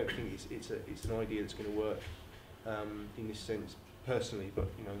 I don't think it's an idea that's going to work in this sense personally. But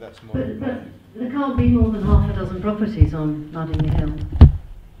you know, that's my. But there can't be more than half a dozen properties on Madingley Hill.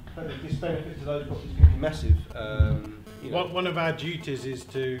 But the disbenefit to those properties can be massive. You know. One of our duties is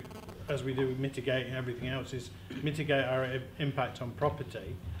to, as we do with mitigating everything else, is mitigate our impact on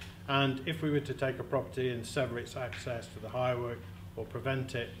property. And if we were to take a property and sever its access to the highway or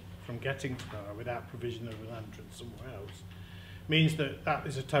prevent it from getting to the highway without provision of an entrance somewhere else, means that that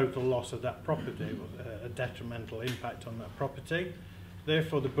is a total loss of that property, a detrimental impact on that property.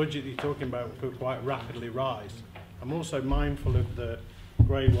 Therefore, the budget you're talking about could quite rapidly rise. I'm also mindful of the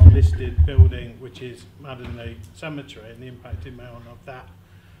Grade 1 listed building, which is Madingley Cemetery, and the impact amount of that.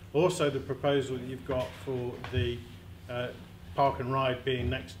 Also, the proposal that you've got for the park and ride being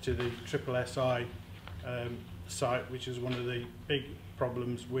next to the SSI site, which is one of the big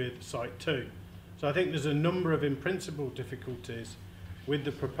problems with Site 2. So I think there's a number of in-principle difficulties with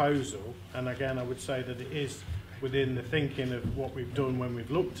the proposal, and again I would say that it is within the thinking of what we've done when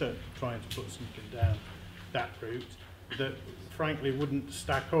we've looked at trying to put something down that route, that frankly wouldn't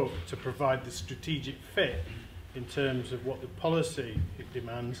stack up to provide the strategic fit in terms of what the policy it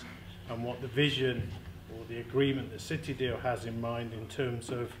demands and what the vision or the agreement that City Deal has in mind in terms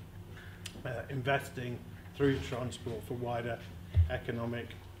of investing through transport for wider economic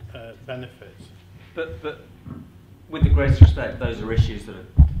benefits. But with the greatest respect, those are issues that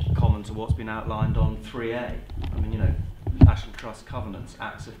are common to what's been outlined on 3A. I mean, you know, National Trust covenants,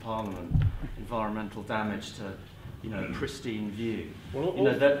 Acts of Parliament, environmental damage to, you know, pristine view. Well, you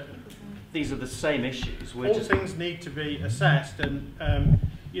know, these are the same issues. All things need to be assessed, and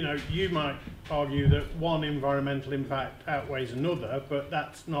you know, you might argue that one environmental impact outweighs another, but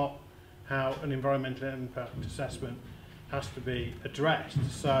that's not how an environmental impact assessment has to be addressed.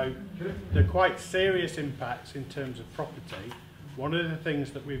 So they're quite serious impacts in terms of property. One of the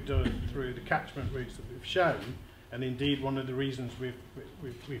things that we've done through the catchment routes that we've shown, and indeed one of the reasons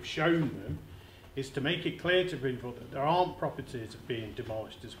we've shown them, is to make it clear to people that there aren't properties being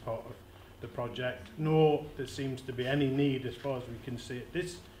demolished as part of the project, nor there seems to be any need, as far as we can see at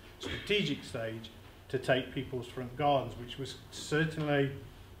this strategic stage, to take people's front gardens, which was certainly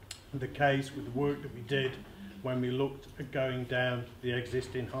the case with the work that we did when we looked at going down the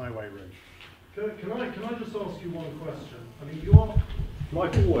existing highway route. Can I just ask you one question? I mean, you are,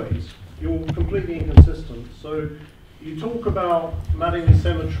 like always, you're completely inconsistent. So you talk about Madingley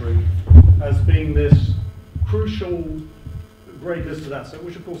Cemetery as being this crucial grade listed asset,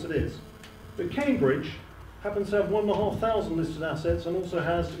 which of course it is. But Cambridge happens to have 1,500 listed assets and also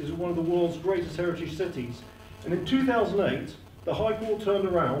is one of the world's greatest heritage cities. And in 2008, the High Court turned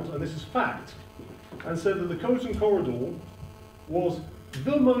around, and this is fact, and said that the Coton Corridor was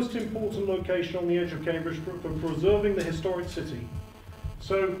the most important location on the edge of Cambridge for preserving the historic city.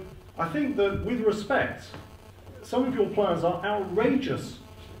 So I think that, with respect, some of your plans are outrageous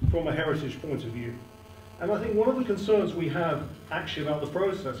from a heritage point of view. And I think one of the concerns we have actually about the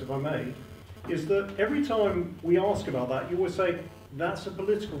process, if I may, is that every time we ask about that, you always say, that's a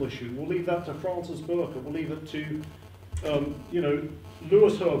political issue. We'll leave that to Francis Burke, we'll leave it to, you know,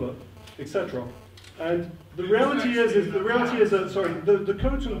 Lewis Herbert, etc. And the reality is that, sorry, the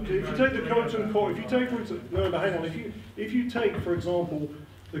Coton, if you take the Coton, if you take, no, hang on, if you take, for example,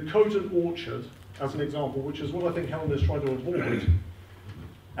 the Coton Orchard as an example, which is what I think Helen is trying to avoid,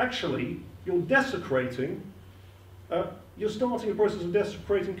 actually, you're desecrating, you're starting a process of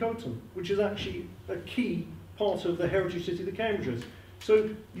desecrating Coton, which is actually a key part of the heritage city that Cambridge is. So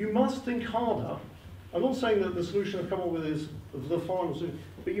you must think harder. I'm not saying that the solution I've come up with is the final solution,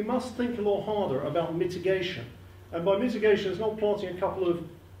 but you must think a lot harder about mitigation. And by mitigation, it's not planting a couple of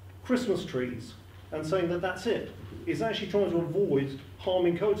Christmas trees and saying that that's it. It's actually trying to avoid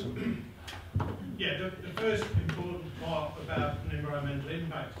harming Coton. Yeah, the first important part about an environmental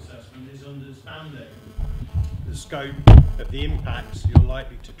impact assessment is understanding the scope of the impacts you're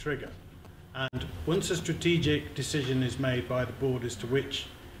likely to trigger. And once a strategic decision is made by the board as to which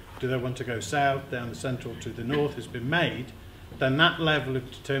do they want to go south, down the centre or to the north has been made, then that level of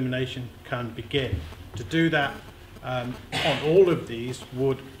determination can begin. To do that on all of these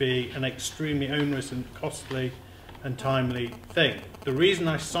would be an extremely onerous and costly and timely thing. The reason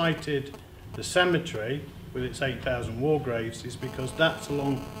I cited the cemetery with its 8,000 war graves is because that's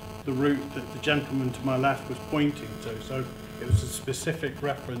along the route that the gentleman to my left was pointing to. So it was a specific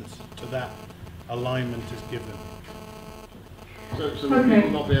reference to that alignment is given. So will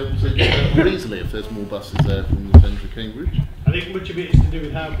people not be able to get there more easily if there's more buses there from the centre of Cambridge? I think much of it is to do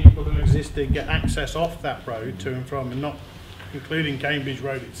with how people who existing get access off that road to and from, and not including Cambridge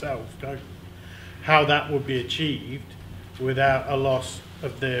Road itself, how that would be achieved without a loss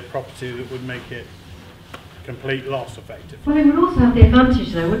of their property that would make it complete loss effectively. Well, it would also have the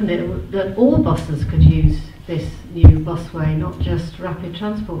advantage though, wouldn't it, that all buses could use this new busway, not just rapid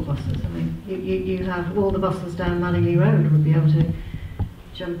transport buses. I mean, you have all the buses down Madingley Road would be able to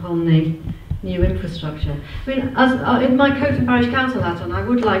jump on the new infrastructure. I mean, as in my Coton Parish Council hat on, I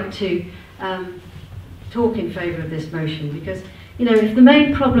would like to talk in favour of this motion, because, you know, if the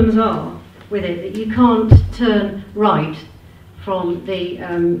main problems are with it that you can't turn right from the,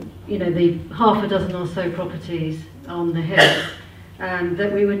 you know, the half a dozen or so properties on the hill, and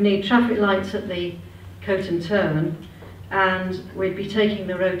that we would need traffic lights at the Coton turn, and we'd be taking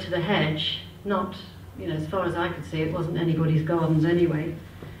the road to the hedge, not, you know, as far as I could see, it wasn't anybody's gardens anyway.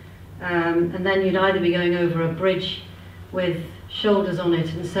 And then you'd either be going over a bridge with shoulders on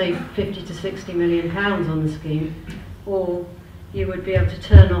it and save 50 to 60 million pounds on the scheme, or you would be able to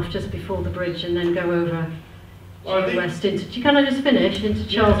turn off just before the bridge and then go over west into, can I just finish, into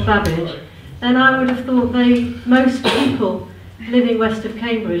Charles Babbage. Then I would have thought most people living west of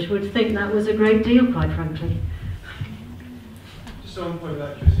Cambridge would think that was a great deal, quite frankly. Just on the point of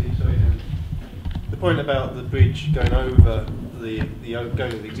accuracy, sorry, the point about the bridge going over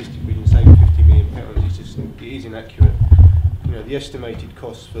going to the existing bridge and saving £50 million is just, it is inaccurate. You know, the estimated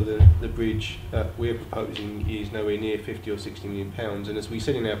cost for the bridge that we're proposing is nowhere near 50 or 60 million pounds, and as we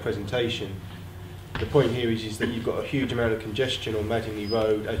said in our presentation, the point here is that you've got a huge amount of congestion on Madingley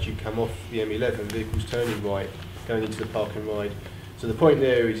Road as you come off the M11, vehicles turning right, going into the park and ride. So the point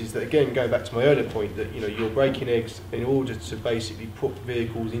there is that, again, going back to my earlier point, that, you know, you're breaking eggs in order to basically put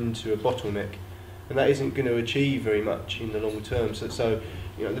vehicles into a bottleneck, and that isn't going to achieve very much in the long term. So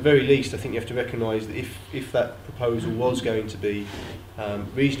you know, at the very least, I think you have to recognise that if that proposal was going to be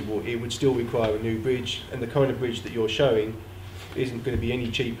reasonable, it would still require a new bridge, and the kind of bridge that you're showing isn't going to be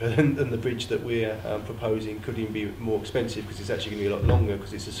any cheaper than the bridge that we're proposing. Could even be more expensive, because it's actually going to be a lot longer,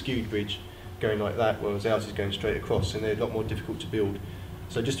 because it's a skewed bridge going like that, whereas ours is going straight across, and they're a lot more difficult to build.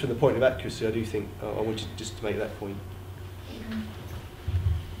 So just from the point of accuracy, I do think I wanted just to make that point.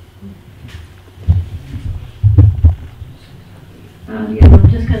 Yeah, I'm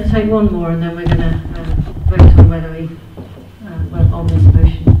just going to take one more, and then we're going to vote on whether we, well, on this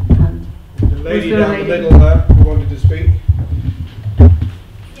motion. lady down the middle there who wanted to speak.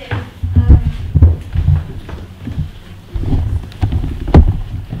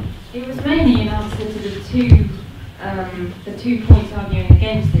 It was mainly in answer to the two points arguing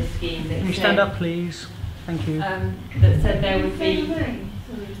against this scheme. That Can you stand up, please? Thank you. That said there would be.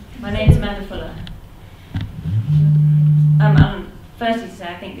 My name is Amanda Fuller. Firstly, to say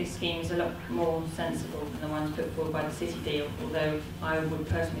I think this scheme is a lot more sensible than the ones put forward by the City deal. Although I would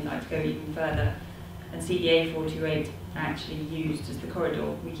personally like to go even further and see the A428 actually used as the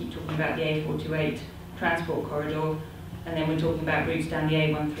corridor. We keep talking about the A428 transport corridor, and then we're talking about routes down the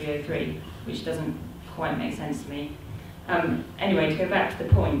A1303, which doesn't quite make sense to me. Anyway, to go back to the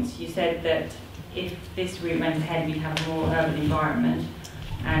points, you said that if this route went ahead, we'd have a more urban environment,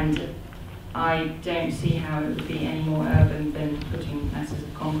 and I don't see how it would be any more urban than putting masses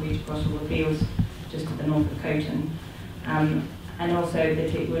of concrete across all the fields just to the north of Coton, and also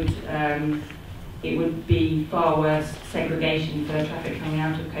that it would be far worse segregation for traffic coming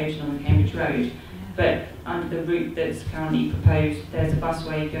out of Coton on the Cambridge Road. But under the route that's currently proposed, there's a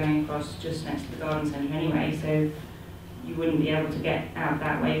busway going across just next to the garden centre anyway, so you wouldn't be able to get out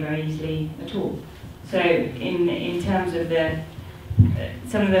that way very easily at all. So in terms of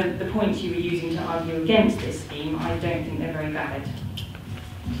some of the points you were using to argue against this scheme, I don't think they're very valid.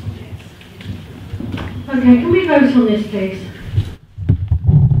 Okay, can we vote on this, please?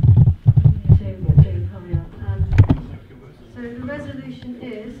 So the resolution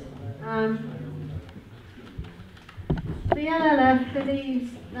is the LLF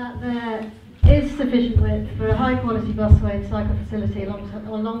believes that there is sufficient width for a high quality busway and cycle facility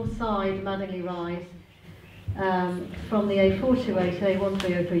alongside Madingley Rise from the A428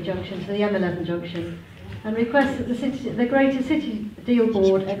 A1303 junction to the M11 junction, and requests that the Greater City Deal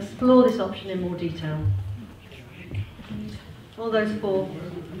Board explore this option in more detail. All those for? I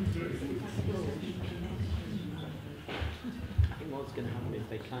think what's going to happen is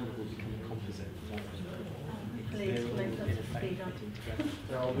they kind of will become a composite. Please, let's speed up.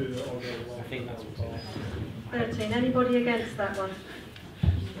 Yeah, I'll do that. I think that's what's 13. Anybody against that one?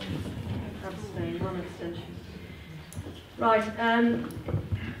 Abstain. One abstention. Right.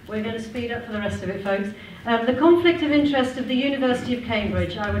 We're going to speed up for the rest of it, folks. The conflict of interest of the University of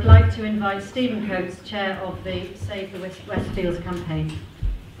Cambridge. I would like to invite Stephen Coates, chair of the Save the Westfields campaign,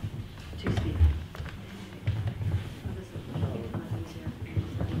 to speak.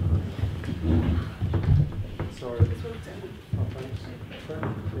 Sorry. Oh, thanks.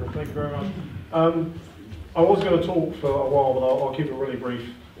 Yeah, thank you very much. I was going to talk for a while, but I'll keep it really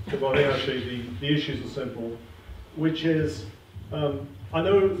brief, because I think actually the issues are simple, which is, I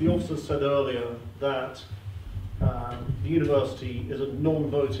know the officers said earlier that the university is a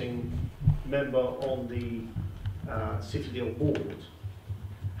non-voting member on the City Deal Board.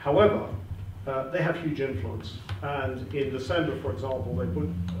 However, they have huge influence, and in December, for example, they put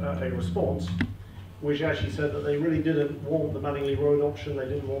a response which actually said that they really didn't want the Madingley Road option, they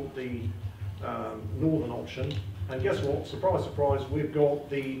didn't want the northern option, and guess what? Surprise, surprise, we've got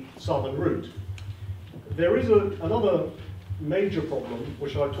the southern route. There is another major problem,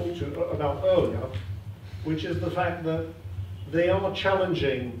 which I talked to about earlier, which is the fact that they are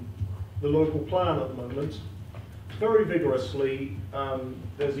challenging the local plan at the moment very vigorously.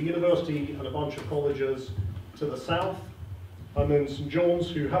 There's a university and a bunch of colleges to the south, and then St John's,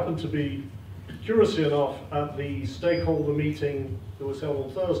 who happen to be, curiously enough, at the stakeholder meeting that was held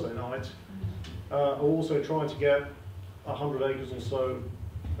on Thursday night, are also trying to get 100 acres or so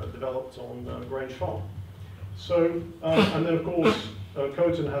developed on Grange Farm. So, and then of course,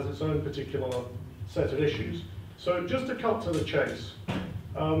 Coton has its own particular set of issues. So just to cut to the chase,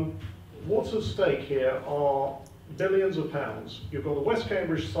 what's at stake here are billions of pounds. You've got the West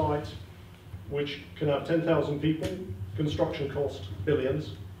Cambridge site, which can have 10,000 people, construction cost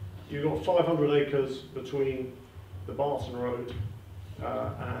billions. You've got 500 acres between the Barton Road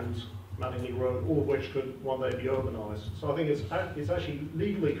and Madingley Road, all of which could one day be urbanised. So I think it's actually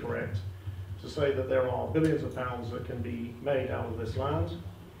legally correct to say that there are billions of pounds that can be made out of this land.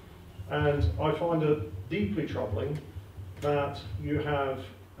 And I find it deeply troubling that you have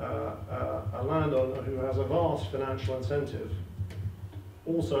a landowner who has a vast financial incentive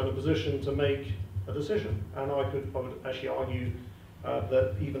also in a position to make a decision. And I would actually argue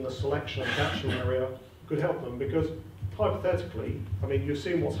that even the selection of catchment area could help them, because hypothetically, I mean, you've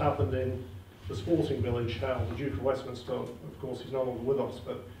seen what's happened in the sporting village, how the Duke of Westminster, of course he's no longer with us,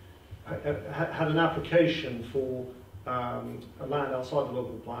 but had an application for a land outside the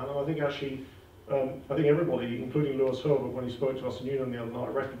local plan. And I think actually, I think everybody, including Lewis Herbert, when he spoke to us in Unum the other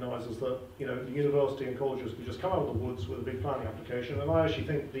night, recognises that, you know, the university and colleges could just come out of the woods with a big planning application. And I actually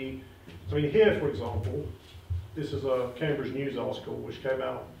think the I mean, here, for example, this is a Cambridge News article which came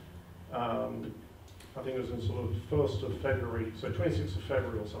out, I think it was in sort of 1st of February, so 26th of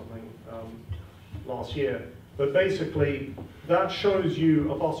February or something, last year. But basically, that shows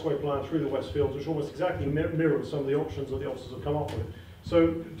you a busway plan through the Westfields, which almost exactly mirrors some of the options that the officers have come up with. So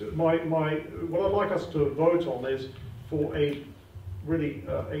what I'd like us to vote on is for a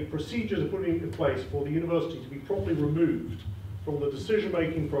procedure to put in place for the university to be properly removed from the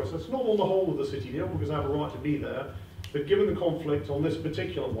decision-making process, not on the whole of the city deal, because they have a right to be there, but given the conflict on this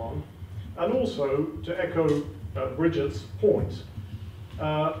particular one, and also to echo Bridget's point,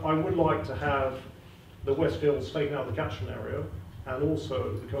 I would like to have the Westfields taken out of the catchment area, and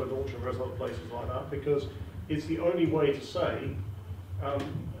also the Code Launcher and various other places like that, because it's the only way to say,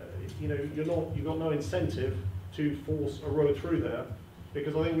 you know, you've got no incentive to force a road through there,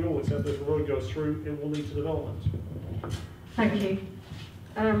 because I think we all accept that if a road goes through, it will lead to development. Thank you.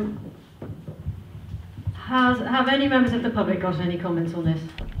 Have any members of the public got any comments on this?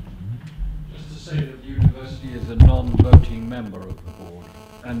 Just to say that the university is a non-voting member of the board,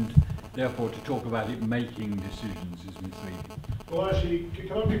 and therefore to talk about it making decisions is misleading. Well, actually,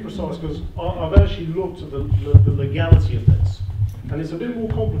 can I be precise? Because I've actually looked at the legality of this, and it's a bit more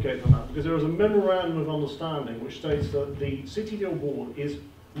complicated than that, because there is a memorandum of understanding which states that the City Deal Board is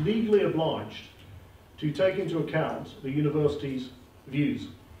legally obliged to take into account the university's views.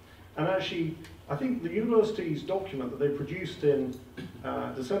 And actually, I think the university's document that they produced in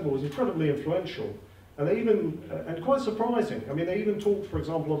December was incredibly influential. And they even, and quite surprising, I mean, they even talked, for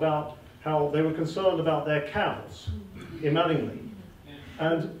example, about how they were concerned about their cows in Manningley.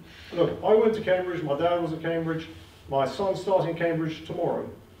 And look, I went to Cambridge, my dad was at Cambridge, my son's starting Cambridge tomorrow.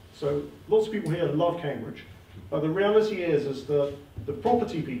 So lots of people here love Cambridge. But the reality is that the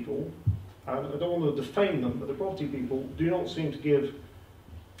property people, and I don't want to defame them, but the property people do not seem to give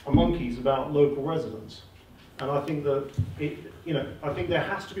a monkeys about local residents. And I think that, I think there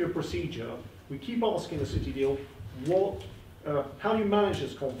has to be a procedure. We keep asking the City Deal, how do you manage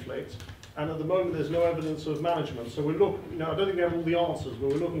this conflict? And at the moment, there's no evidence of management. So we're looking, I don't think we have all the answers, but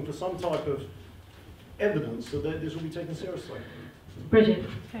we're looking for some type of evidence that this will be taken seriously. Bridget.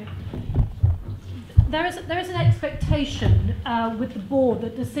 Okay. There is an expectation with the board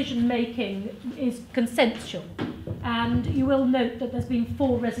that decision making is consensual, and you will note that there's been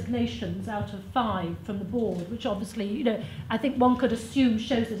 4 resignations out of 5 from the board, which obviously, I think one could assume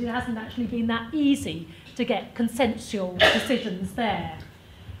shows that it hasn't actually been that easy to get consensual decisions there.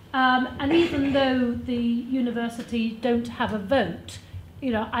 And even though the university don't have a vote,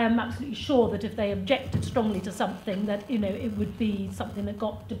 I am absolutely sure that if they objected strongly to something, that it would be something that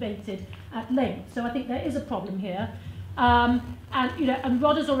got debated at length. So I think there is a problem here, and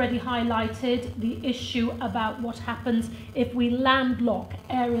Rod has already highlighted the issue about what happens if we landlock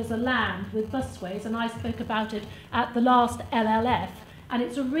areas of land with busways, and I spoke about it at the last LLF, and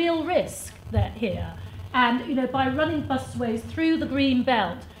it's a real risk that here. And by running busways through the green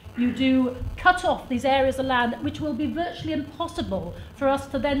belt, you do cut off these areas of land which will be virtually impossible for us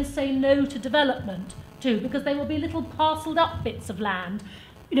to then say no to development to, because they will be little parcelled up bits of land,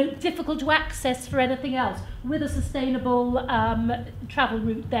 difficult to access for anything else, with a sustainable travel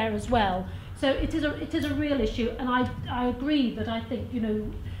route there as well. So it is a real issue, and I agree that I think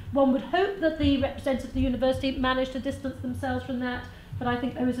one would hope that the representatives of the university manage to distance themselves from that, but I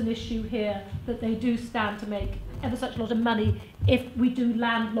think there is an issue here that they do stand to make ever such a lot of money if we do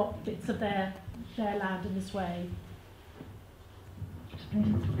landlock bits of their land in this way.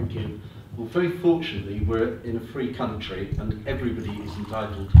 Thank you. Well, very fortunately, we're in a free country, and everybody is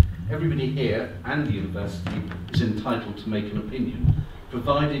entitled, everybody here and the university is entitled to make an opinion,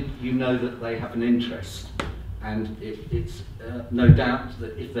 provided you know that they have an interest. And it's no doubt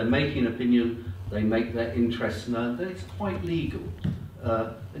that if they're making an opinion, they make their interests known. That it's quite legal.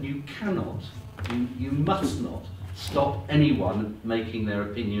 And you cannot, you must not stop anyone making their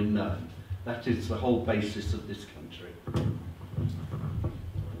opinion known. That is the whole basis of this country.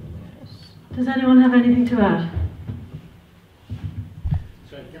 Does anyone have anything to add?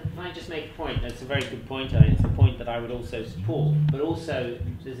 Sorry, can I just make a point? That's a very good point, and it's a point that I would also support. But also,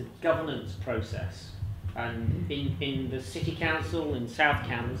 there's a governance process. And in the City Council in South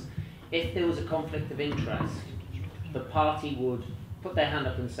Cambs, if there was a conflict of interest, the party would put their hand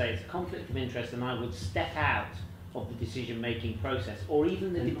up and say it's a conflict of interest, and I would step out of the decision-making process, or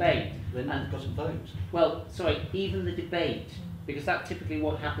even the debate. Then you've got to vote. Well, sorry, even the debate, because that's typically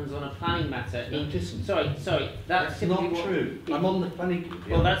what happens on a planning matter. That's not true. I'm on the planning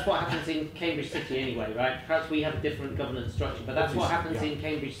committee. Well, that's what happens in Cambridge City anyway, right? Perhaps we have a different governance structure, but that's what happens in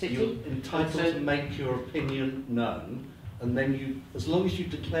Cambridge City. You're entitled to make your opinion known, and then as long as you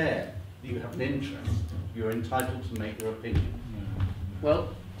declare you have an interest, you're entitled to make your opinion. Well,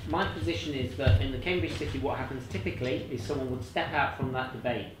 my position is that in the Cambridge City, what happens typically is someone would step out from that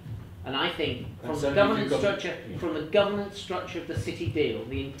debate. And I think from the governance structure of the city deal,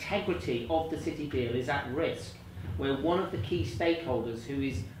 the integrity of the city deal is at risk, where one of the key stakeholders who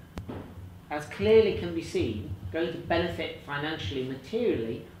is, as clearly can be seen, going to benefit financially,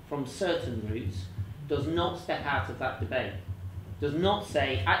 materially from certain routes, does not step out of that debate. Does not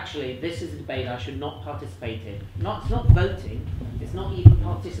say, actually, this is a debate I should not participate in. It's not voting, it's not even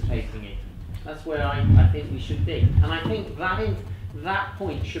participating in. That's where I think we should be. And I think that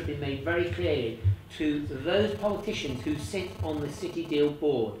point should be made very clearly to those politicians who sit on the City Deal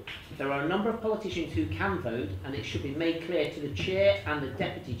board. There are a number of politicians who can vote, and it should be made clear to the chair and the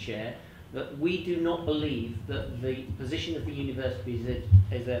deputy chair that we do not believe that the position of the university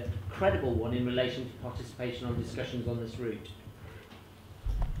is a credible one in relation to participation on discussions on this route.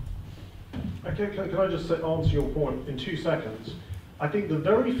 Okay, can I just answer your point in 2 seconds? I think the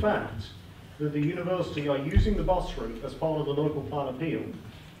very fact that the university are using the bus route as part of the local plan appeal,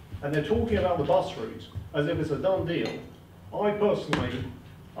 and they're talking about the bus route as if it's a done deal, I personally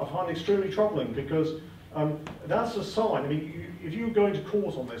find extremely troubling, because that's a sign. I mean, if you're going to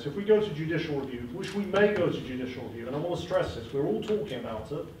court on this, if we go to judicial review, which we may go to judicial review, and I want to stress this, we're all talking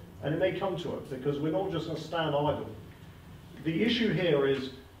about it, and it may come to it, because we're not just going to stand idle. The issue here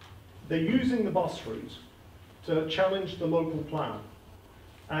is they're using the bus route to challenge the local plan.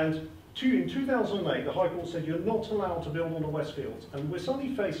 And in 2008, the High Court said you're not allowed to build on the Westfields. And we're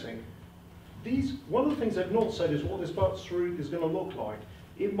suddenly facing these. One of the things they've not said is what this bus route is going to look like.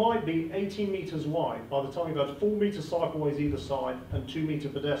 It might be 18 metres wide by the time you've got 4 metre cycleways either side and 2 metre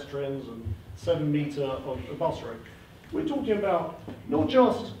pedestrians and 7 metre of bus route. We're talking about not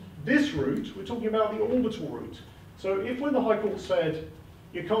just this route, we're talking about the orbital route. So if when the High Court said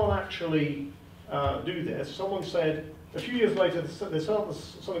you can't actually do this, someone said a few years later they set up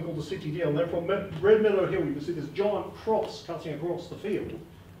something called the City Deal, and then from Red Meadow Hill you can see this giant cross cutting across the field,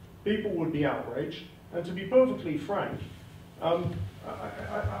 people would be outraged. And to be perfectly frank, I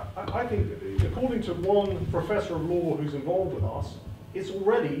think, according to one professor of law who's involved with us, it's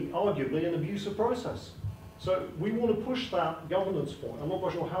already arguably an abusive process. So we want to push that governance point. I'm not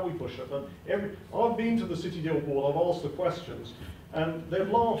quite sure how we push it, but I've been to the City Deal board, I've asked the questions, and they've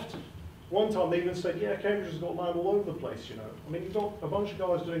laughed. One time they even said, yeah, Cambridge has got land all over the place, you know. I mean, you've got a bunch of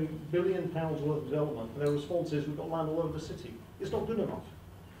guys doing £1 billion worth of development, and their response is, we've got land all over the city. It's not good enough.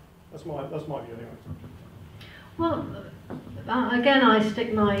 That's my view anyway. Well, again, I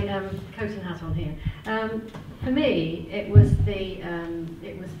stick my coat and hat on here. For me, it was the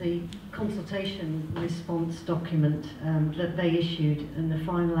consultation response document that they issued in the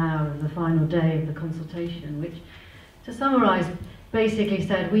final hour of the final day of the consultation, which, to summarise, basically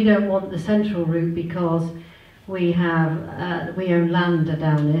said we don't want the central route because we own land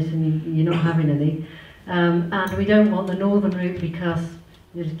down it and you're not having any, and we don't want the northern route because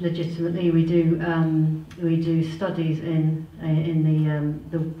legitimately we do studies in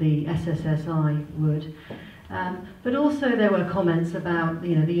the SSSI would, but also there were comments about the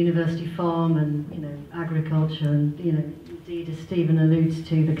university farm and agriculture and indeed as Stephen alludes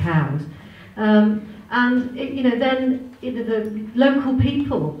to the cows, and then the local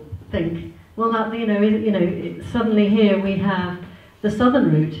people think, well, that suddenly here we have the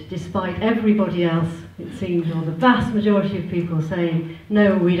southern route, despite everybody else, it seems, or the vast majority of people saying,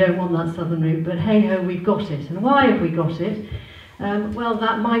 no, we don't want that southern route, but hey-ho, we've got it. And why have we got it? Well,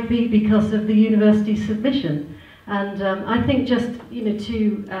 that might be because of the university's submission. And I think just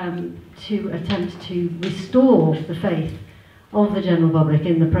to attempt to restore the faith of the general public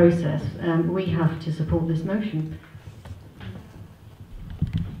in the process, we have to support this motion.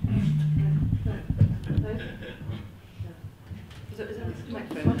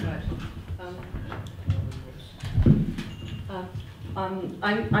 I'm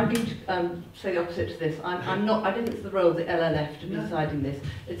going to say the opposite to this. I don't think it's the role of the LLF to be deciding this.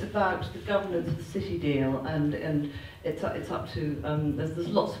 It's about the governance of the city deal, and it's up to, there's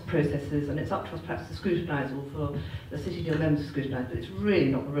lots of processes, and it's up to us perhaps to scrutinise, or for the city deal members to scrutinise, but it's really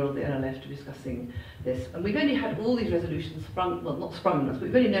not the role of the LLF to be discussing this. And we've only had all these resolutions sprung, well, not sprung on us, but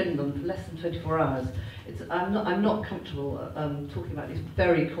we've only known them for less than 24 hours. I'm not comfortable talking about these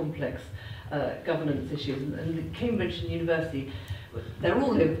very complex governance issues, and the Cambridge and University, they're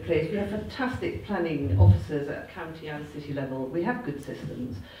all over the place. We have fantastic planning officers at county and city level. We have good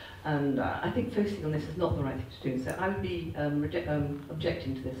systems, and I think focusing on this is not the right thing to do. So I would be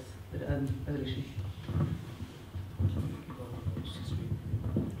objecting to this resolution.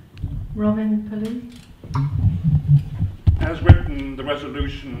 Robin Palou? as written, the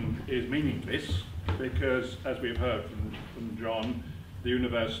resolution is meaningless because, as we've heard from John, the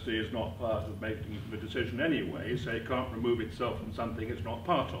university is not part of making the decision anyway, so it can't remove itself from something it's not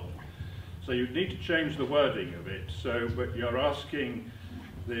part of. So you need to change the wording of it. So, but you're asking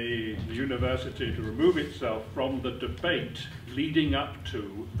the university to remove itself from the debate leading up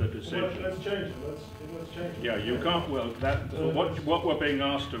to the decision. Well, let's change it. Let's change it. Yeah, you can't. Well, that what we're being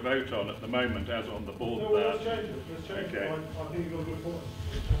asked to vote on at the moment, as on the board. No, well, let's change it. Let's change Okay. it. I think you've got a good point.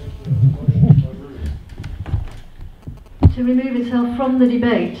 Let's change the motion. To remove itself from the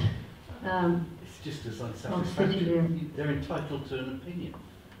debate. It's just as on city unsatisfactory. They're entitled to an opinion.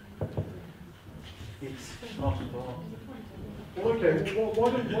 It's part of our... Well, okay,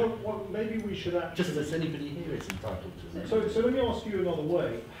 well, maybe we should actually... Just as anybody here is entitled to. So let me ask you another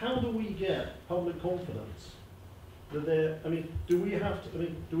way. How do we get public confidence that they're... I mean, do we ask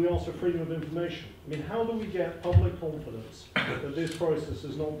for freedom of information? I mean, how do we get public confidence that this process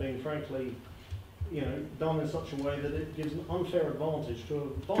is not being, frankly, done in such a way that it gives an unfair advantage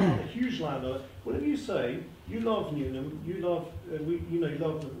to a huge landowner? Whatever you say, you love Newnham, you love, you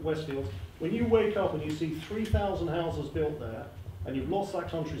love the Westfields. When you wake up and you see 3,000 houses built there, and you've lost that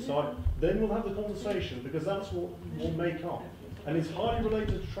countryside, then we'll have the conversation, because that's what will make up. And it's highly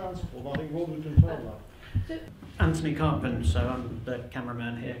related to transport, and I think Rob would confirm that. Antony Carpen, so I'm the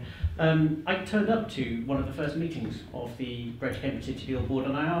cameraman here. I turned up to one of the first meetings of the Greater Cambridge City Deal Board,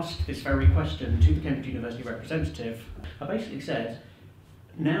 and I asked this very question to the Cambridge University representative. I basically said,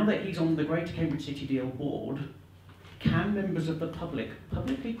 now that he's on the Greater Cambridge City Deal Board, can members of the public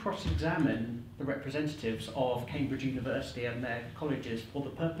publicly cross-examine the representatives of Cambridge University and their colleges for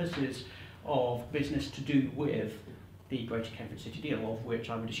the purposes of business to do with the Greater Cambridge City Deal, of which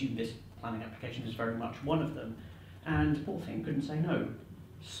I would assume this planning application is very much one of them? And the poor thing couldn't say no.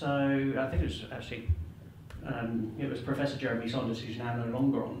 So I think it was actually, it was Professor Jeremy Saunders, who's now no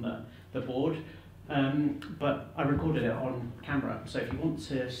longer on the board, but I recorded it on camera, so if you want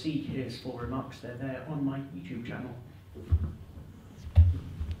to see his full remarks, they're there on my YouTube channel.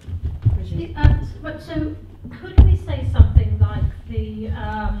 So could we say something like the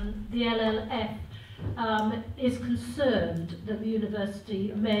LLF is concerned that the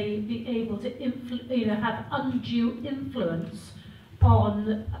university may be able to have undue influence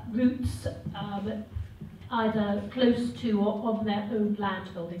on routes either close to or on their own land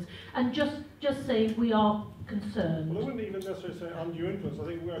holdings, and just say we are concerned? Well, I wouldn't even necessarily say undue influence. I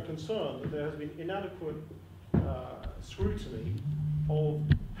think we are concerned that there has been inadequate scrutiny of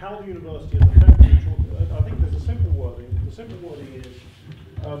how the university is affected. I think there's a simple wording. The simple wording is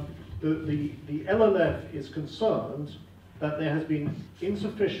the LLF is concerned that there has been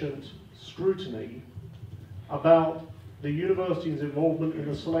insufficient scrutiny about the university's involvement in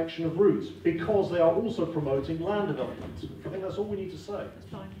the selection of routes, because they are also promoting land development. I think that's all we need to say. That's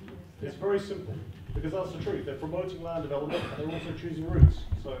fine. It's very simple, because that's the truth. They're promoting land development and they're also choosing routes.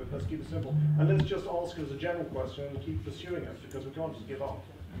 So let's keep it simple. And let's just ask as a general question and keep pursuing it, because we can't just give up.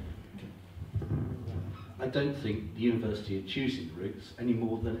 I don't think the university are choosing the routes any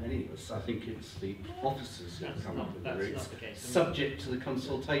more than any of us. I think it's the officers who come up with the routes, subject to the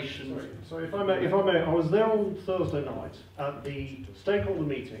consultation. So if I may, I was there on Thursday night at the stakeholder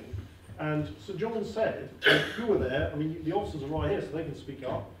meeting, and Sir John said, who were there, I mean, the officers are right here, so they can speak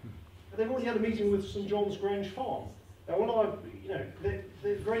up. They've already had a meeting with St John's Grange Farm. Now, when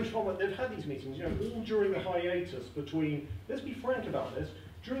the Grange Farm, they've had these meetings, all during the hiatus between, let's be frank about this,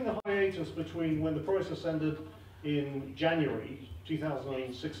 during the hiatus between when the process ended in January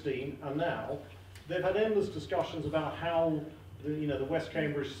 2016 and now, they've had endless discussions about how the West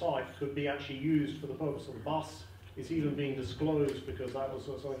Cambridge site could be actually used for the purpose of the bus. It's even being disclosed because that was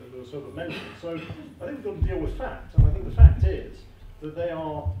something that was sort of mentioned. So I think we've got to deal with fact, and I think the fact is that they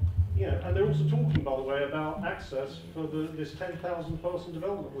are, and they're also talking, by the way, about access for this 10,000 person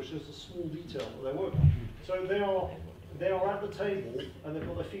development, which is a small detail that they're working on. So they are at the table and they've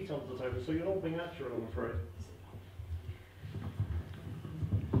got their feet under the table, so you're not being accurate, I'm afraid.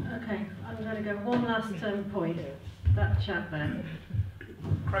 Okay, I'm going to go one last point. That chap there.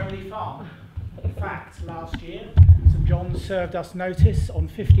 Crowley Farm. In fact, last year, St John's served us notice on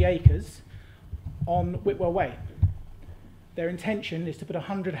 50 acres on Whitwell Way. Their intention is to put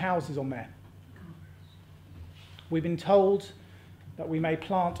 100 houses on there. We've been told that we may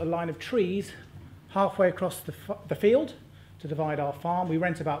plant a line of trees halfway across the field to divide our farm. We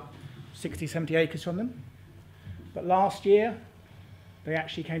rent about 60, 70 acres from them. But last year, they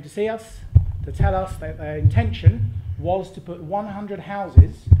actually came to see us to tell us that their intention was to put 100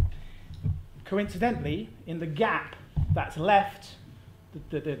 houses, coincidentally, in the gap that's left,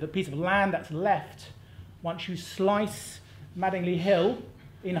 the piece of land that's left, once you slice Madingley Hill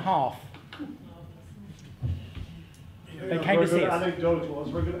in half. They came to see us. Anecdotal.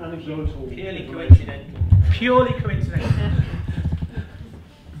 That's very good anecdotal. Purely coincidental. Purely coincidental.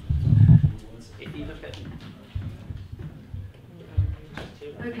 If you look at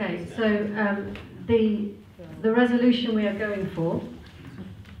Okay, so the resolution we are going for,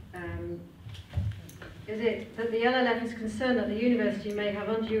 is it that the LLF is concerned that the university may have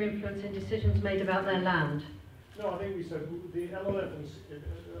undue influence in decisions made about their land? No, I think we said the LLF,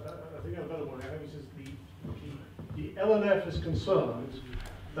 I think I have a better one. I think it says the LLF is concerned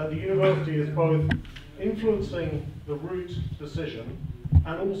that the university is both influencing the route decision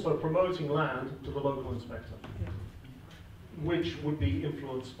and also promoting land to the local inspector, which would be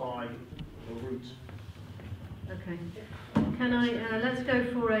influenced by the route. Okay. Can I, let's go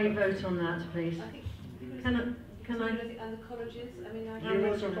for a vote on that, please. Can I? And the colleges, I mean,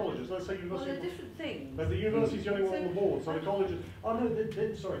 University or colleges, let's say university. Well, they're different things. But the university is the only one on the board, so the colleges, oh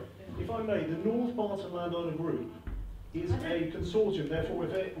no, sorry, if I may, the North Barton Landowner Group is a consortium, therefore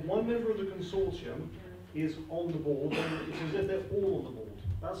if one member of the consortium is on the board, then it's as if they're all on the board.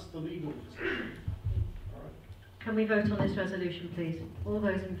 That's the legal position. All right. Can we vote on this resolution, please? All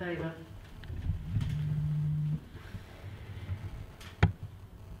those in favour?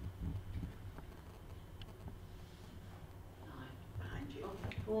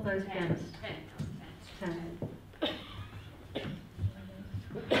 All those against? 10.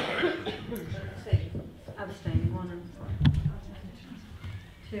 Abstaining, 1 and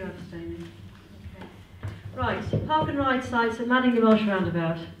 2 abstaining. Okay. Right, park and ride sites at Madingley Marsh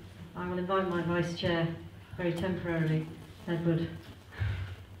Roundabout. I will invite my Vice Chair, very temporarily, Edward.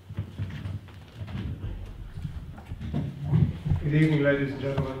 Good evening, ladies and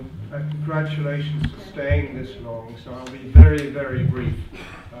gentlemen. Congratulations for staying this long, so I'll be very, very brief.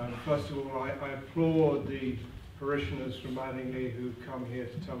 First of all, I applaud the parishioners from Madingley who come here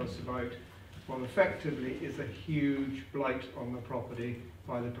to tell us about what effectively is a huge blight on the property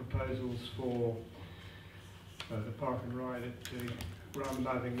by the proposals for the park and ride around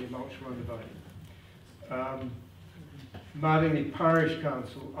Madingley Mulch Roundabout. Madingley Parish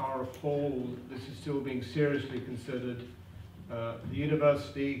Council are appalled this is still being seriously considered. The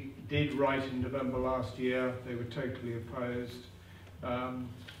university did write in November last year, they were totally opposed.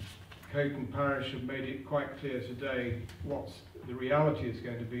 Carpen Parish have made it quite clear today what the reality is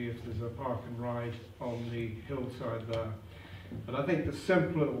going to be if there's a park and ride on the hillside there. But I think the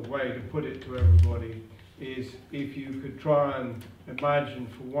simpler way to put it to everybody is if you could try and imagine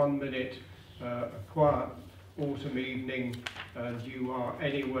for 1 minute a quiet autumn evening and you are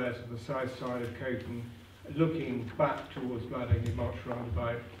anywhere to the south side of Carpen, looking back towards Madingley Marsh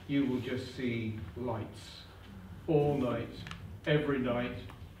Roundabout, you will just see lights all night, every night,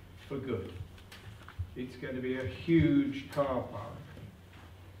 for good. It's going to be a huge car park.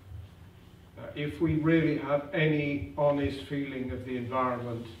 If we really have any honest feeling of the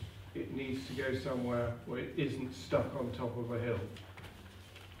environment, it needs to go somewhere where it isn't stuck on top of a hill.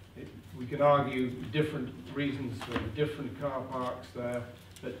 We can argue different reasons for the different car parks there,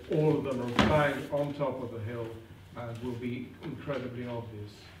 but all of them are bang on top of a hill and will be incredibly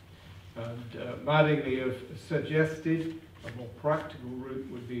obvious. And Madingley have suggested a more practical route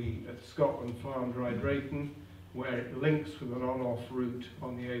would be at Scotland Farm Dry Drayton, where it links with an on-off route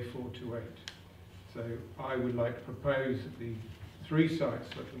on the A428. So I would like to propose that the 3 sites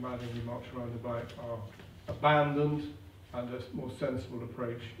at the Madingley Marsh Roundabout are abandoned and a more sensible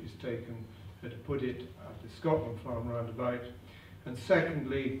approach is taken to put it at the Scotland Farm Roundabout. And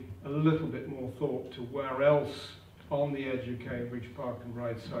secondly, a little bit more thought to where else on the edge of Cambridge park and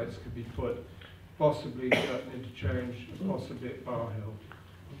ride sites could be put, possibly at an interchange, possibly at Bar Hill.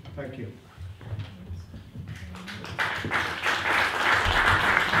 Thank you.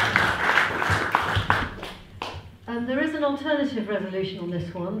 There is an alternative resolution on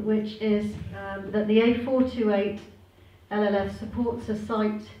this one, which is that the A428 LLF supports a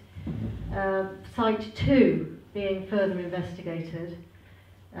site 2 being further investigated.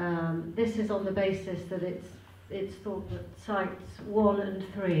 This is on the basis that it's thought that sites 1 and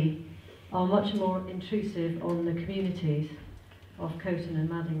 3 are much more intrusive on the communities of Coton and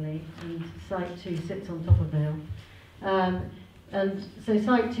Madingley, and site 2 sits on top of the hill. And so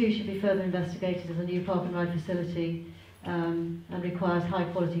site 2 should be further investigated as a new park and ride facility and requires high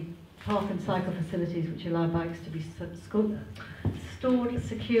quality park and cycle facilities which allow bikes to be stored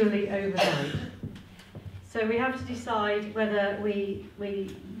securely overnight. So we have to decide whether we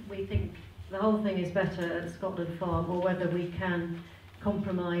think the whole thing is better at Scotland Farm or whether we can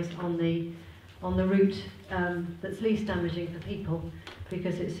compromise on the route that's least damaging for people,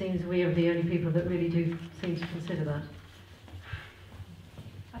 because it seems we are the only people that really do seem to consider that.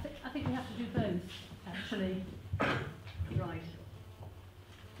 both, actually. Right.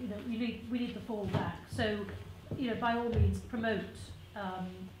 You know, we need the fallback. So, you know, by all means, promote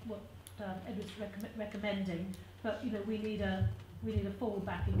what Edward's recommending, but you know, we need a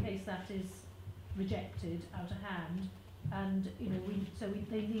fallback in case that is rejected out of hand, and you know,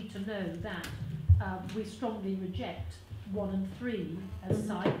 they need to know that we strongly reject 1 and 3 as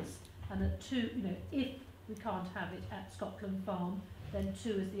sites, and that 2, you know, if we can't have it at Scotland Farm, then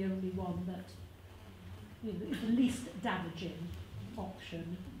 2 is the only one that, you know, is the least damaging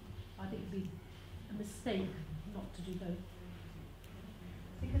option. I think it'd be a mistake not to do both.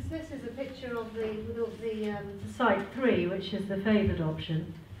 Because this is a picture of the site 3, which is the favoured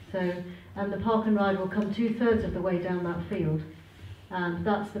option. So, and the park and ride will come 2/3 of the way down that field, and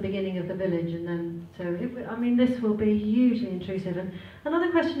that's the beginning of the village. And then, I mean, this will be hugely intrusive. And another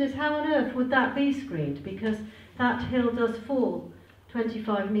question is, how on earth would that be screened? Because that hill does fall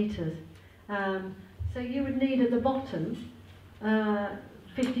 25 metres. So you would need at the bottom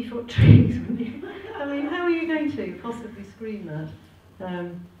 50-foot trees. I mean, how are you going to possibly screen that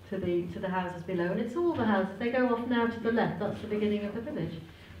to the houses below? And it's all the houses. They go off now to the left. That's the beginning of the village.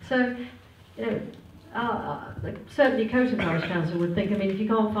 So, you know, certainly Coton Parish Council would think, I mean, if you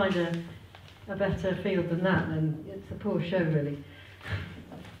can't find a better field than that, then it's a poor show, really.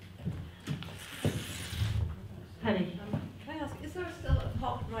 Penny. Can I ask, is there still a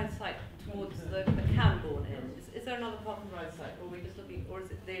park and ride site towards the Camborne end? Is there another park and ride site, or are we just looking, or is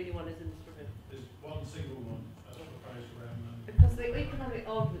it the only one is in this river? There's one single one proposed around that. Because the economic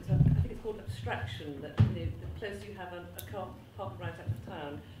arguments, I think it's called abstraction, that you know, the closer you have a park and ride out of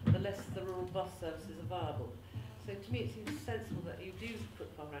town, the less the rural bus services are viable. So to me it seems sensible that you do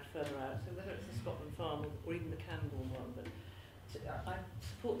put park and ride further out, so whether it's the Scotland Farm or even the Camborne one. But I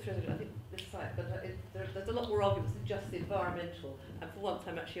support the resolution, I think this site, but there's a lot more arguments than just the environmental, and for once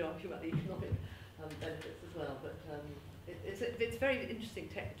I'm actually arguing about the economic benefits as well. But it's very interesting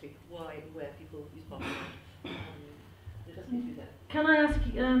technically why and where people use park and ride. It doesn't need to be there. Can I ask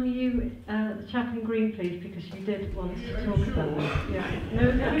you, the chap in green, please, because you did want to talk about this. Yeah.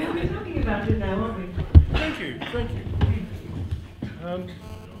 No, we're talking about it now, aren't we? Thank you, thank you.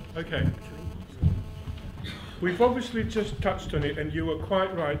 Okay. We've obviously just touched on it, and you were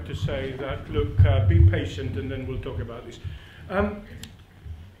quite right to say that, look, be patient and then we'll talk about this.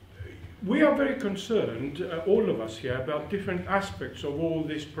 We are very concerned, all of us here, about different aspects of all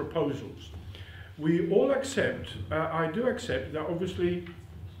these proposals. We all accept, I do accept, that obviously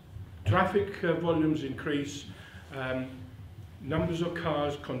traffic volumes increase, numbers of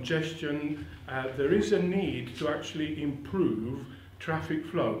cars, congestion, there is a need to actually improve traffic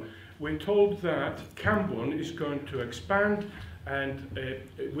flow. We're told that Camborne is going to expand, and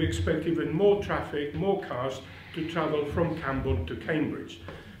we expect even more traffic, more cars to travel from Camborne to Cambridge.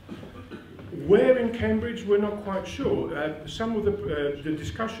 Where in Cambridge, we're not quite sure. Some of the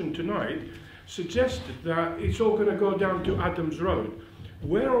discussion tonight suggested that it's all going to go down to Adams Road.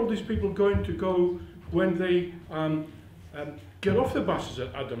 Where are all these people going to go when they get off the buses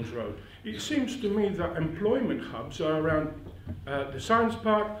at Adams Road? It seems to me that employment hubs are around the Science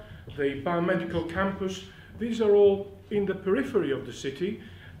Park, the biomedical campus. These are all in the periphery of the city,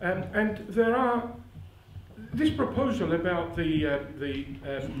 and there are this proposal about the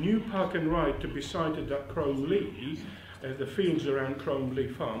new park and ride to be sited at Crome-Lee, the fields around Crome-Lee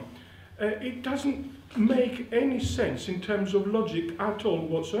Farm. It doesn't make any sense in terms of logic at all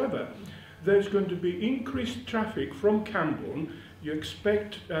whatsoever. There's going to be increased traffic from Camborne. You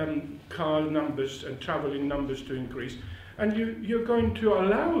expect car numbers and travelling numbers to increase, and you're going to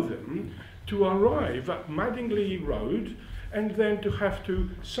allow them to arrive at Madingley Road and then to have to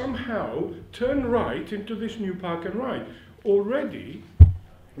somehow turn right into this new park and ride. Already,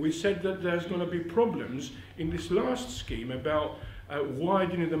 we said that there's going to be problems in this last scheme about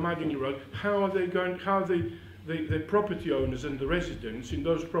widening the Madingley Road. How are they going? How the property owners and the residents in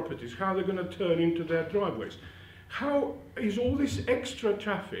those properties, how they're going to turn into their driveways? How is all this extra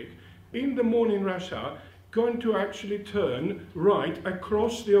traffic in the morning rush hour going to actually turn right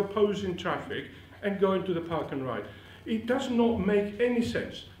across the opposing traffic and go into the park and ride? It does not make any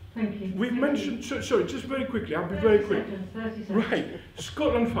sense. Thank you. We've mentioned, sorry, just very quickly, I'll be very quick. 30 seconds. Right,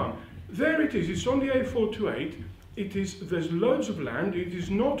 Scotland Farm. There it is, it's on the A428. There's loads of land, it is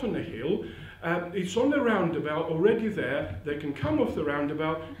not on a hill. It's on the roundabout, already there. They can come off the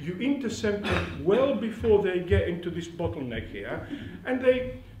roundabout. You intercept them well before they get into this bottleneck here. And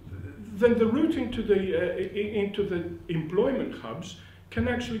then the route into the employment hubs can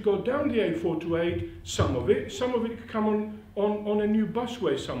actually go down the A428, some of it can come on a new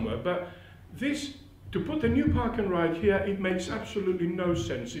busway somewhere. But this To put the new park and ride here, it makes absolutely no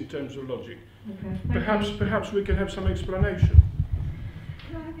sense in terms of logic. Okay. Perhaps we can have some explanation.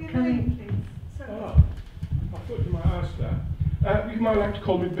 Can I have your name, please? Sorry. I thought you might ask that. You might like to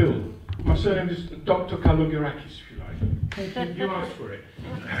call me Bill. My surname is Dr. Kalogirakis, if you like. You asked for it.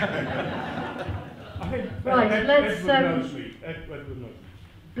 I think Right, let's knows me. Edward knows me.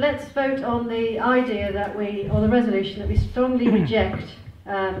 Let's vote on the idea that or the resolution that we strongly reject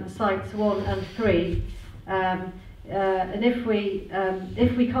sites 1 and 3. And if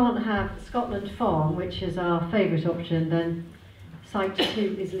we can't have Scotland Farm, which is our favourite option, then site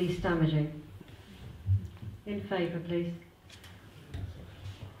 2 is least damaging. In favour, please.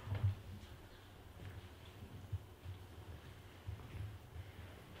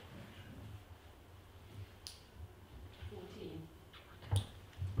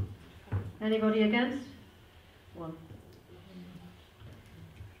 Anybody against? 1.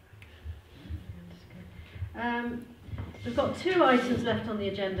 We've got 2 items left on the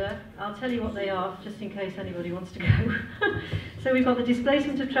agenda. I'll tell you what they are, just in case anybody wants to go. So we've got the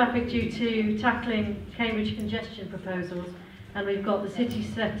displacement of traffic due to tackling Cambridge congestion proposals, and we've got the city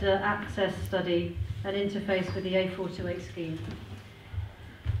sector access study and interface with the A428 scheme.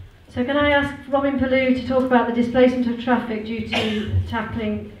 So can I ask Robin Pellew to talk about the displacement of traffic due to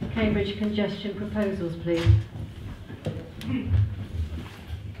tackling Cambridge congestion proposals, please?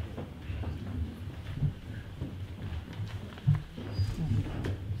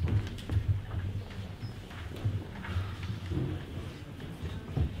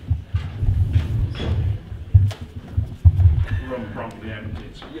 Room promptly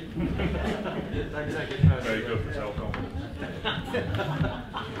empties. Very good for self-confidence.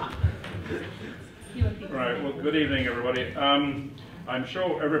 Right, well, good evening, everybody. I'm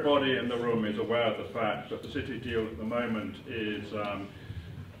sure everybody in the room is aware of the fact that the City deal at the moment is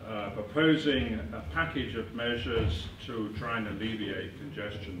proposing a package of measures to try and alleviate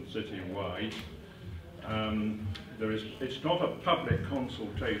congestion citywide. It's not a public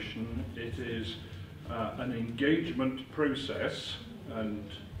consultation, it is an engagement process, and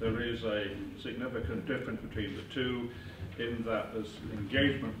there is a significant difference between the two, in that this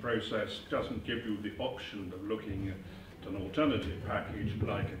engagement process doesn't give you the option of looking at an alternative package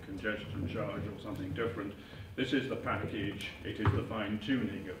like a congestion charge or something different. This is the package, it is the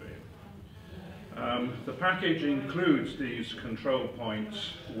fine-tuning of it. The package includes these control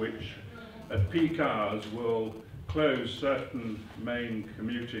points which at peak hours will close certain main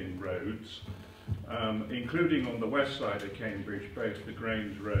commuting roads, including on the west side of Cambridge, both the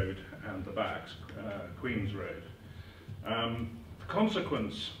Grange Road and the backs, Queen's Road. The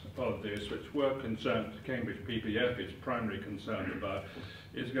consequence of this, which we're concerned, Cambridge PPF is primarily concerned about,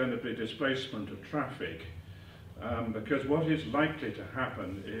 is going to be displacement of traffic. Because what is likely to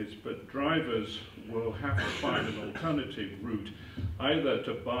happen is that drivers will have to find an alternative route, either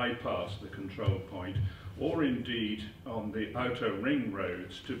to bypass the control point, or indeed on the outer ring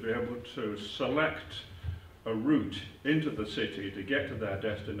roads to be able to select a route into the city to get to their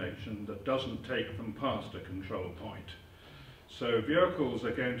destination that doesn't take them past a control point. So drivers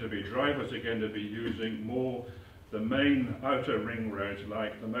are going to be using more the main outer ring roads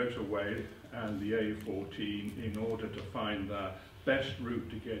like the motorway and the A14 in order to find the best route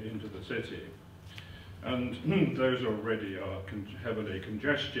to get into the city. And those already are heavily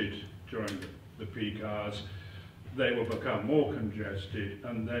congested during the peak hours. They will become more congested,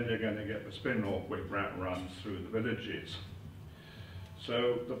 and then you're going to get the spin-off with rat runs through the villages.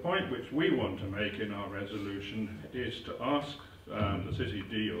 So the point which we want to make in our resolution is to ask the City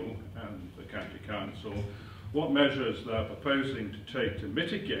Deal and the County Council what measures they're proposing to take to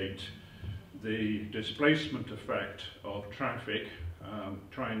mitigate the displacement effect of traffic,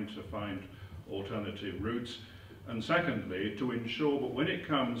 trying to find alternative routes, and secondly, to ensure that when it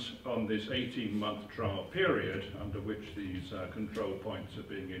comes on this 18-month trial period under which these control points are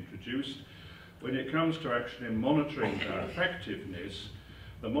being introduced, when it comes to actually monitoring their effectiveness,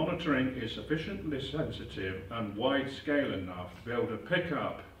 the monitoring is sufficiently sensitive and wide-scale enough to be able to pick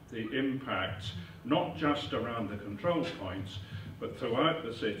up the impacts not just around the control points, but throughout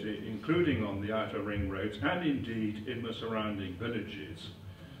the city, including on the outer ring roads and indeed in the surrounding villages.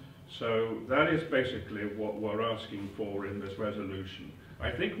 So that is basically what we're asking for in this resolution.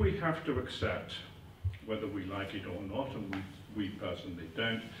 I think we have to accept, whether we like it or not, and we personally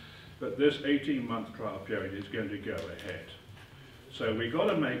don't, but this 18-month trial period is going to go ahead. So we've got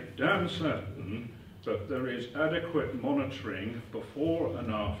to make damn certain that there is adequate monitoring before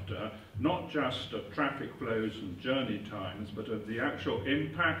and after, not just of traffic flows and journey times, but of the actual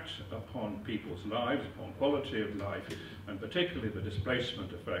impact upon people's lives, upon quality of life, and particularly the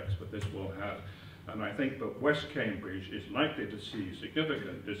displacement effects that this will have And I think that West Cambridge is likely to see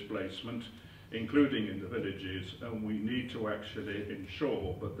significant displacement, including in the villages, and we need to actually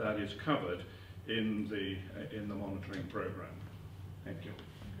ensure that that is covered in the monitoring programme. Thank you.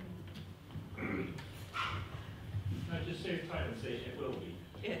 Can I just save time and say it will be?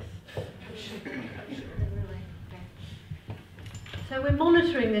 Yes. So we're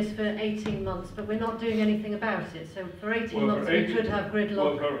monitoring this for 18 months, but we're not doing anything about it. So for 18 months we could have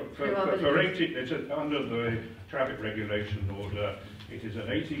gridlock through our villages. It's under the traffic regulation order. It is an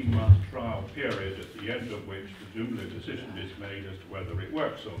 18-month trial period at the end of which presumably a decision is made as to whether it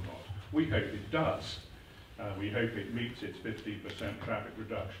works or not. We hope it does. We hope it meets its 50% traffic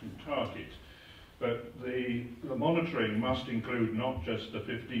reduction target. But the monitoring must include not just the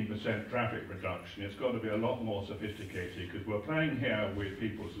 15% traffic reduction. It's got to be a lot more sophisticated, because we're playing here with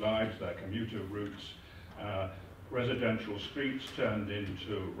people's lives, their commuter routes, residential streets turned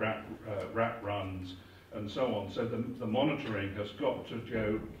into rat runs, and so on. So the monitoring has got to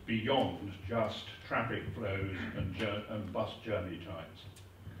go beyond just traffic flows and bus journey times.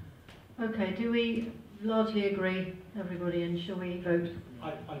 Okay, do we largely agree, everybody, and shall we vote?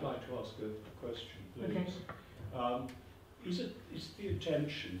 I'd like to ask a question, please. Okay. Is the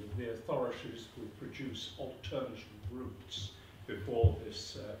intention that the authorities will produce alternative routes before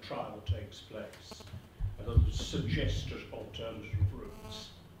this trial takes place? Suggested alternative routes?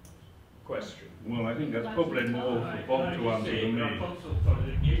 Question. Well, I think that's probably more for Bob to answer than me.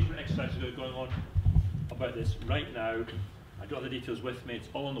 The engagement exercises that are going on about this right now. I don't have the details with me. It's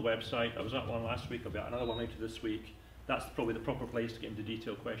all on the website. I was at one last week. I'll be at another one later this week. That's probably the proper place to get into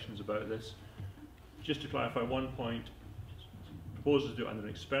detailed questions about this. Just to clarify one point, proposals to do it under an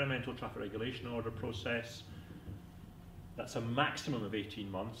experimental traffic regulation order process. That's a maximum of 18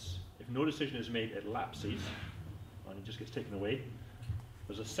 months. If no decision is made, it lapses and it just gets taken away.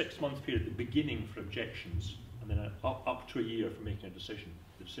 There's a 6-month period at the beginning for objections, and then up to a year for making a decision.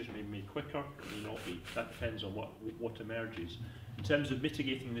 The decision may be made quicker, it may not be. That depends on what emerges. In terms of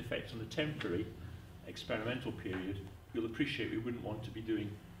mitigating the effects on the temporary experimental period, you'll appreciate we wouldn't want to be doing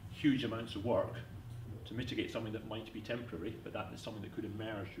huge amounts of work to mitigate something that might be temporary, but that is something that could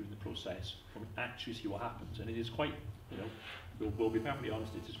emerge during the process when we actually see what happens. And it is quite, we'll be perfectly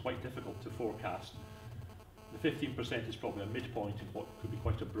honest, it is quite difficult to forecast. The 15% is probably a midpoint in what could be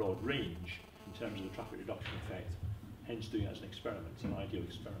quite a broad range in terms of the traffic reduction effect, hence doing it as an experiment. It's an ideal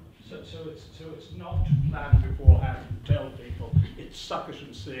experiment. So it's not planned beforehand and tell people, it's suck it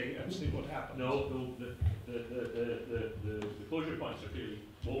and see what happens? No, the closure points are clearly,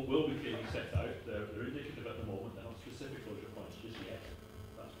 will be clearly set out. They're indicative at the moment. They're not specific closure points just yet.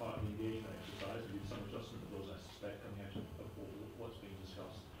 That's part of the engagement exercise. There'll be some adjustment of those, I suspect, coming out of what's being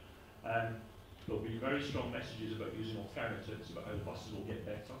discussed. There'll be very strong messages about using alternatives, about how the buses will get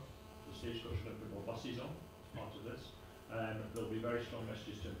better. The stagecoach are going to put more buses on as part of this. There'll be very strong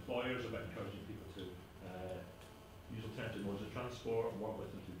messages to employers about encouraging people to use alternative modes of transport and work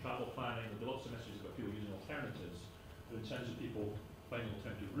with them through travel planning. There'll be lots of messages about people using alternatives. But in terms of people finding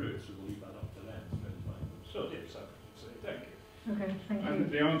alternative routes, we'll leave that up to them to find them. So it's thank you. Okay, thank you. And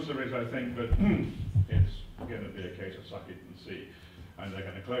the answer is, I think, that it's going to be a case of suck it and see. And they're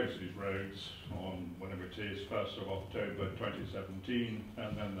going to close these roads on whenever it is, 1st of October 2017,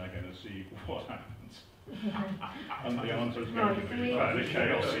 and then they're going to see what happens. And the answer is going to be fairly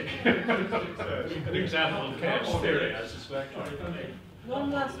chaotic. An example of chaos theory, I suspect.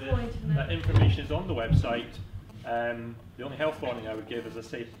 One last point. That information is on the website. The only health warning I would give, as I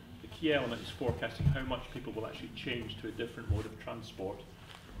say, the key element is forecasting how much people will actually change to a different mode of transport.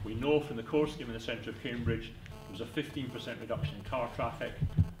 We know from the core scheme in the centre of Cambridge there was a 15% reduction in car traffic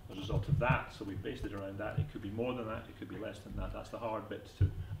as a result of that, so we've based it around that. It could be more than that, it could be less than that. That's the hard bit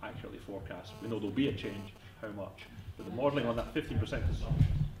to accurately forecast. We know there'll be a change, how much? But the modelling on that 15% assumption is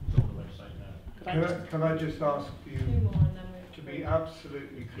on the website now. Can I just ask you to be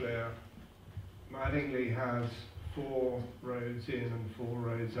absolutely clear? Madingley has 4 roads in and 4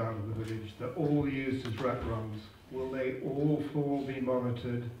 roads out of the village. They're all used as rat runs. Will they all 4 be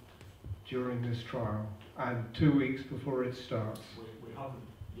monitored during this trial and 2 weeks before it starts? We haven't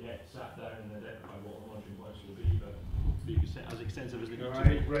yet sat down and identified what the monitoring points will be, but be as extensive as they need to be.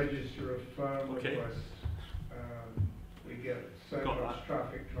 Can I register a firm request? We get so much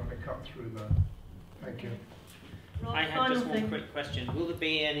traffic trying to cut through that. Thank you. I had just one quick question. Will there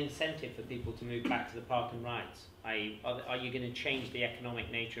be an incentive for people to move back to the park and rides? Are you going to change the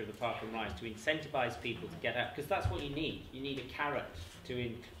economic nature of the park and rides to incentivise people to get out? Because that's what you need. You need a carrot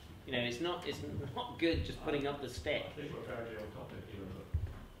to, it's not good just putting up the stick. I think we're fairly on topic here,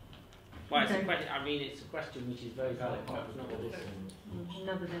 Well, it's a question. I mean, it's a question which is very valid. Not what this.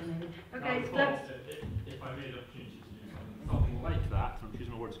 Another then maybe. Now, Okay, of let's. course, if I made opportunity to do something like that, I'm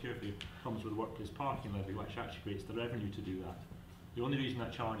choosing my words carefully, comes with the workplace parking levy, which actually creates the revenue to do that. The only reason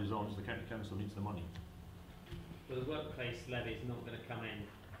that charge is on is the county council needs the money. Well, the workplace levy is not going to come in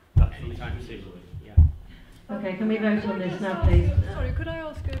That's anytime soon. Yeah. Okay, can we vote on this now, please? Sorry, could I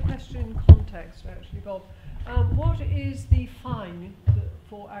ask a question in context, actually, Bob? What is the fine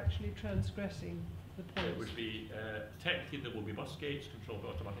for actually transgressing the points? It would be, technically there will be bus gates controlled by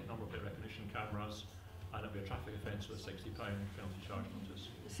automatic number plate recognition cameras, and it will be a traffic offence with a £60 penalty charge notice.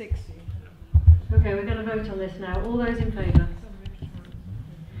 60? Yeah. Okay, we're going to vote on this now. All those in favour?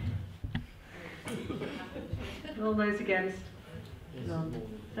 All those against? None.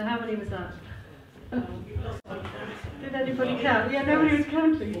 So how many was that? Did anybody count? Yeah, nobody was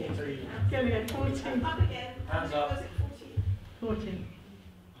counting. Go again, 14. Hands up. 14.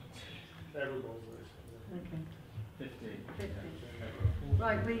 Okay. 50.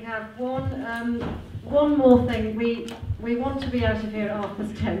 Right, we have one more thing. We want to be out of here at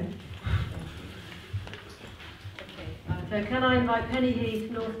 10:30. So can I invite Penny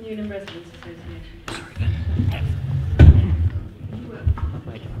Heath, North Newham Residents Association?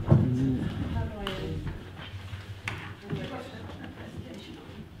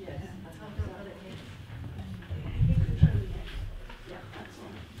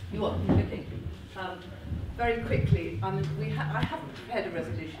 You are? Okay. Very quickly, I haven't prepared a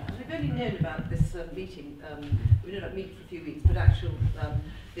resolution. We've only known about this meeting. We known about meeting for a few weeks, but actual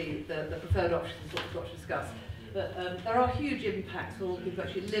the preferred options is what we've got to discuss. But there are huge impacts for all the people who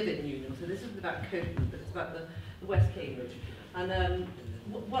actually live in Newham. So this isn't about Carpen, but it's about the West Cambridge. And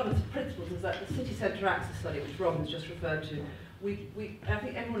one of the principles is that the city centre access study, which Robin's just referred to, I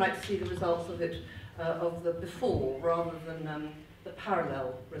think everyone would like to see the results of it, of the before, rather than the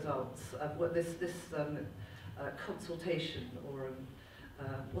parallel results of what this consultation, or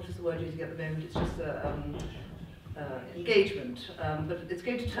what is the word using at the moment? It's just engagement, but it's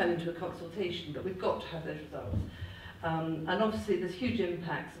going to turn into a consultation, but we've got to have those results. And obviously there's huge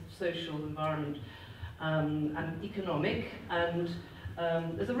impacts of social, environment, and economic, and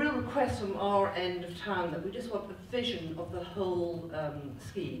there's a real request from our end of town that we just want a vision of the whole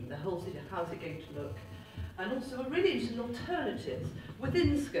scheme, the whole city, how's it going to look. And also we're really interested in alternatives.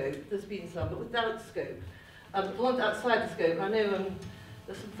 Within scope, there's been some, but without scope. The ones outside the scope, I know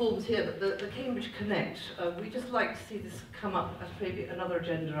there's some forms here, but the Cambridge Connect, we just like to see this come up as maybe another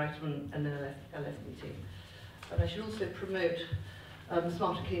agenda item in an LLF meeting. And I should also promote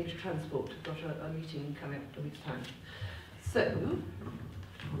Smarter Cambridge Transport. We've got a meeting coming up in a week's time. So,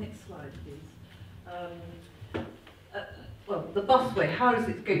 next slide, please. Well, the busway, how is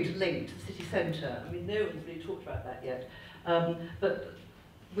it going to link to the city centre? I mean, no one's really talked about that yet. But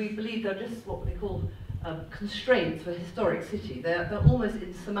we believe they're just what they call constraints for a historic city. They're almost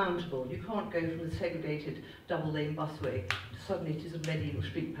insurmountable. You can't go from the segregated double-lane busway to suddenly to some medieval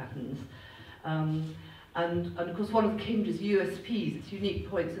street patterns. And of course, one of Cambridge's USPs, its unique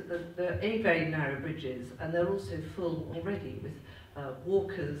points, that they're very narrow bridges, and they're also full already with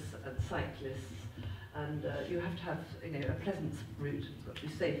walkers and cyclists. And you have to have, a pleasant route. It's got to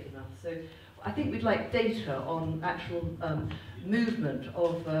be safe enough. So I think we'd like data on actual movement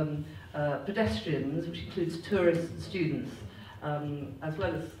of pedestrians, which includes tourists and students, as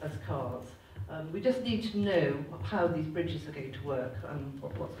well as cars. We just need to know how these bridges are going to work and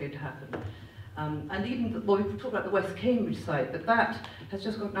what's going to happen. And even, well, we've talked about the West Cambridge site, but that has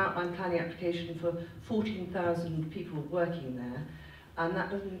just got an outline planning application for 14,000 people working there, and that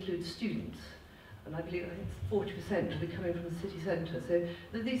doesn't include students. And I think it's 40% will be coming from the city centre. So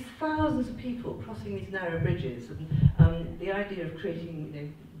there are these thousands of people crossing these narrow bridges, and the idea of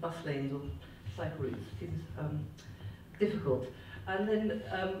creating bus lanes or cycle routes is difficult. And then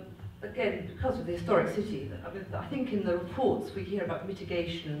again, because of the historic city, I think in the reports we hear about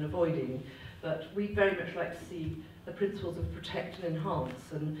mitigation and avoiding, but we very much like to see the principles of protect and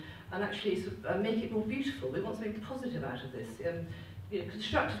enhance, and actually make it more beautiful. We want something positive out of this.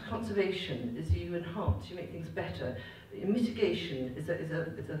 Constructive conservation is you enhance, you make things better. Mitigation is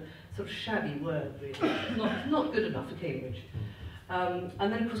a sort of shabby word, really. It's not good enough for Cambridge. And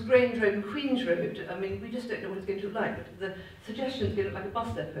then, of course, Grange Road and Queen's Road, I mean, we just don't know what it's going to look like. But the suggestion is going to look like a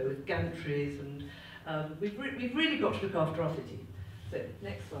bus depot with gantries, and we've really got to look after our city. So,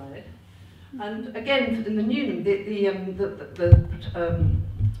 next slide. And again, in the Newham,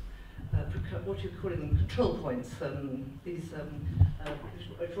 what are you calling them? Control points. These,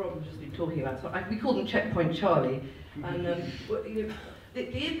 which Robin's just been talking about. So we call them Checkpoint Charlie. And the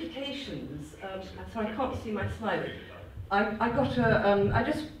implications. Sorry, I can't see my slide. I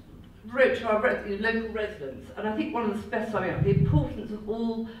just wrote to our local residents, and I think one of the best summing up, the importance of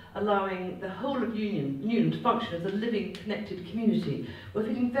all allowing the whole of Newnham to function as a living, connected community. We're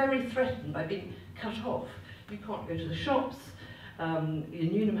feeling very threatened by being cut off. You can't go to the shops.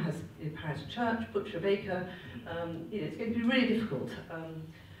 Newnham has parish church, butcher, baker. It's going to be really difficult.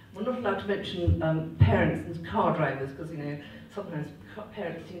 We're not allowed to mention parents and car drivers because sometimes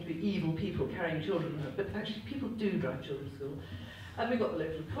parents seem to be evil people carrying children, but actually people do drive children to school. And we've got the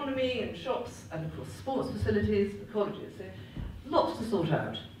local economy and shops and of course sports facilities, the colleges. So lots to sort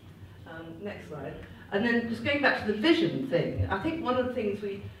out. Next slide. And then just going back to the vision thing, I think one of the things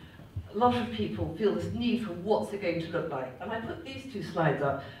a lot of people feel this need for what's it going to look like. And I put these two slides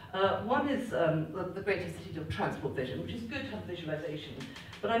up. One is the Greater City Deal Transport Vision, which is good to have visualization.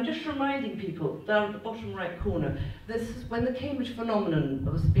 But I'm just reminding people down at the bottom right corner, this is when the Cambridge phenomenon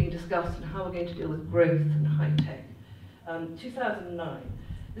was being discussed and how we're going to deal with growth and high tech. 2009,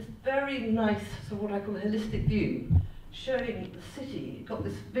 this very nice, sort of what I call a holistic view, showing the city. You've got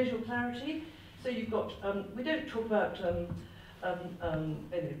this visual clarity. So you've got, we don't talk about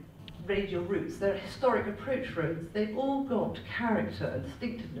radial routes. They're historic approach roads. They've all got character and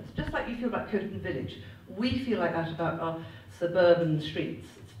distinctiveness, just like you feel about Coton Village. We feel like that about our suburban streets.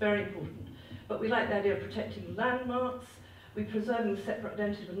 It's very important. But we like the idea of protecting landmarks. We're preserving the separate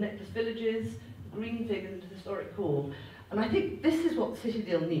identity of necklace villages, green figures into the historic core. And I think this is what the City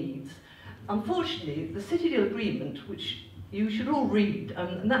Deal needs. Unfortunately, the City Deal agreement, which you should all read,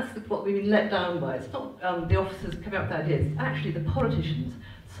 and that's what we've been let down by. It's not the officers coming up with ideas, it's actually the politicians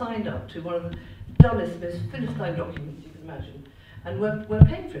signed up to one of the dullest, most philistine documents you can imagine. And we're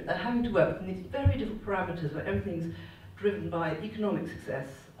paying for it. They're having to work within these very different parameters where everything's driven by economic success,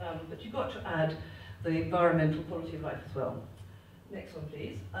 but you've got to add the environmental quality of life as well. Next one,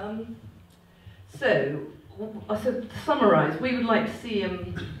 please. So to summarise, we would like to see,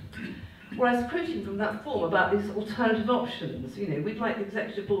 well, I was quoting from that form about these alternative options. We'd like the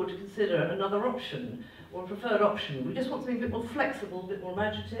Executive Board to consider another option or a preferred option. We just want something a bit more flexible, a bit more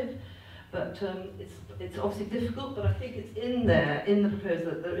imaginative. But it's obviously difficult, but I think it's in there, in the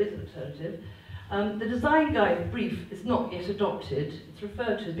proposal, that there is an alternative. The design guide brief is not yet adopted. It's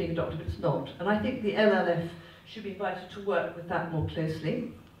referred to as being adopted, but it's not. And I think the LLF should be invited to work with that more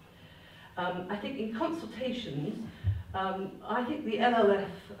closely. I think in consultations, I think the LLF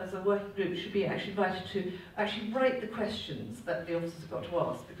as a working group should be actually invited to actually write the questions that the officers have got to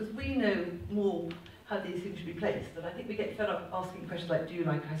ask, because we know more how these things should be placed. And I think we get fed up asking questions like, do you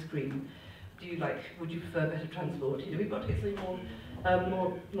like ice cream? Would you prefer better transport? We've got to get something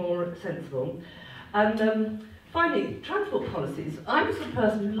more sensible. And finally, transport policies. I'm the sort of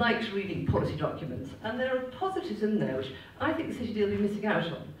person who likes reading policy documents, and there are positives in there which I think the City Deal will be missing out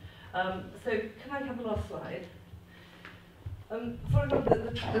on. So can I have the last slide? For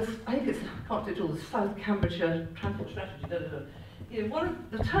example, I think it's, I can't do it all, the South Cambridgeshire Transport Strategy, one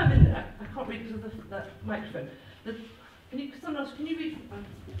of the term in there, I can't read because of that microphone. Can you read?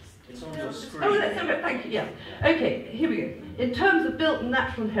 It's on the screen. Oh, that's okay, thank you, yeah. Okay, here we go. In terms of built and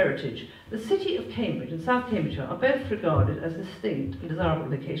natural heritage, the city of Cambridge and South Cambridgeshire are both regarded as distinct and desirable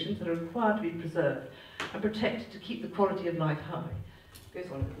locations that are required to be preserved and protected to keep the quality of life high. Goes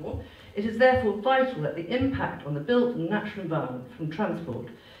on a bit more. It is therefore vital that the impact on the built and natural environment from transport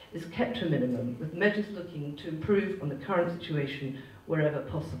is kept to a minimum, with measures looking to improve on the current situation wherever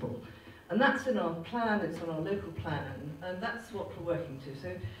possible. And that's in our plan, it's on our local plan, and that's what we're working to.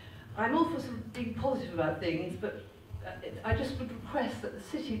 So I'm all for sort of being positive about things, but I just would request that the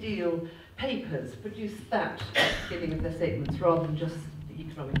City Deal papers produce that at the beginning of their statements rather than just the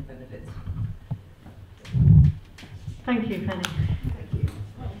economic benefits. Thank you, Penny.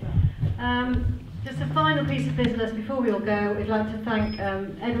 Just a final piece of business before we all go. We'd like to thank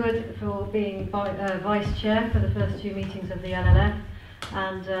Edward for being Vice Chair for the first two meetings of the LLF,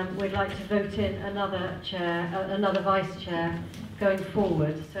 and we'd like to vote in another chair, another Vice Chair going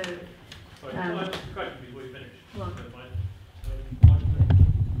forward. So, sorry, can I ask a question before you finish?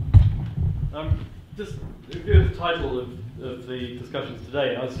 Just the title of the discussions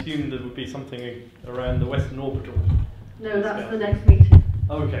today, I assume there would be something around the Western Orbital. No, that's the next meeting.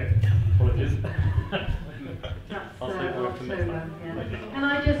 Okay, apologies. That's October, yeah. Can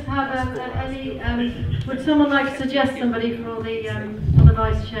I just have any, would someone like to suggest somebody for the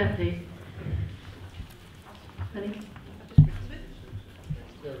Vice Chair, please? Penny?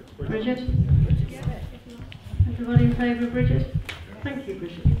 Bridget? Everybody in favour of Bridget? Thank you,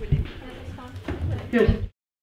 Bridget. Good.